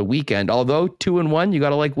times on the weekend. Although 2-1, you got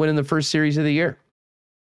to like winning the first series of the year.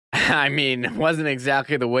 I mean, it wasn't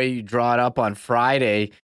exactly the way you draw it up on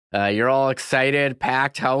Friday. You're all excited,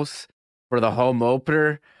 packed house for the home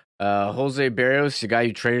opener. Jose Barrios, the guy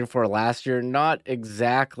you traded for last year, not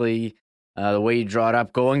exactly the way you draw it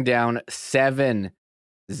up, going down 7-zip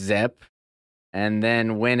and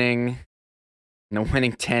then winning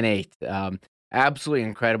 10-8. Absolutely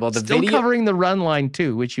incredible. Still covering the run line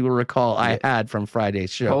too, which you will recall I had from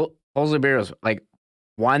Friday's show. Jose Barrios, like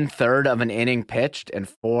 1/3 of an inning pitched and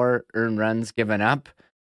 4 earned runs given up.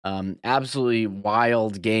 Absolutely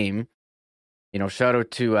wild game. You know, shout out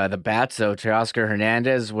to the bats, though, to Oscar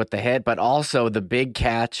Hernandez with the hit, but also the big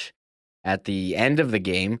catch at the end of the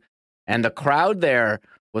game. And the crowd there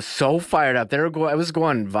was so fired up. It was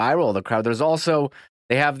going viral, the crowd. There's also,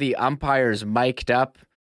 they have the umpires mic'd up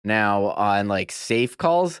now on like safe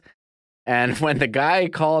calls. And when the guy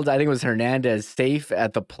called, I think it was Hernandez, safe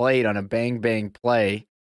at the plate on a bang bang play,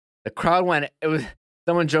 the crowd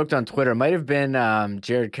someone joked on Twitter, it might have been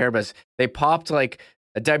Jared Carabas. They popped like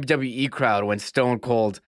a WWE crowd when Stone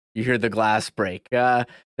Cold, you hear the glass break. They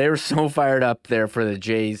were so fired up there for the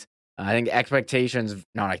Jays. I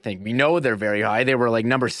think we know they're very high. They were like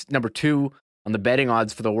number 2 on the betting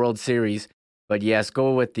odds for the World Series. But yes,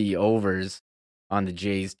 go with the overs on the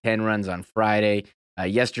Jays. 10 runs on Friday.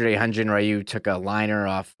 Yesterday, Hyun-Jin Ryu took a liner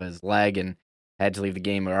off his leg and had to leave the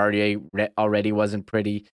game. Already wasn't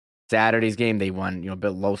pretty. Saturday's game, they won, a bit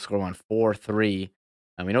low score, won 4-3.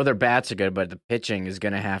 We know their bats are good, but the pitching is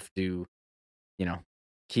going to have to,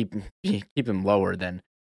 keep them lower than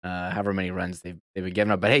however many runs they've been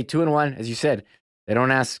giving up. But hey, 2-1, as you said, they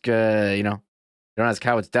don't ask, they don't ask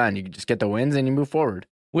how it's done. You just get the wins and you move forward.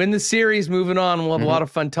 Win the series, moving on. We'll have a lot of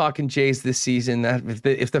fun talking Jays this season.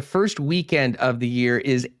 If the first weekend of the year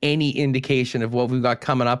is any indication of what we've got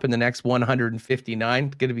coming up in the next 159,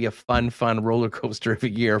 it's going to be a fun roller coaster of a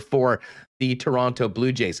year for the Toronto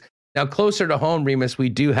Blue Jays. Now, closer to home, Remus, we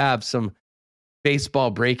do have some baseball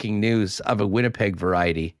breaking news of a Winnipeg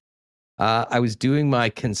variety. I was doing my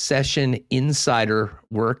concession insider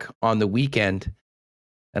work on the weekend.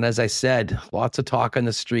 And as I said, lots of talk on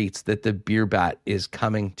the streets that the beer bat is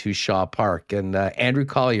coming to Shaw Park. And Andrew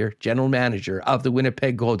Collier, general manager of the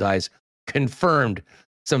Winnipeg Goldeyes, confirmed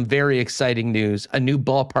some very exciting news, a new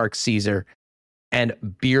ballpark Caesar and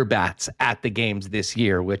beer bats at the games this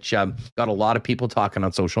year, which got a lot of people talking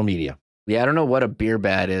on social media. Yeah, I don't know what a beer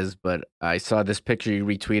bat is, but I saw this picture you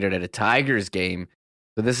retweeted at a Tigers game.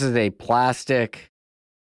 So this is a plastic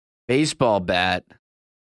baseball bat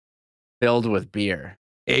filled with beer.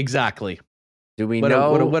 Exactly. Do we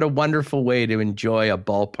know? What a wonderful way to enjoy a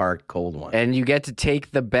ballpark cold one. And you get to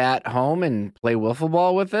take the bat home and play wiffle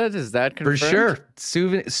ball with it? Is that confirmed? For sure.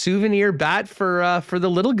 Souvenir bat for the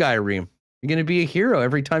little guy, Reem. You're going to be a hero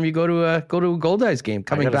every time you go to a Goldeyes game,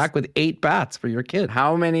 coming back with 8 bats for your kid.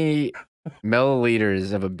 How many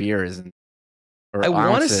milliliters of a beer is it? I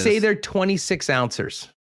want to say they're 26 ounces,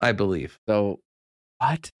 I believe. So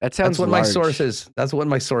what? That sounds large. That's what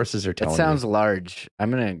my sources are telling me. That sounds large. I'm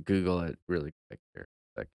going to Google it really quick here.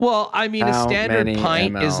 Well, I mean, a standard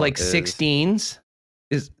pint is like 16s.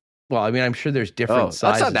 I'm sure there's different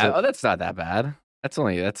sizes. That's not that bad. That's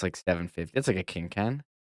like 750. That's like a king can.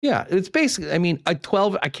 Yeah, it's basically, a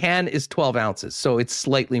can is 12 ounces, so it's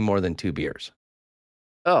slightly more than 2 beers.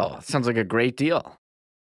 Oh, sounds like a great deal.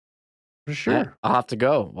 For sure. I'll have to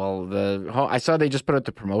go. Well, I saw they just put out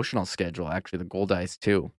the promotional schedule, actually, the Goldeyes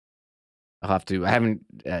too. I haven't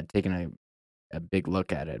taken a big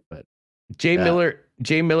look at it, but. Jay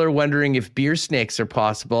Miller wondering if beer snakes are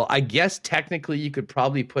possible. I guess technically you could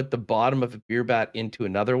probably put the bottom of a beer bat into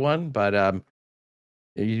another one, but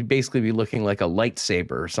you'd basically be looking like a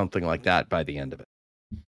lightsaber or something like that by the end of it.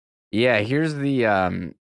 Yeah, here's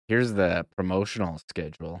the promotional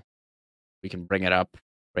schedule. We can bring it up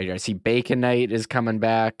right here. I see Bacon Night is coming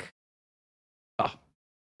back. Oh,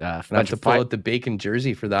 I have to pull out the bacon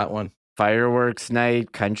jersey for that one. Fireworks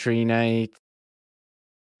Night, Country Night.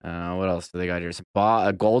 What else do they got here?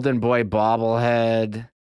 A Golden Boy bobblehead.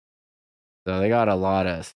 So they got a lot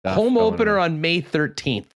of stuff. Home going opener on May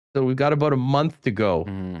 13th. So we've got about a month to go.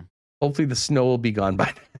 Mhm. Hopefully the snow will be gone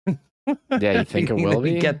by then. Yeah, you think it Anything will that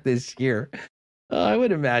we be? get this year. I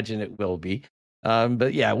would imagine it will be.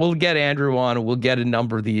 But yeah, we'll get Andrew on. We'll get a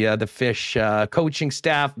number of the Fish coaching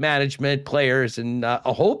staff, management, players, and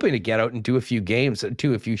hoping to get out and do a few games,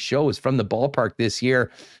 do a few shows from the ballpark this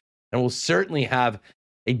year. And we'll certainly have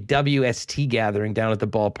a WST gathering down at the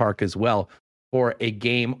ballpark as well for a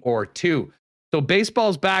game or two. So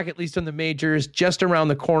baseball's back, at least on the majors, just around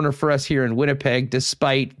the corner for us here in Winnipeg,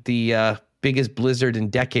 despite the biggest blizzard in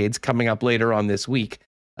decades coming up later on this week.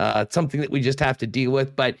 It's something that we just have to deal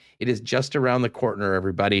with, but it is just around the corner,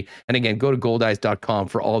 everybody. And again, go to goldeyes.com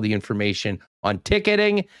for all the information on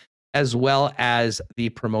ticketing, as well as the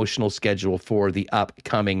promotional schedule for the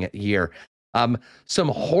upcoming year. Some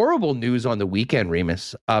horrible news on the weekend,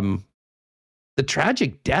 Remus. The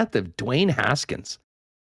tragic death of Dwayne Haskins,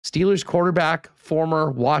 Steelers quarterback, former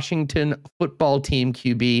Washington football team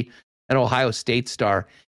QB, and Ohio State star,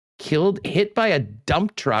 hit by a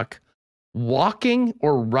dump truck walking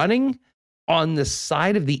or running on the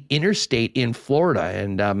side of the interstate in Florida.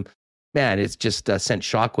 And man, it's just sent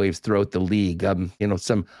shockwaves throughout the league.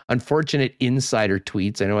 Some unfortunate insider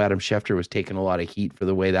tweets. I know Adam Schefter was taking a lot of heat for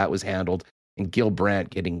the way that was handled, and Gil Brandt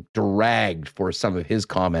getting dragged for some of his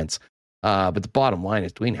comments. But the bottom line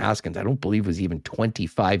is Dwayne Haskins, I don't believe, was even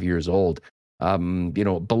 25 years old.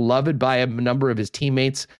 Beloved by a number of his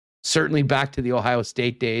teammates, certainly back to the Ohio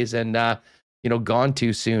State days, and gone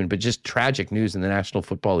too soon. But just tragic news in the National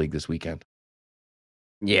Football League this weekend.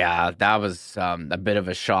 Yeah, that was a bit of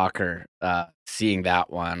a shocker, seeing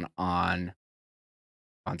that one on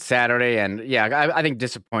Saturday. And yeah, I think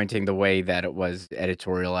disappointing the way that it was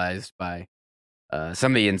editorialized by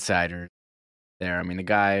some of the insiders there. I mean, the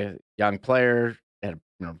guy, young player, had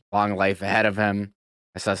a long life ahead of him.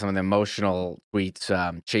 I saw some of the emotional tweets.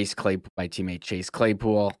 My teammate Chase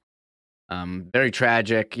Claypool. Very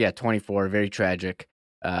tragic. Yeah, 24, very tragic.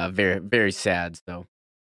 Very, very sad. So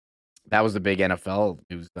that was the big NFL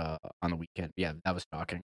news on the weekend. Yeah, that was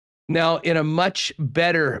shocking. Now, in a much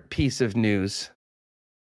better piece of news,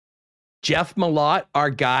 Jeff Malott, our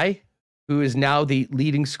guy, who is now the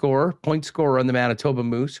leading point scorer on the Manitoba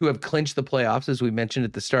Moose, who have clinched the playoffs, as we mentioned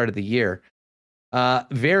at the start of the year.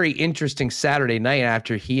 Very interesting Saturday night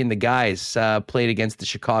after he and the guys played against the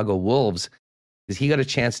Chicago Wolves, because he got a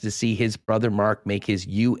chance to see his brother Mark make his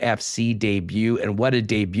UFC debut, and what a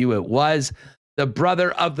debut it was. The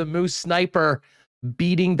brother of the Moose Sniper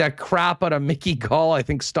beating the crap out of Mickey Gall, I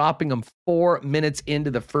think stopping him 4 minutes into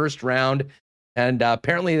the first round. And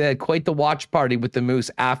apparently they had quite the watch party with the Moose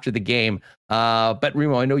after the game. But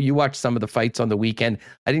Remo, I know you watched some of the fights on the weekend.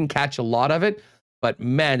 I didn't catch a lot of it, but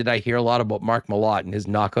man, did I hear a lot about Mark Malott and his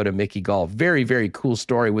knockout of Mickey Gall. Very, very cool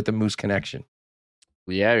story with the Moose connection.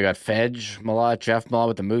 Yeah, we got Fedge Malott, Jeff Malott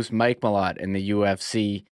with the Moose, Mike Malott in the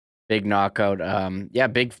UFC. Big knockout.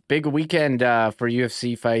 Big weekend for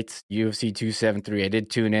UFC fights. UFC 273. I did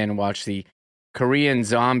tune in and watch the Korean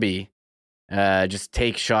Zombie just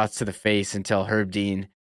take shots to the face until Herb Dean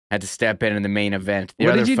had to step in the main event.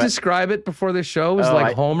 What did you describe it before the show? It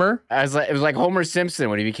was Homer? It was like Homer Simpson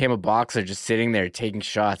when he became a boxer, just sitting there taking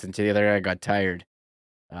shots until the other guy got tired.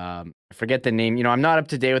 I forget the name. I'm not up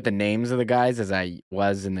to date with the names of the guys as I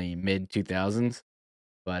was in the mid 2000s,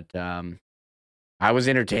 but I was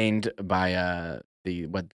entertained by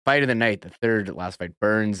the fight of the night, the last fight,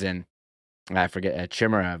 Burns and I forget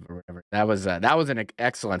Chimaev or whatever. That was an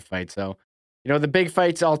excellent fight. So the big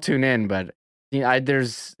fights I'll tune in, but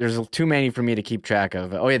there's too many for me to keep track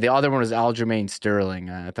of. Oh yeah, the other one was Aljamain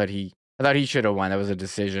Sterling. I thought he should have won. That was a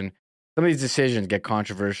decision. Some of these decisions get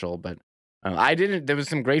controversial, but I didn't. There was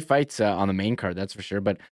some great fights on the main card, that's for sure.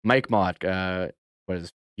 But Mike Mott,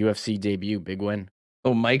 was UFC debut, big win.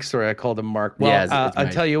 Oh, Mike, sorry, I called him Mark. Well, yeah, I'll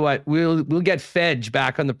tell you what, we'll get Fedge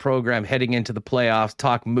back on the program heading into the playoffs,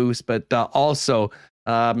 talk Moose, but also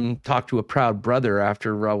talk to a proud brother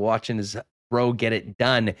after watching his bro get it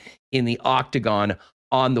done in the octagon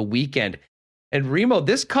on the weekend. And Remo,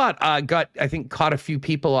 this caught a few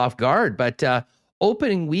people off guard, but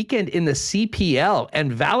opening weekend in the CPL,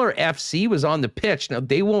 and Valor FC was on the pitch. Now,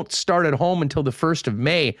 they won't start at home until the 1st of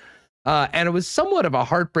May. And it was somewhat of a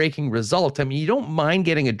heartbreaking result. I mean, you don't mind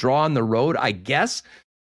getting a draw on the road, I guess,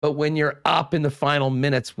 but when you're up in the final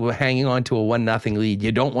minutes hanging on to a 1-0 lead,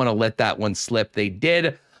 you don't want to let that one slip. They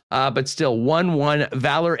did, but still 1-1,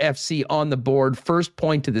 Valor FC on the board, first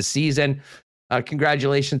point of the season.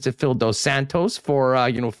 Congratulations to Phil Dos Santos for,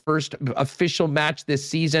 first official match this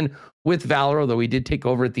season with Valor, although he did take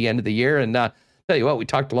over at the end of the year. And Tell you what, we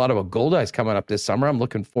talked a lot about Gold Eyes coming up this summer. I'm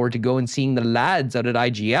looking forward to going seeing the lads out at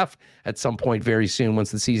IGF at some point very soon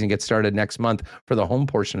once the season gets started next month for the home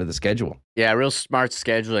portion of the schedule. Yeah, real smart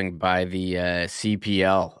scheduling by the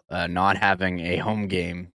CPL, not having a home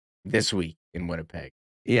game this week in Winnipeg.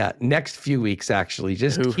 Yeah, next few weeks, actually.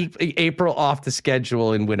 Just keep April off the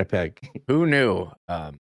schedule in Winnipeg. Who knew?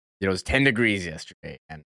 It was 10 degrees yesterday,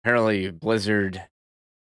 and apparently blizzard,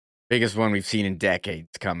 biggest one we've seen in decades,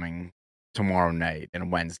 coming tomorrow night and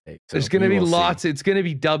Wednesday. So there's going to be lots. It's going to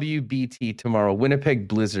be WBT tomorrow, Winnipeg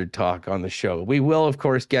Blizzard talk on the show. We will, of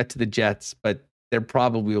course, get to the Jets, but they're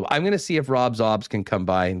probably. I'm going to see if Rob Zobbs can come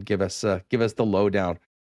by and give us the lowdown.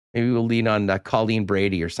 Maybe we'll lean on Colleen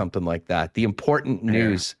Brady or something like that. The important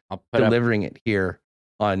news, delivering it here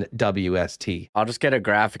on WST. I'll just get a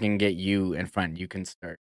graphic and get you in front. You can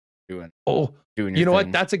start doing your you know thing.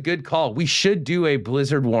 What? That's a good call. We should do a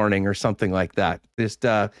blizzard warning or something like that.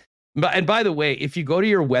 And by the way, if you go to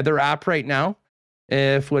your weather app right now,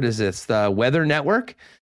 what is this? The Weather Network,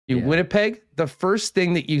 Winnipeg, the first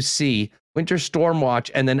thing that you see, winter storm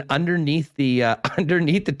watch, and then underneath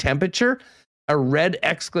the temperature, a red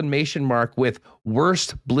exclamation mark with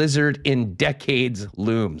worst blizzard in decades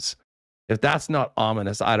looms. If that's not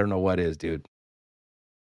ominous, I don't know what is, dude.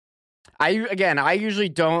 I usually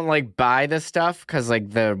don't buy this stuff because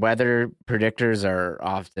the weather predictors are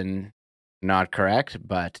often not correct,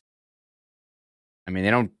 but I mean,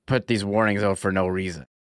 they don't put these warnings out for no reason.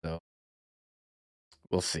 So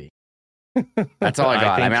we'll see. That's all I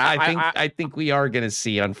got. I think we are going to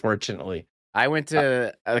see, unfortunately. I went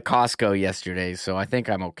to Costco yesterday, so I think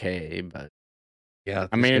I'm okay. But yeah,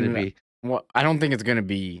 I mean, I don't think it's going to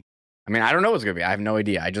be. I mean, I don't know what's going to be. I have no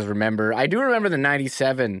idea. I just remember. I do remember the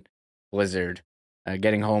 '97 blizzard.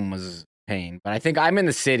 Getting home was pain, but I think I'm in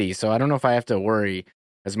the city, so I don't know if I have to worry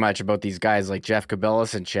as much about these guys like Jeff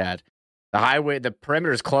Cabellis and Chad. The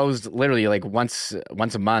perimeter is closed literally once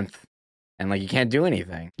a month, and you can't do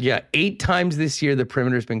anything. Yeah, 8 times this year the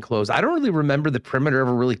perimeter's been closed. I don't really remember the perimeter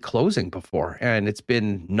ever really closing before, and it's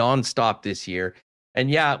been nonstop this year. And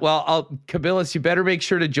yeah, well, Cabellis, you better make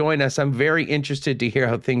sure to join us. I'm very interested to hear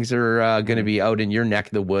how things are going to be out in your neck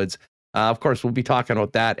of the woods. Of course, we'll be talking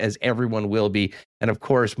about that, as everyone will be. And of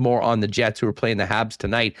course, more on the Jets who are playing the Habs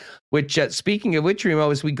tonight, which, speaking of which,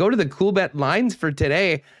 Remo, as we go to the Cool Bet lines for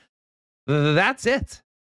today, that's it.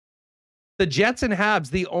 The Jets and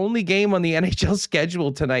Habs, the only game on the NHL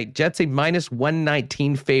schedule tonight. Jets a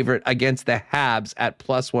 -119 favorite against the Habs at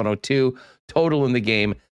 +102. Total in the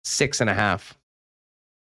game, 6.5.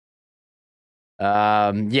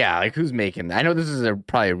 Yeah, who's making that? I know this is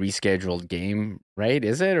probably a rescheduled game, right?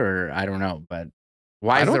 Is it? Or I don't know, but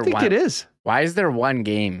I don't think it is. Why is there one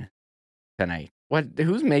game tonight?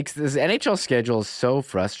 Who makes this? NHL schedule is so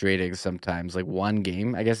frustrating sometimes. One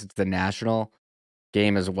game. I guess it's the national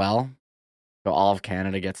game as well. So all of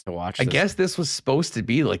Canada gets to watch this. I guess this was supposed to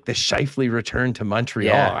be the Scheifele return to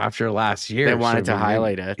Montreal after last year. They wanted to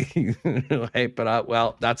highlight it. Right, but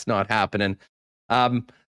well, that's not happening.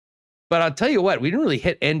 But I'll tell you what, we didn't really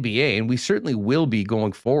hit NBA, and we certainly will be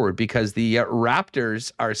going forward because the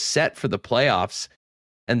Raptors are set for the playoffs,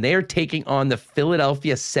 and they're taking on the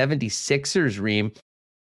Philadelphia 76ers, Reem.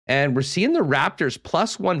 And we're seeing the Raptors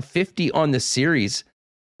 +150 on the series,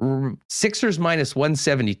 Sixers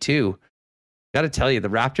 -172. Got to tell you, the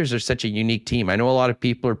Raptors are such a unique team. I know a lot of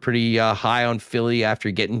people are pretty high on Philly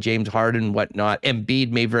after getting James Harden and whatnot.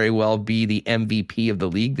 Embiid may very well be the MVP of the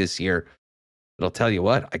league this year. But I'll tell you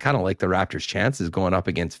what, I kind of like the Raptors' chances going up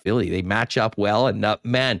against Philly. They match up well, and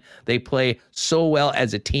man, they play so well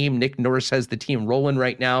as a team. Nick Nurse has the team rolling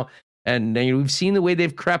right now, and we've seen the way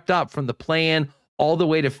they've crept up from the play-in all the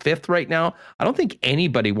way to 5th right now. I don't think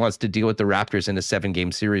anybody wants to deal with the Raptors in a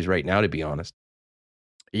 7-game series right now, to be honest.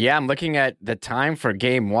 Yeah, I'm looking at the time for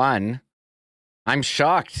game 1. I'm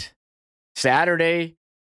shocked. Saturday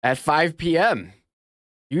at 5 p.m.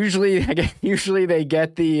 Usually they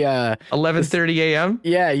get the 11:30 a.m.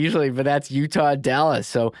 Yeah, usually, but that's Utah, Dallas.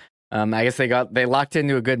 So I guess they locked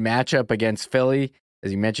into a good matchup against Philly,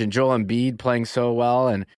 as you mentioned. Joel Embiid playing so well,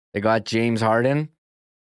 and they got James Harden.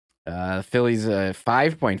 Philly's a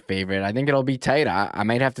 5-point favorite. I think it'll be tight. I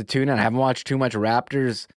might have to tune in. I haven't watched too much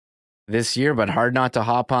Raptors this year, but hard not to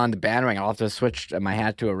hop on the bandwagon. I'll have to switch my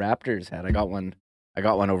hat to a Raptors hat. I got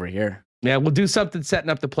one over here. Yeah, we'll do something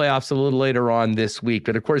setting up the playoffs a little later on this week.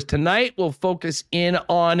 But of course, tonight we'll focus in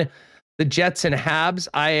on the Jets and Habs.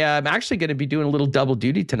 I am actually going to be doing a little double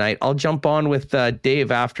duty tonight. I'll jump on with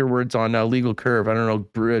Dave afterwards on Legal Curve. I don't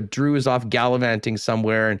know, Drew is off gallivanting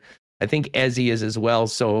somewhere, and I think Ezzy is as well.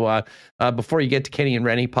 So before you get to Kenny and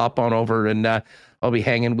Rennie, pop on over and I'll be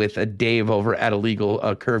hanging with Dave over at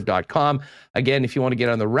illegalcurve.com. Again, if you want to get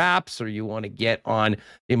on the Raps or you want to get on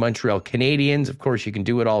the Montreal Canadiens, of course, you can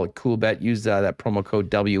do it all at CoolBet. Use that promo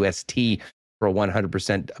code WST for a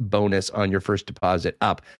 100% bonus on your first deposit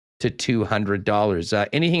up to $200.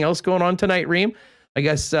 Anything else going on tonight, Reem? I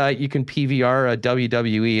guess you can PVR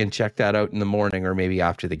WWE and check that out in the morning or maybe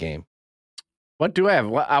after the game. What do I have?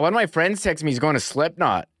 One of my friends texted me he's going to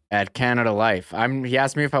Slipknot at Canada Life. He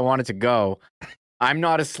asked me if I wanted to go. I'm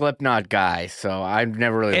not a Slipknot guy, so I've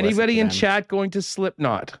never really. Anybody in chat going to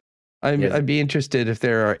Slipknot? I'd be interested if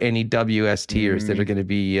there are any WSTers that are going to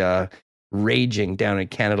be raging down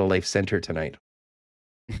at Canada Life Center tonight.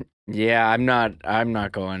 Yeah, I'm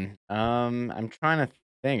not going. I'm trying to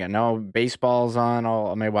think. I know baseball's on.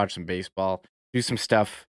 I may watch some baseball. Do some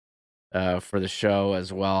stuff for the show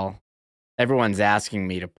as well. Everyone's asking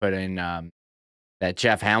me to put in that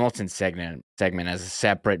Jeff Hamilton segment as a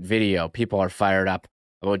separate video. People are fired up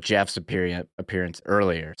about Jeff's appearance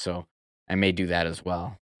earlier, so I may do that as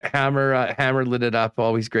well. Hammer lit it up.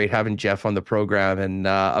 Always great having Jeff on the program. And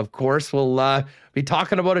of course, we'll be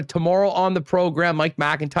talking about it tomorrow on the program. Mike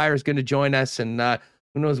McIntyre is going to join us, and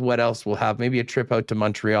who knows what else we'll have. Maybe a trip out to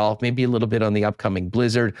Montreal, maybe a little bit on the upcoming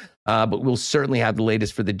blizzard. But we'll certainly have the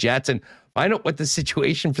latest for the Jets and find out what the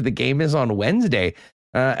situation for the game is on Wednesday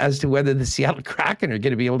as to whether the Seattle Kraken are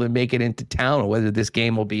going to be able to make it into town or whether this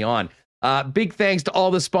game will be on. Big thanks to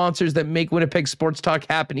all the sponsors that make Winnipeg Sports Talk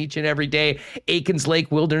happen each and every day. Aikens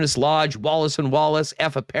Lake Wilderness Lodge, Wallace & Wallace,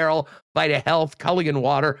 F Apparel, Vita Health, Culligan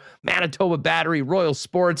Water, Manitoba Battery, Royal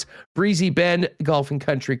Sports, Breezy Bend Golf and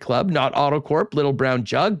Country Club, Not AutoCorp, Little Brown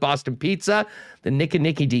Jug, Boston Pizza, the Nick and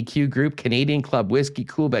Nicky DQ Group, Canadian Club Whiskey,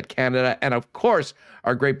 CoolBet Canada, and of course,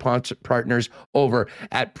 our great partners over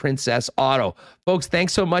at Princess Auto. Folks,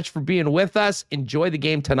 thanks so much for being with us. Enjoy the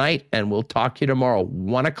game tonight, and we'll talk to you tomorrow,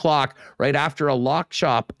 1 o'clock, right after a lock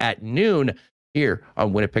shop at noon here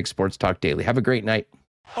on Winnipeg Sports Talk Daily. Have a great night.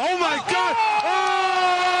 Oh, my God. Oh!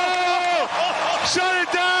 Shut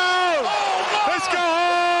it down. Let's go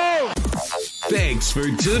home. Thanks for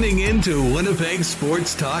tuning in to Winnipeg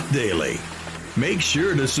Sports Talk Daily. Make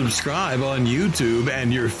sure to subscribe on YouTube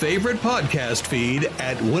and your favorite podcast feed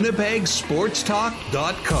at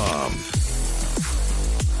winnipegsportstalk.com.